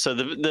 Yeah, so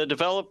the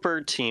developer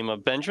team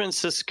of Benjamin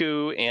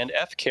Siskiyou and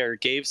FCare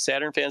gave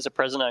Saturn fans a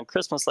present on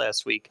Christmas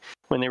last week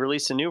when they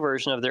released a new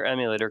version of their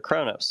emulator,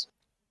 KRONOS.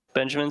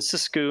 Benjamin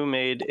Siskiyou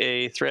made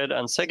a thread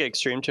on Sega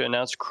Extreme to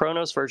announce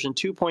KRONOS version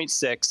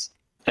 2.6,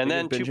 and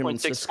then 2.6. Benjamin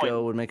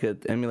Siskiyou would make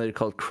an emulator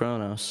called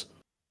KRONOS.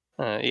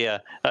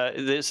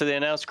 So they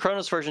announced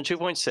KRONOS version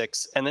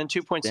 2.6 and then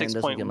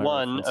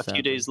 2.6.1 a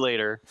few days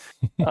later.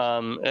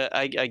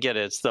 I get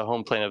it. It's the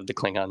home plane of the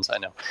Klingons, I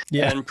know.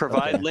 Yeah. And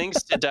provide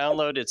links to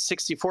download its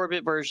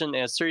 64-bit version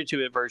and its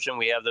 32-bit version.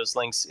 We have those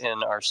links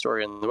in our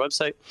story on the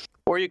website.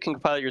 Or you can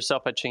compile it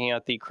yourself by checking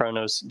out the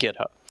KRONOS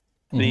GitHub.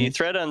 The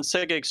thread on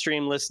Sega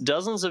Extreme lists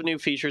dozens of new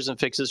features and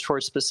fixes for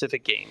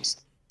specific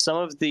games. Some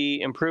of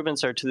the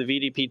improvements are to the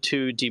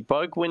VDP2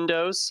 debug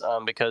windows,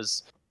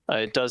 because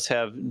it does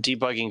have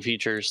debugging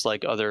features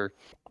like other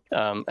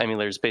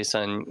emulators based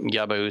on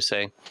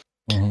Yabause.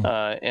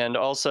 And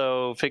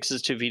also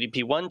fixes to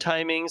VDP1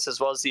 timings, as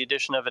well as the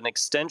addition of an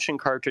extension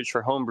cartridge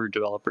for homebrew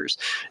developers.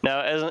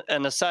 Now, as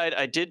an aside,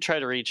 I did try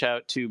to reach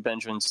out to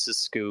Benjamin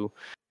Siskiyou.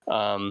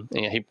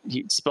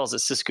 He spells it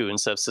Siskiyou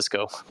instead of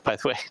Cisco, by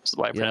the way. That's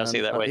why I pronounce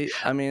it that way.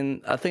 I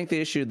mean, I think the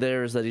issue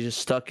there is that he's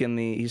stuck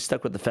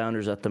with the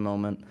founders at the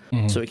moment,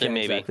 so he can't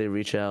exactly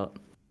reach out.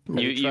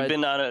 You've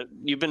been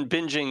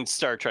binging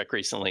Star Trek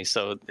recently,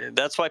 so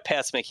that's why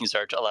Pat's making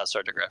a lot of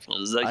Star Trek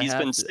references. He's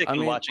been sick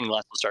and watching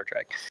lots of Star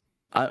Trek.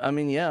 I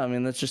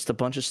mean, that's just a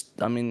bunch of.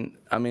 I mean,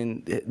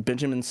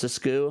 Benjamin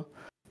Siskiyou,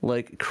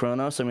 like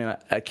KRONOS. I mean,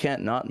 I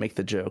can't not make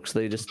the jokes.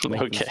 They just make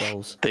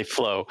themselves. They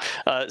flow.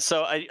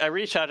 So I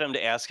reached out to him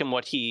to ask him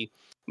what he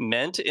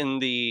meant in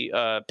the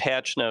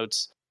patch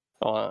notes,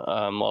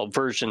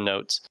 version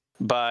notes,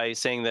 by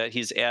saying that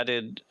he's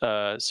added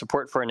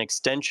support for an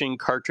extension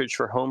cartridge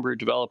for homebrew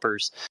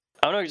developers.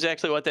 I don't know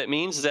exactly what that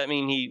means. Does that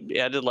mean he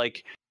added,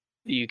 like,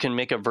 you can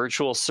make a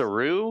virtual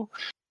Saru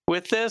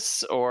with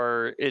this,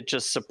 or it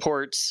just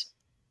supports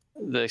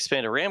the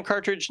expanded RAM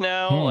cartridge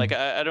now? Like,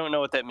 I don't know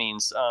what that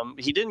means.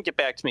 He didn't get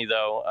back to me,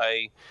 though.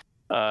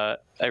 I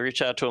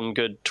reached out to him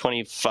good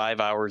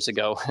 25 hours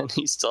ago, and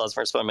he still hasn't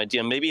responded to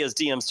my DM. Maybe his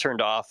DM's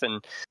turned off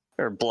and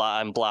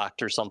I'm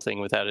blocked or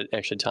something without it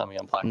actually telling me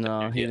I'm blocked.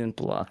 No, he didn't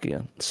block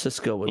you.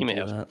 Cisco would do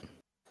that.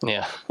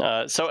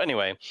 Yeah. So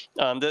anyway,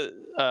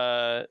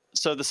 the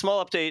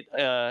small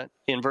update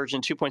in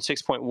version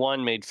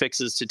 2.6.1 made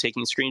fixes to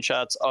taking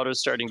screenshots, auto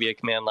starting via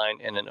command line,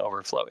 and an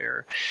overflow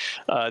error.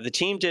 The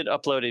team did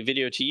upload a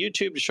video to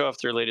YouTube to show off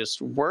their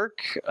latest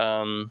work. I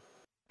don't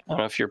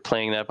know if you're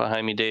playing that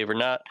behind me, Dave, or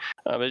not,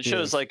 but it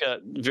shows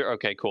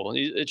okay, cool.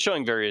 It's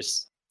showing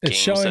various. It's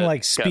showing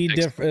like speed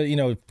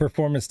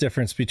performance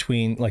difference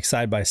between, like,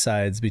 side by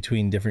sides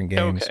between different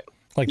games,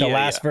 like the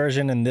last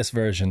version and this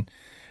version.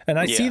 And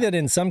I see that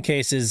in some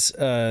cases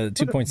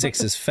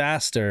 2.6 is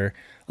faster,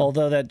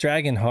 although that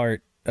Dragonheart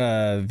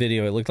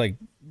video, it looked like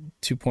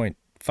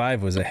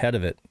 2.5 was ahead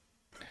of it.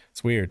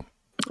 It's weird.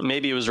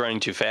 Maybe it was running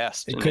too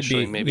fast. It could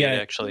be. Maybe it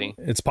actually.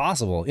 It's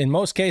possible. In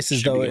most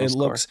cases, though,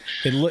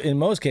 in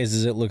most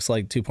cases it looks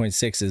like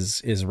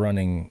 2.6 is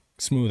running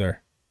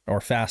smoother or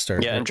faster.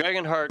 Yeah, and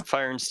Dragonheart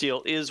Fire and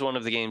Steel is one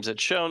of the games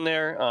that's shown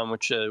there,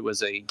 which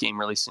was a game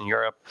released in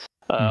Europe.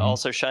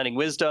 Also Shining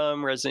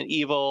Wisdom, Resident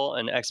Evil,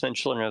 and X-Men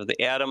Children of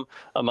the Atom,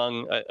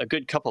 among a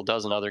good couple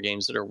dozen other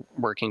games that are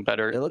working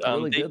better. They look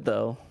really good,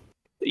 though.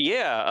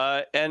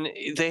 Yeah, and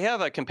they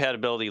have a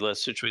compatibility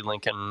list, which we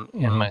link in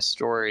my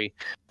story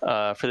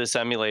for this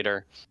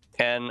emulator.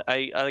 And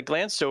I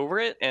glanced over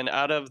it, and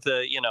out of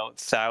the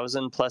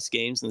 1,000+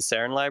 games in the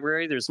Saturn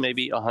library, there's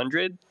maybe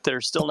 100 that are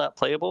still not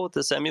playable with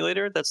this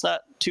emulator. That's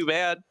not too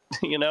bad,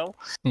 It'll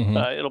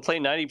play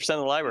 90% of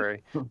the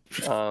library.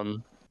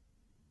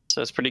 So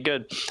that's pretty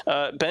good.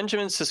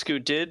 Benjamin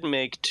Siskiyou did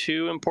make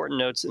two important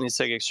notes in the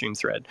Sega Extreme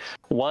thread.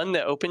 One,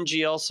 that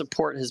OpenGL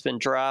support has been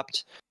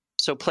dropped,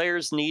 so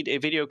players need a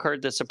video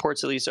card that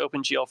supports at least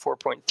OpenGL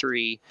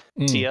 4.3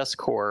 CS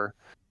core.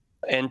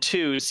 And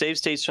two, save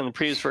states from the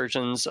previous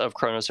versions of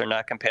KRONOS are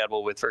not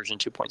compatible with version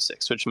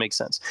 2.6, which makes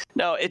sense.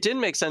 Now, it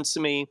didn't make sense to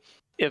me.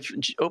 If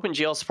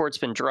OpenGL support's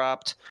been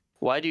dropped,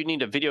 why do you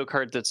need a video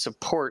card that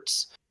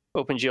supports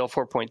OpenGL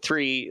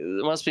 4.3?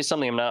 There must be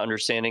something I'm not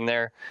understanding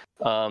there.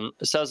 So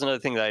that was another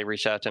thing that I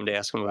reached out to him to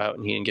ask him about,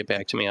 and he didn't get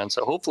back to me on.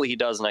 So hopefully he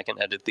does, and I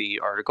can edit the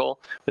article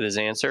with his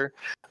answer.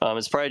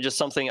 It's probably just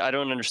something I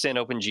don't understand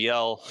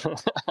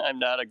OpenGL. I'm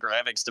not a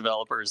graphics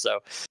developer, so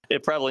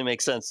it probably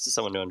makes sense to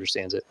someone who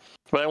understands it.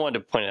 But I wanted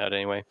to point it out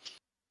anyway.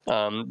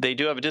 They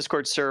do have a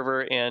Discord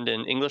server and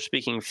an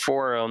English-speaking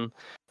forum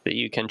that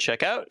you can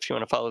check out if you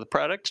want to follow the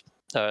project.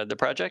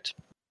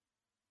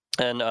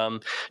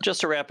 And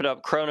just to wrap it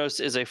up,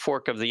 KRONOS is a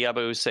fork of the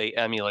Yabause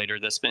emulator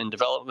that's been in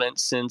development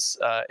since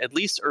at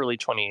least early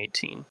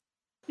 2018.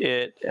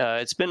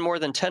 It's been more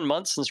than 10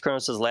 months since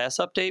KRONOS' last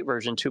update,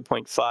 version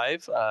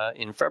 2.5,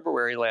 in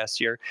February last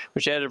year,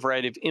 which added a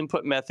variety of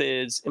input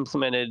methods,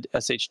 implemented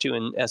SH2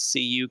 and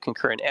SCU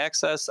concurrent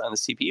access on the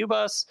CPU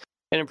bus,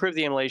 and improved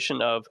the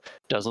emulation of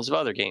dozens of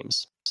other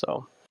games.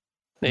 So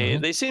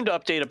they seem to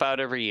update about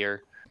every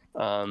year,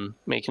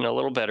 making it a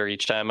little better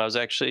each time. I was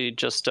actually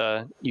just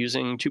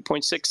using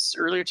 2.6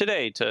 earlier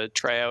today to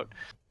try out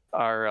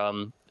our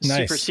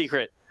super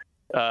secret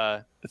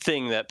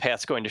thing that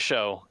Pat's going to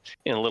show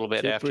in a little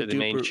bit after the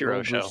main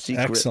Kiro show.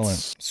 Secrets.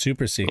 Excellent.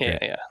 Super secret.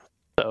 Yeah.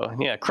 So,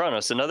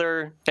 KRONOS,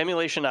 another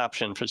emulation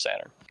option for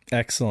Saturn.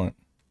 Excellent.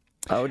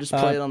 I would just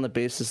play it on the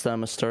basis that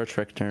I'm a Star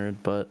Trek nerd,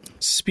 but...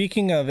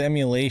 Speaking of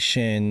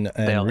emulation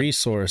and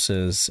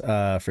resources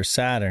for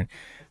Saturn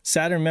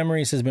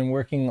Memories has been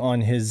working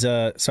on his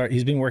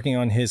he's been working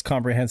on his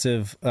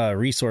comprehensive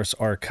resource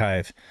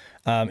archive,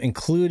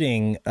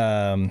 including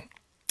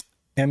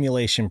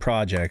emulation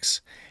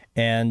projects,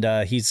 and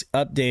he's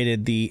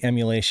updated the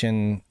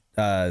emulation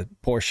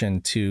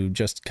portion to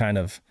just kind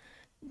of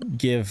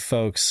give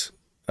folks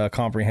a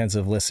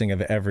comprehensive listing of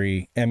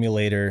every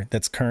emulator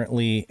that's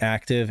currently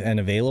active and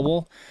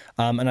available.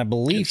 And I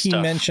believe he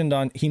mentioned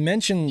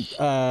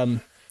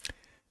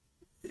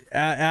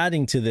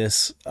adding to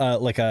this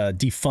like a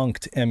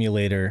defunct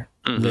emulator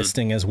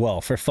listing as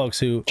well for folks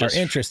who are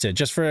interested,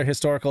 just for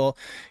historical,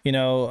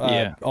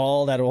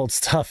 all that old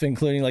stuff,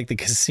 including like the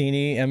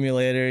Cassini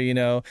emulator,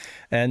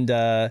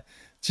 and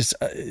just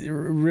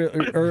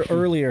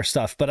earlier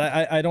stuff. But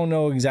I don't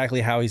know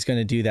exactly how he's going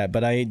to do that,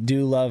 but I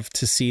do love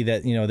to see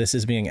that, this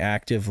is being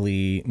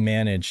actively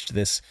managed,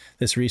 this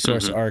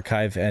resource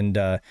archive. And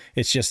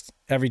it's just,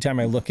 every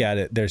time I look at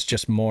it, there's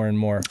just more and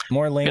more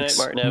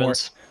links,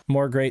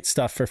 more great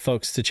stuff for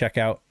folks to check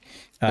out.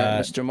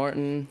 Mr.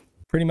 Martin,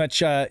 pretty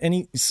much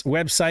any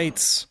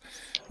websites,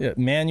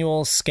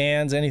 manuals,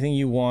 scans, anything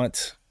you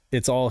want,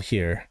 it's all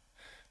here.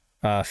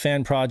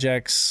 Fan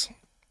projects,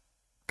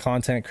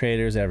 content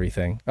creators,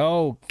 everything.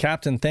 Oh,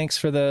 Captain, thanks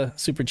for the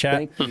super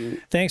chat. Thank you.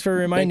 Thanks for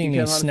reminding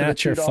me.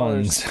 Snatcher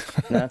funds.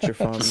 Snatcher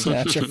funds.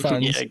 Snatcher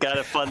funds. Yeah,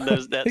 gotta fund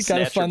those. That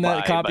gotta fund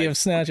that copy of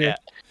Snatcher.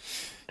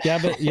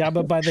 Yeah,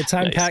 but by the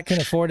time Pat can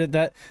afford it,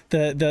 that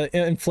the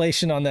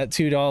inflation on that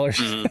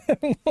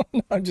 $2.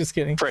 I'm just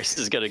kidding. Price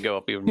is gonna go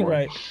up even more.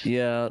 Right.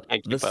 Yeah.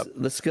 This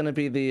is gonna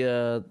be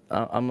the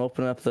I'm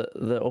opening up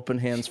the Open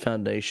Hands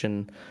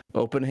Foundation.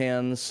 Open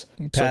hands.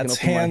 Pat's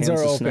so I can open hands my hands are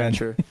to open.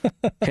 Snatcher.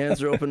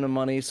 Hands are open to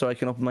money, so I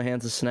can open my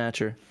hands to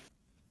Snatcher.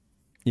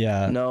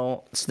 Yeah.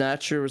 No,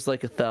 Snatcher was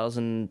like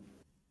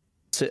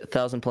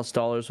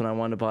 $1,000+ when I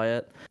wanted to buy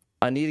it.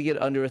 I need to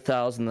get under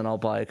 1,000, then I'll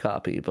buy a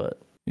copy. But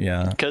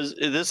yeah, because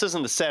this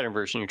isn't the Saturn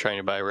version you're trying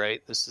to buy,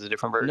 right? This is a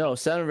different version. No,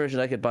 Saturn version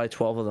I could buy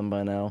 12 of them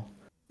by now.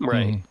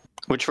 Right.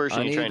 Which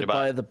version are you trying to buy?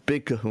 I need to buy the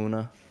Big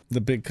Kahuna.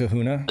 The Big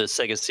Kahuna. The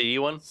Sega CD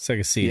one.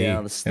 Sega CD.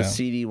 Yeah, the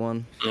CD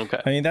one. Okay.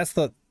 I mean, that's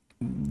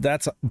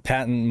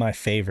patent my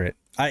favorite.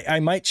 I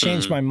might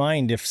change my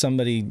mind if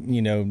somebody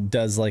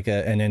does like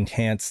an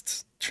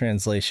enhanced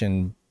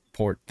translation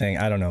port thing.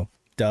 I don't know,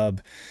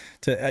 dub.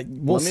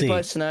 We'll see. Let me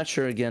buy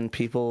Snatcher again,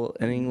 people,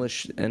 in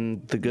English,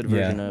 and the good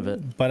version of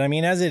it. But I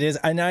mean, as it is,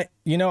 and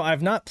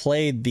I've not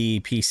played the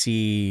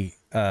PC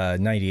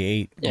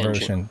 98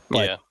 version,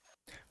 but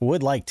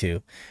would like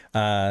to.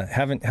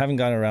 Haven't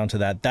gotten around to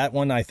that. That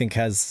one I think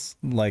has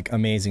like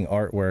amazing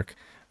artwork.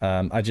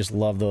 I just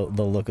love the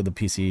look of the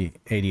PC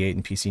 88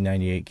 and PC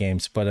 98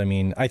 games. But I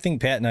mean, I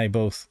think Pat and I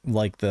both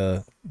like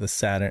the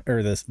Saturn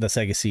or the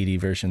Sega CD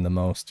version the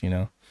most.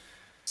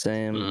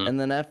 Same. And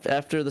then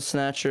after the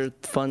Snatcher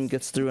fun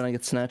gets through and I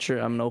get Snatcher,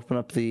 I'm gonna open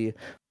up the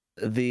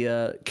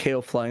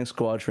KO Flying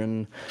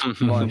Squadron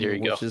one,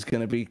 which is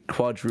gonna be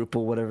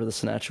quadruple whatever the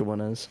Snatcher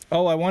one is.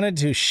 Oh, I wanted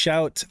to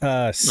shout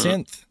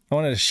Synth. I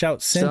wanted to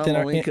shout Synth in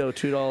Malenko,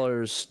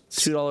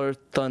 $2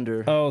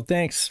 Thunder. Oh,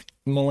 thanks,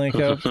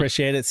 Malenko.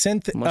 Appreciate it.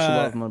 Synth Much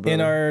love, my brother.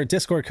 in our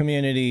Discord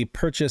community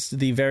purchased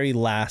the very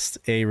last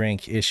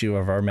A-Rank issue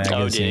of our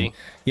magazine.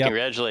 Yep.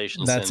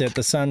 Congratulations. That's it.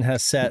 The sun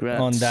has set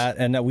on that.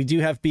 And we do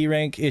have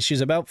B-Rank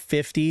issues, about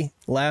 50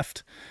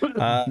 left.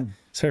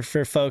 So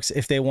for folks,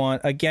 if they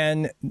want,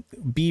 again,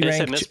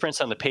 B-Rank. It's misprints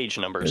on the page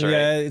numbers, right?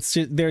 Yeah, it's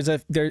just,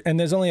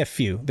 there's only a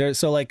few.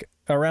 So like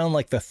around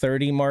like the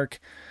 30 mark.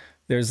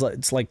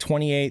 It's like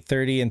 28,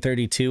 30, and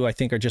 32, I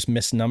think, are just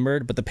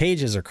misnumbered, but the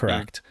pages are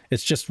correct.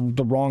 It's just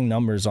the wrong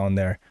numbers on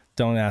there.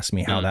 Don't ask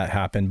me how that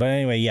happened. But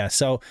anyway, yeah.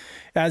 So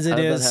as it is.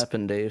 How did that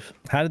happen, Dave?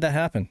 How did that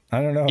happen?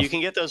 I don't know. You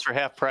can get those for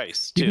half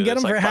price, too. You can get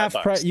them for half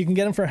price. You can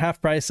get them for half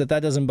price.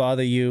 That doesn't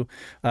bother you.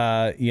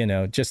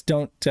 Just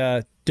don't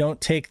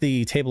take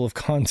the table of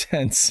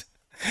contents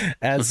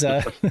as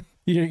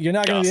you're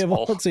not going to be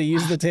able to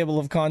use the table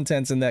of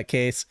contents in that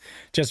case.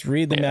 Just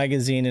read the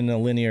magazine in a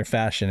linear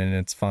fashion and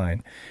it's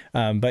fine.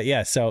 But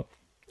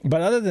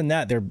other than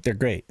that, they're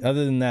great.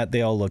 Other than that,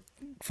 they all look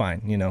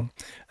fine.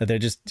 They're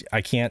just,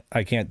 I can't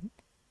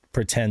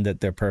pretend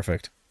that they're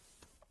perfect.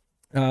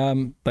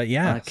 But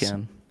yeah, I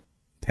can.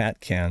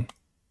 Pat can.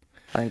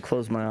 I can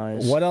close my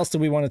eyes. What else do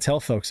we want to tell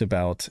folks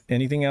about?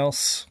 Anything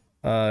else?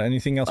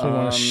 Anything else we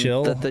want to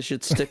shill? That they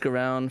should stick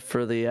around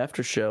for the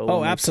after show.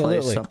 Oh,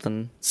 absolutely.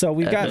 So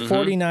we've got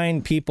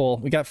 49 people.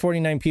 We got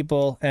 49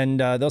 people, and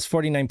those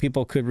 49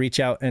 people could reach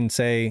out and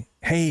say,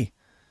 "Hey,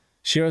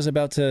 Shiro's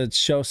about to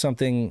show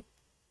something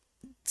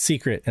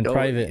secret and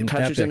private." And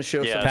Patrick's going to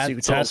show something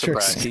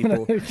secret to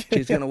people.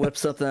 He's going to whip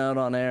something out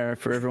on air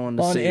for everyone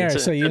to see. On air, so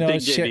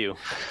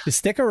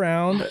stick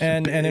around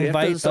and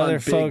invite other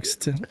folks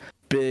to.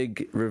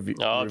 Big review.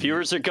 Oh,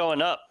 viewers are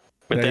going up.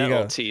 With that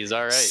little tease,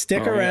 all right.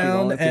 Stick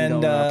around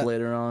and up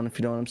later on, if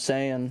you know what I'm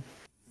saying.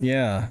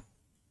 Yeah.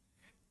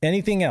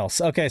 Anything else?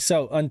 Okay,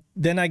 so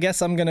then I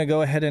guess I'm gonna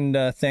go ahead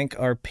and thank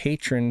our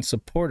patron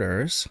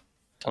supporters.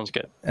 Sounds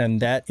good. And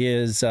that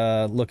is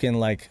looking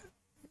like,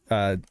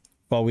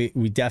 well,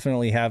 we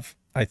definitely have.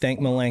 I thank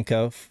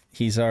Malenko.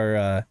 He's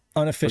our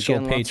unofficial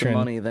patron. Lots of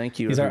money. Thank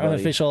you. He's everybody. our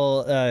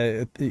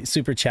unofficial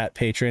super chat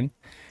patron.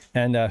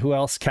 And who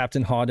else?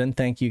 Captain Hawden.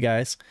 Thank you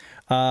guys.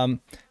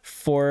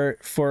 For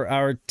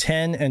our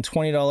 $10 and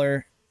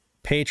 $20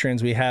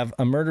 patrons, we have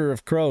A Murder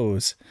of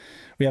Crows.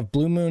 We have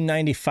Blue Moon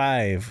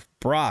 95,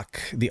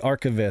 Brock, the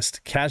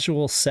Archivist,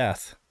 Casual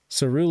Seth,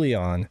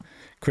 Cerulean,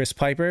 Chris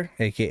Piper,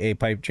 aka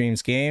Pipe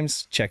Dreams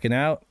Games, checking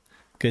out.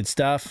 Good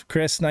stuff.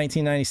 Chris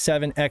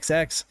 1997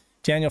 XX,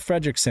 Daniel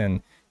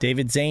Fredrickson,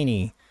 David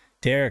Zaney,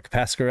 Derek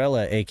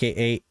Pascarella,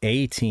 aka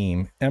A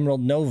Team,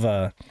 Emerald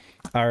Nova,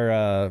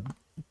 our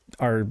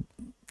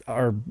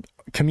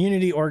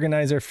community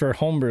organizer for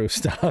homebrew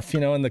stuff,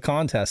 in the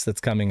contest that's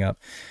coming up.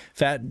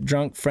 Fat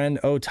Drunk Friend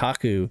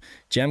Otaku,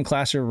 Gem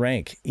Clasher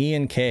Rank,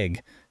 Ian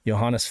Keg,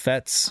 Johannes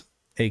Fetz,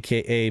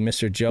 aka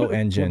Mr. Joe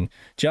Engine,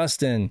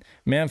 Justin,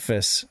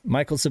 Memphis,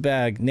 Michael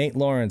Sabag, Nate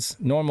Lawrence,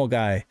 Normal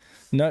Guy,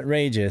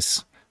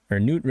 Nutrageous, or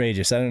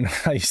Newtrageous, I don't know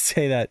how you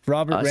say that.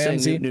 Robert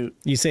Ramsey, Newt.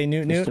 You say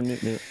Newt?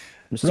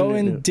 Mr.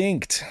 Rowan Newt.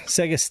 Dinked,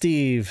 Sega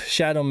Steve,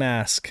 Shadow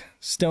Mask,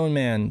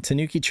 Stoneman,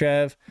 Tanuki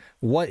Trev,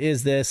 What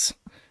Is This?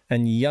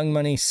 And Young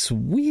Money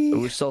Sweet.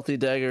 Ooh, Salty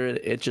Dagger,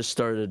 it just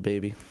started,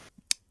 baby.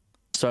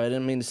 Sorry, I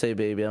didn't mean to say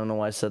baby. I don't know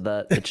why I said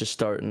that. It's just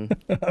starting.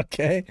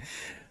 Okay.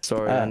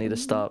 Sorry, I need to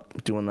stop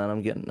doing that.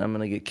 I'm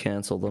gonna get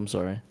canceled. I'm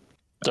sorry.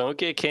 Don't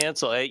get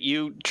canceled. Hey,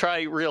 you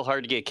try real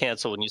hard to get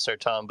canceled when you start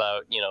talking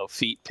about,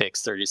 feet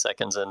pics 30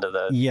 seconds into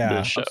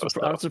the show.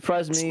 I'm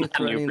surprised me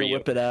threatening to you.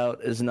 whip it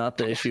out is not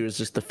the issue. It's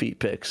just the feet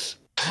pics.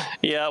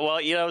 Yeah,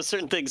 well,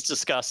 certain things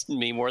disgust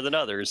me more than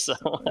others, so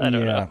I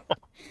don't know.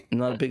 I'm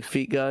not a big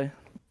feet guy.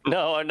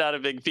 No, I'm not a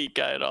big feet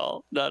guy at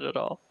all. Not at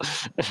all.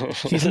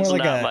 He's more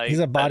like he's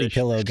a body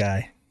pillow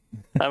guy.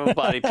 I'm a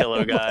body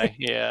pillow guy.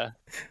 Yeah.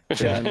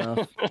 Yeah, I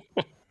know.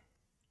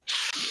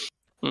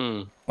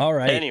 All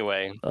right.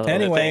 Anyway,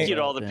 thank you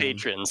to all the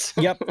patrons.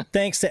 Yep.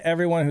 Thanks to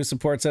everyone who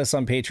supports us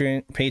on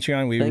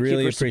Patreon. We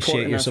really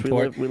appreciate your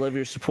support. We love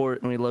your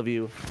support, and we love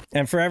you.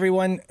 And for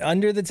everyone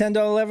under the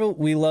 $10 level,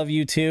 we love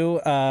you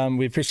too.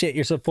 We appreciate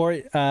your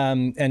support.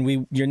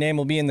 And your name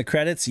will be in the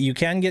credits. You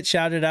can get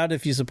shouted out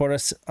if you support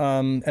us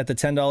at the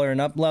 $10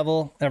 and up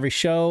level every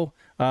show.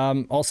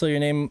 Also, your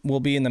name will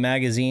be in the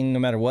magazine, no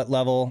matter what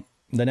level.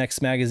 The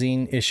next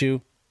magazine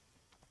issue.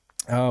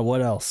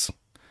 What else?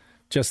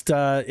 Just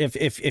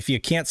if you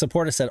can't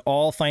support us at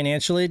all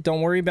financially,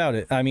 don't worry about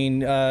it. I mean,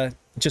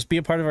 just be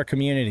a part of our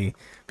community.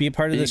 Be a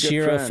part of the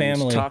Shiro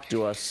family. Talk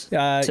to us.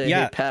 Say,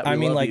 yeah, hey, Pat, we I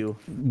mean, love like, you.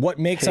 what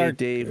makes Hey, our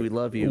Dave, we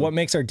love you. What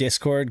makes our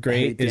Discord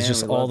great Hey, is Dan,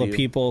 just we all love the you.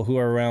 people who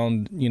are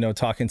around,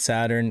 talking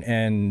Saturn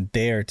and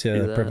there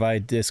to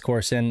provide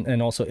discourse and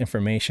also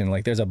information.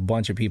 Like, there's a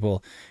bunch of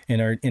people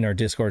in our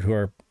Discord who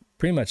are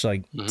pretty much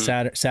like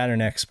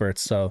Saturn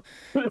experts. So,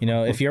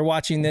 if you're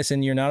watching this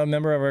and you're not a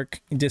member of our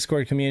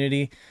Discord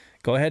community,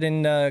 go ahead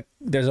and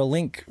there's a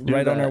link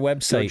right on our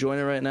website. Go join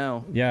it right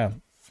now. Yeah.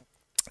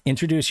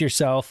 Introduce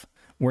yourself.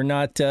 We're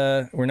not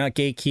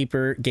gatekeepy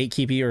or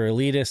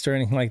elitist or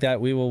anything like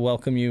that. We will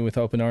welcome you with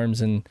open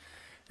arms and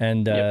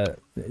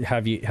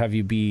have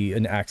you be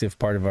an active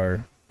part of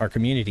our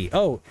community.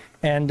 Oh,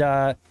 and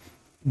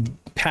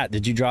Pat,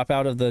 did you drop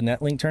out of the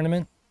Netlink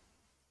tournament?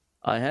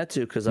 I had to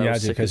because I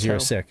was sick. Because you were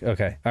sick.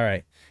 Okay. All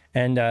right.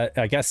 And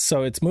I guess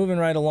so. It's moving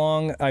right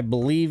along. I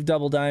believe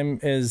Double Dime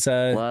is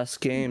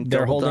last game.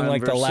 They're Double holding Dime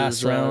like the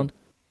last round.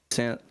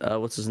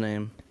 What's his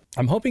name?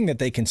 I'm hoping that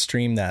they can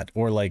stream that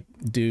or like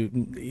do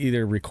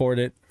either record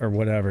it or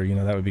whatever.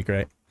 That would be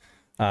great.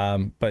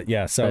 But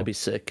yeah, so That'd be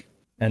sick.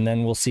 And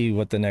then we'll see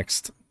what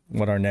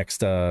our next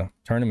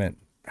tournament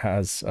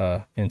has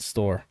in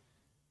store.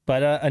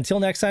 But until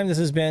next time, this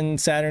has been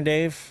Saturn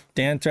Dave,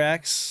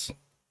 Danthrax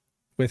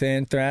with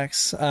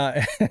Anthrax.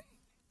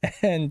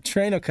 And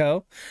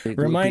Trainoco,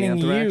 reminding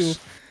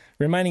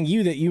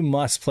you that you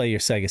must play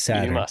your Sega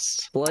Saturn. You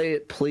must play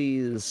it,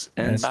 please,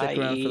 and stick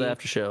around for the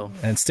after show.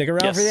 And stick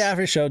around for the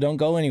after show. Don't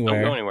go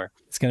anywhere. Don't go anywhere.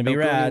 It's gonna be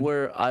rad.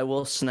 Where I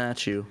will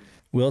snatch you.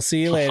 We'll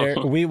see you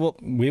later. we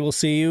will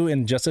see you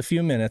in just a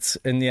few minutes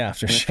in the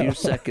after show. A few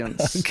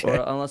seconds, okay.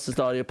 Or unless it's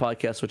the audio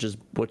podcast,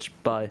 which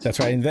bye. That's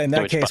right. In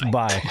that case,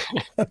 bye.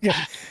 Okay.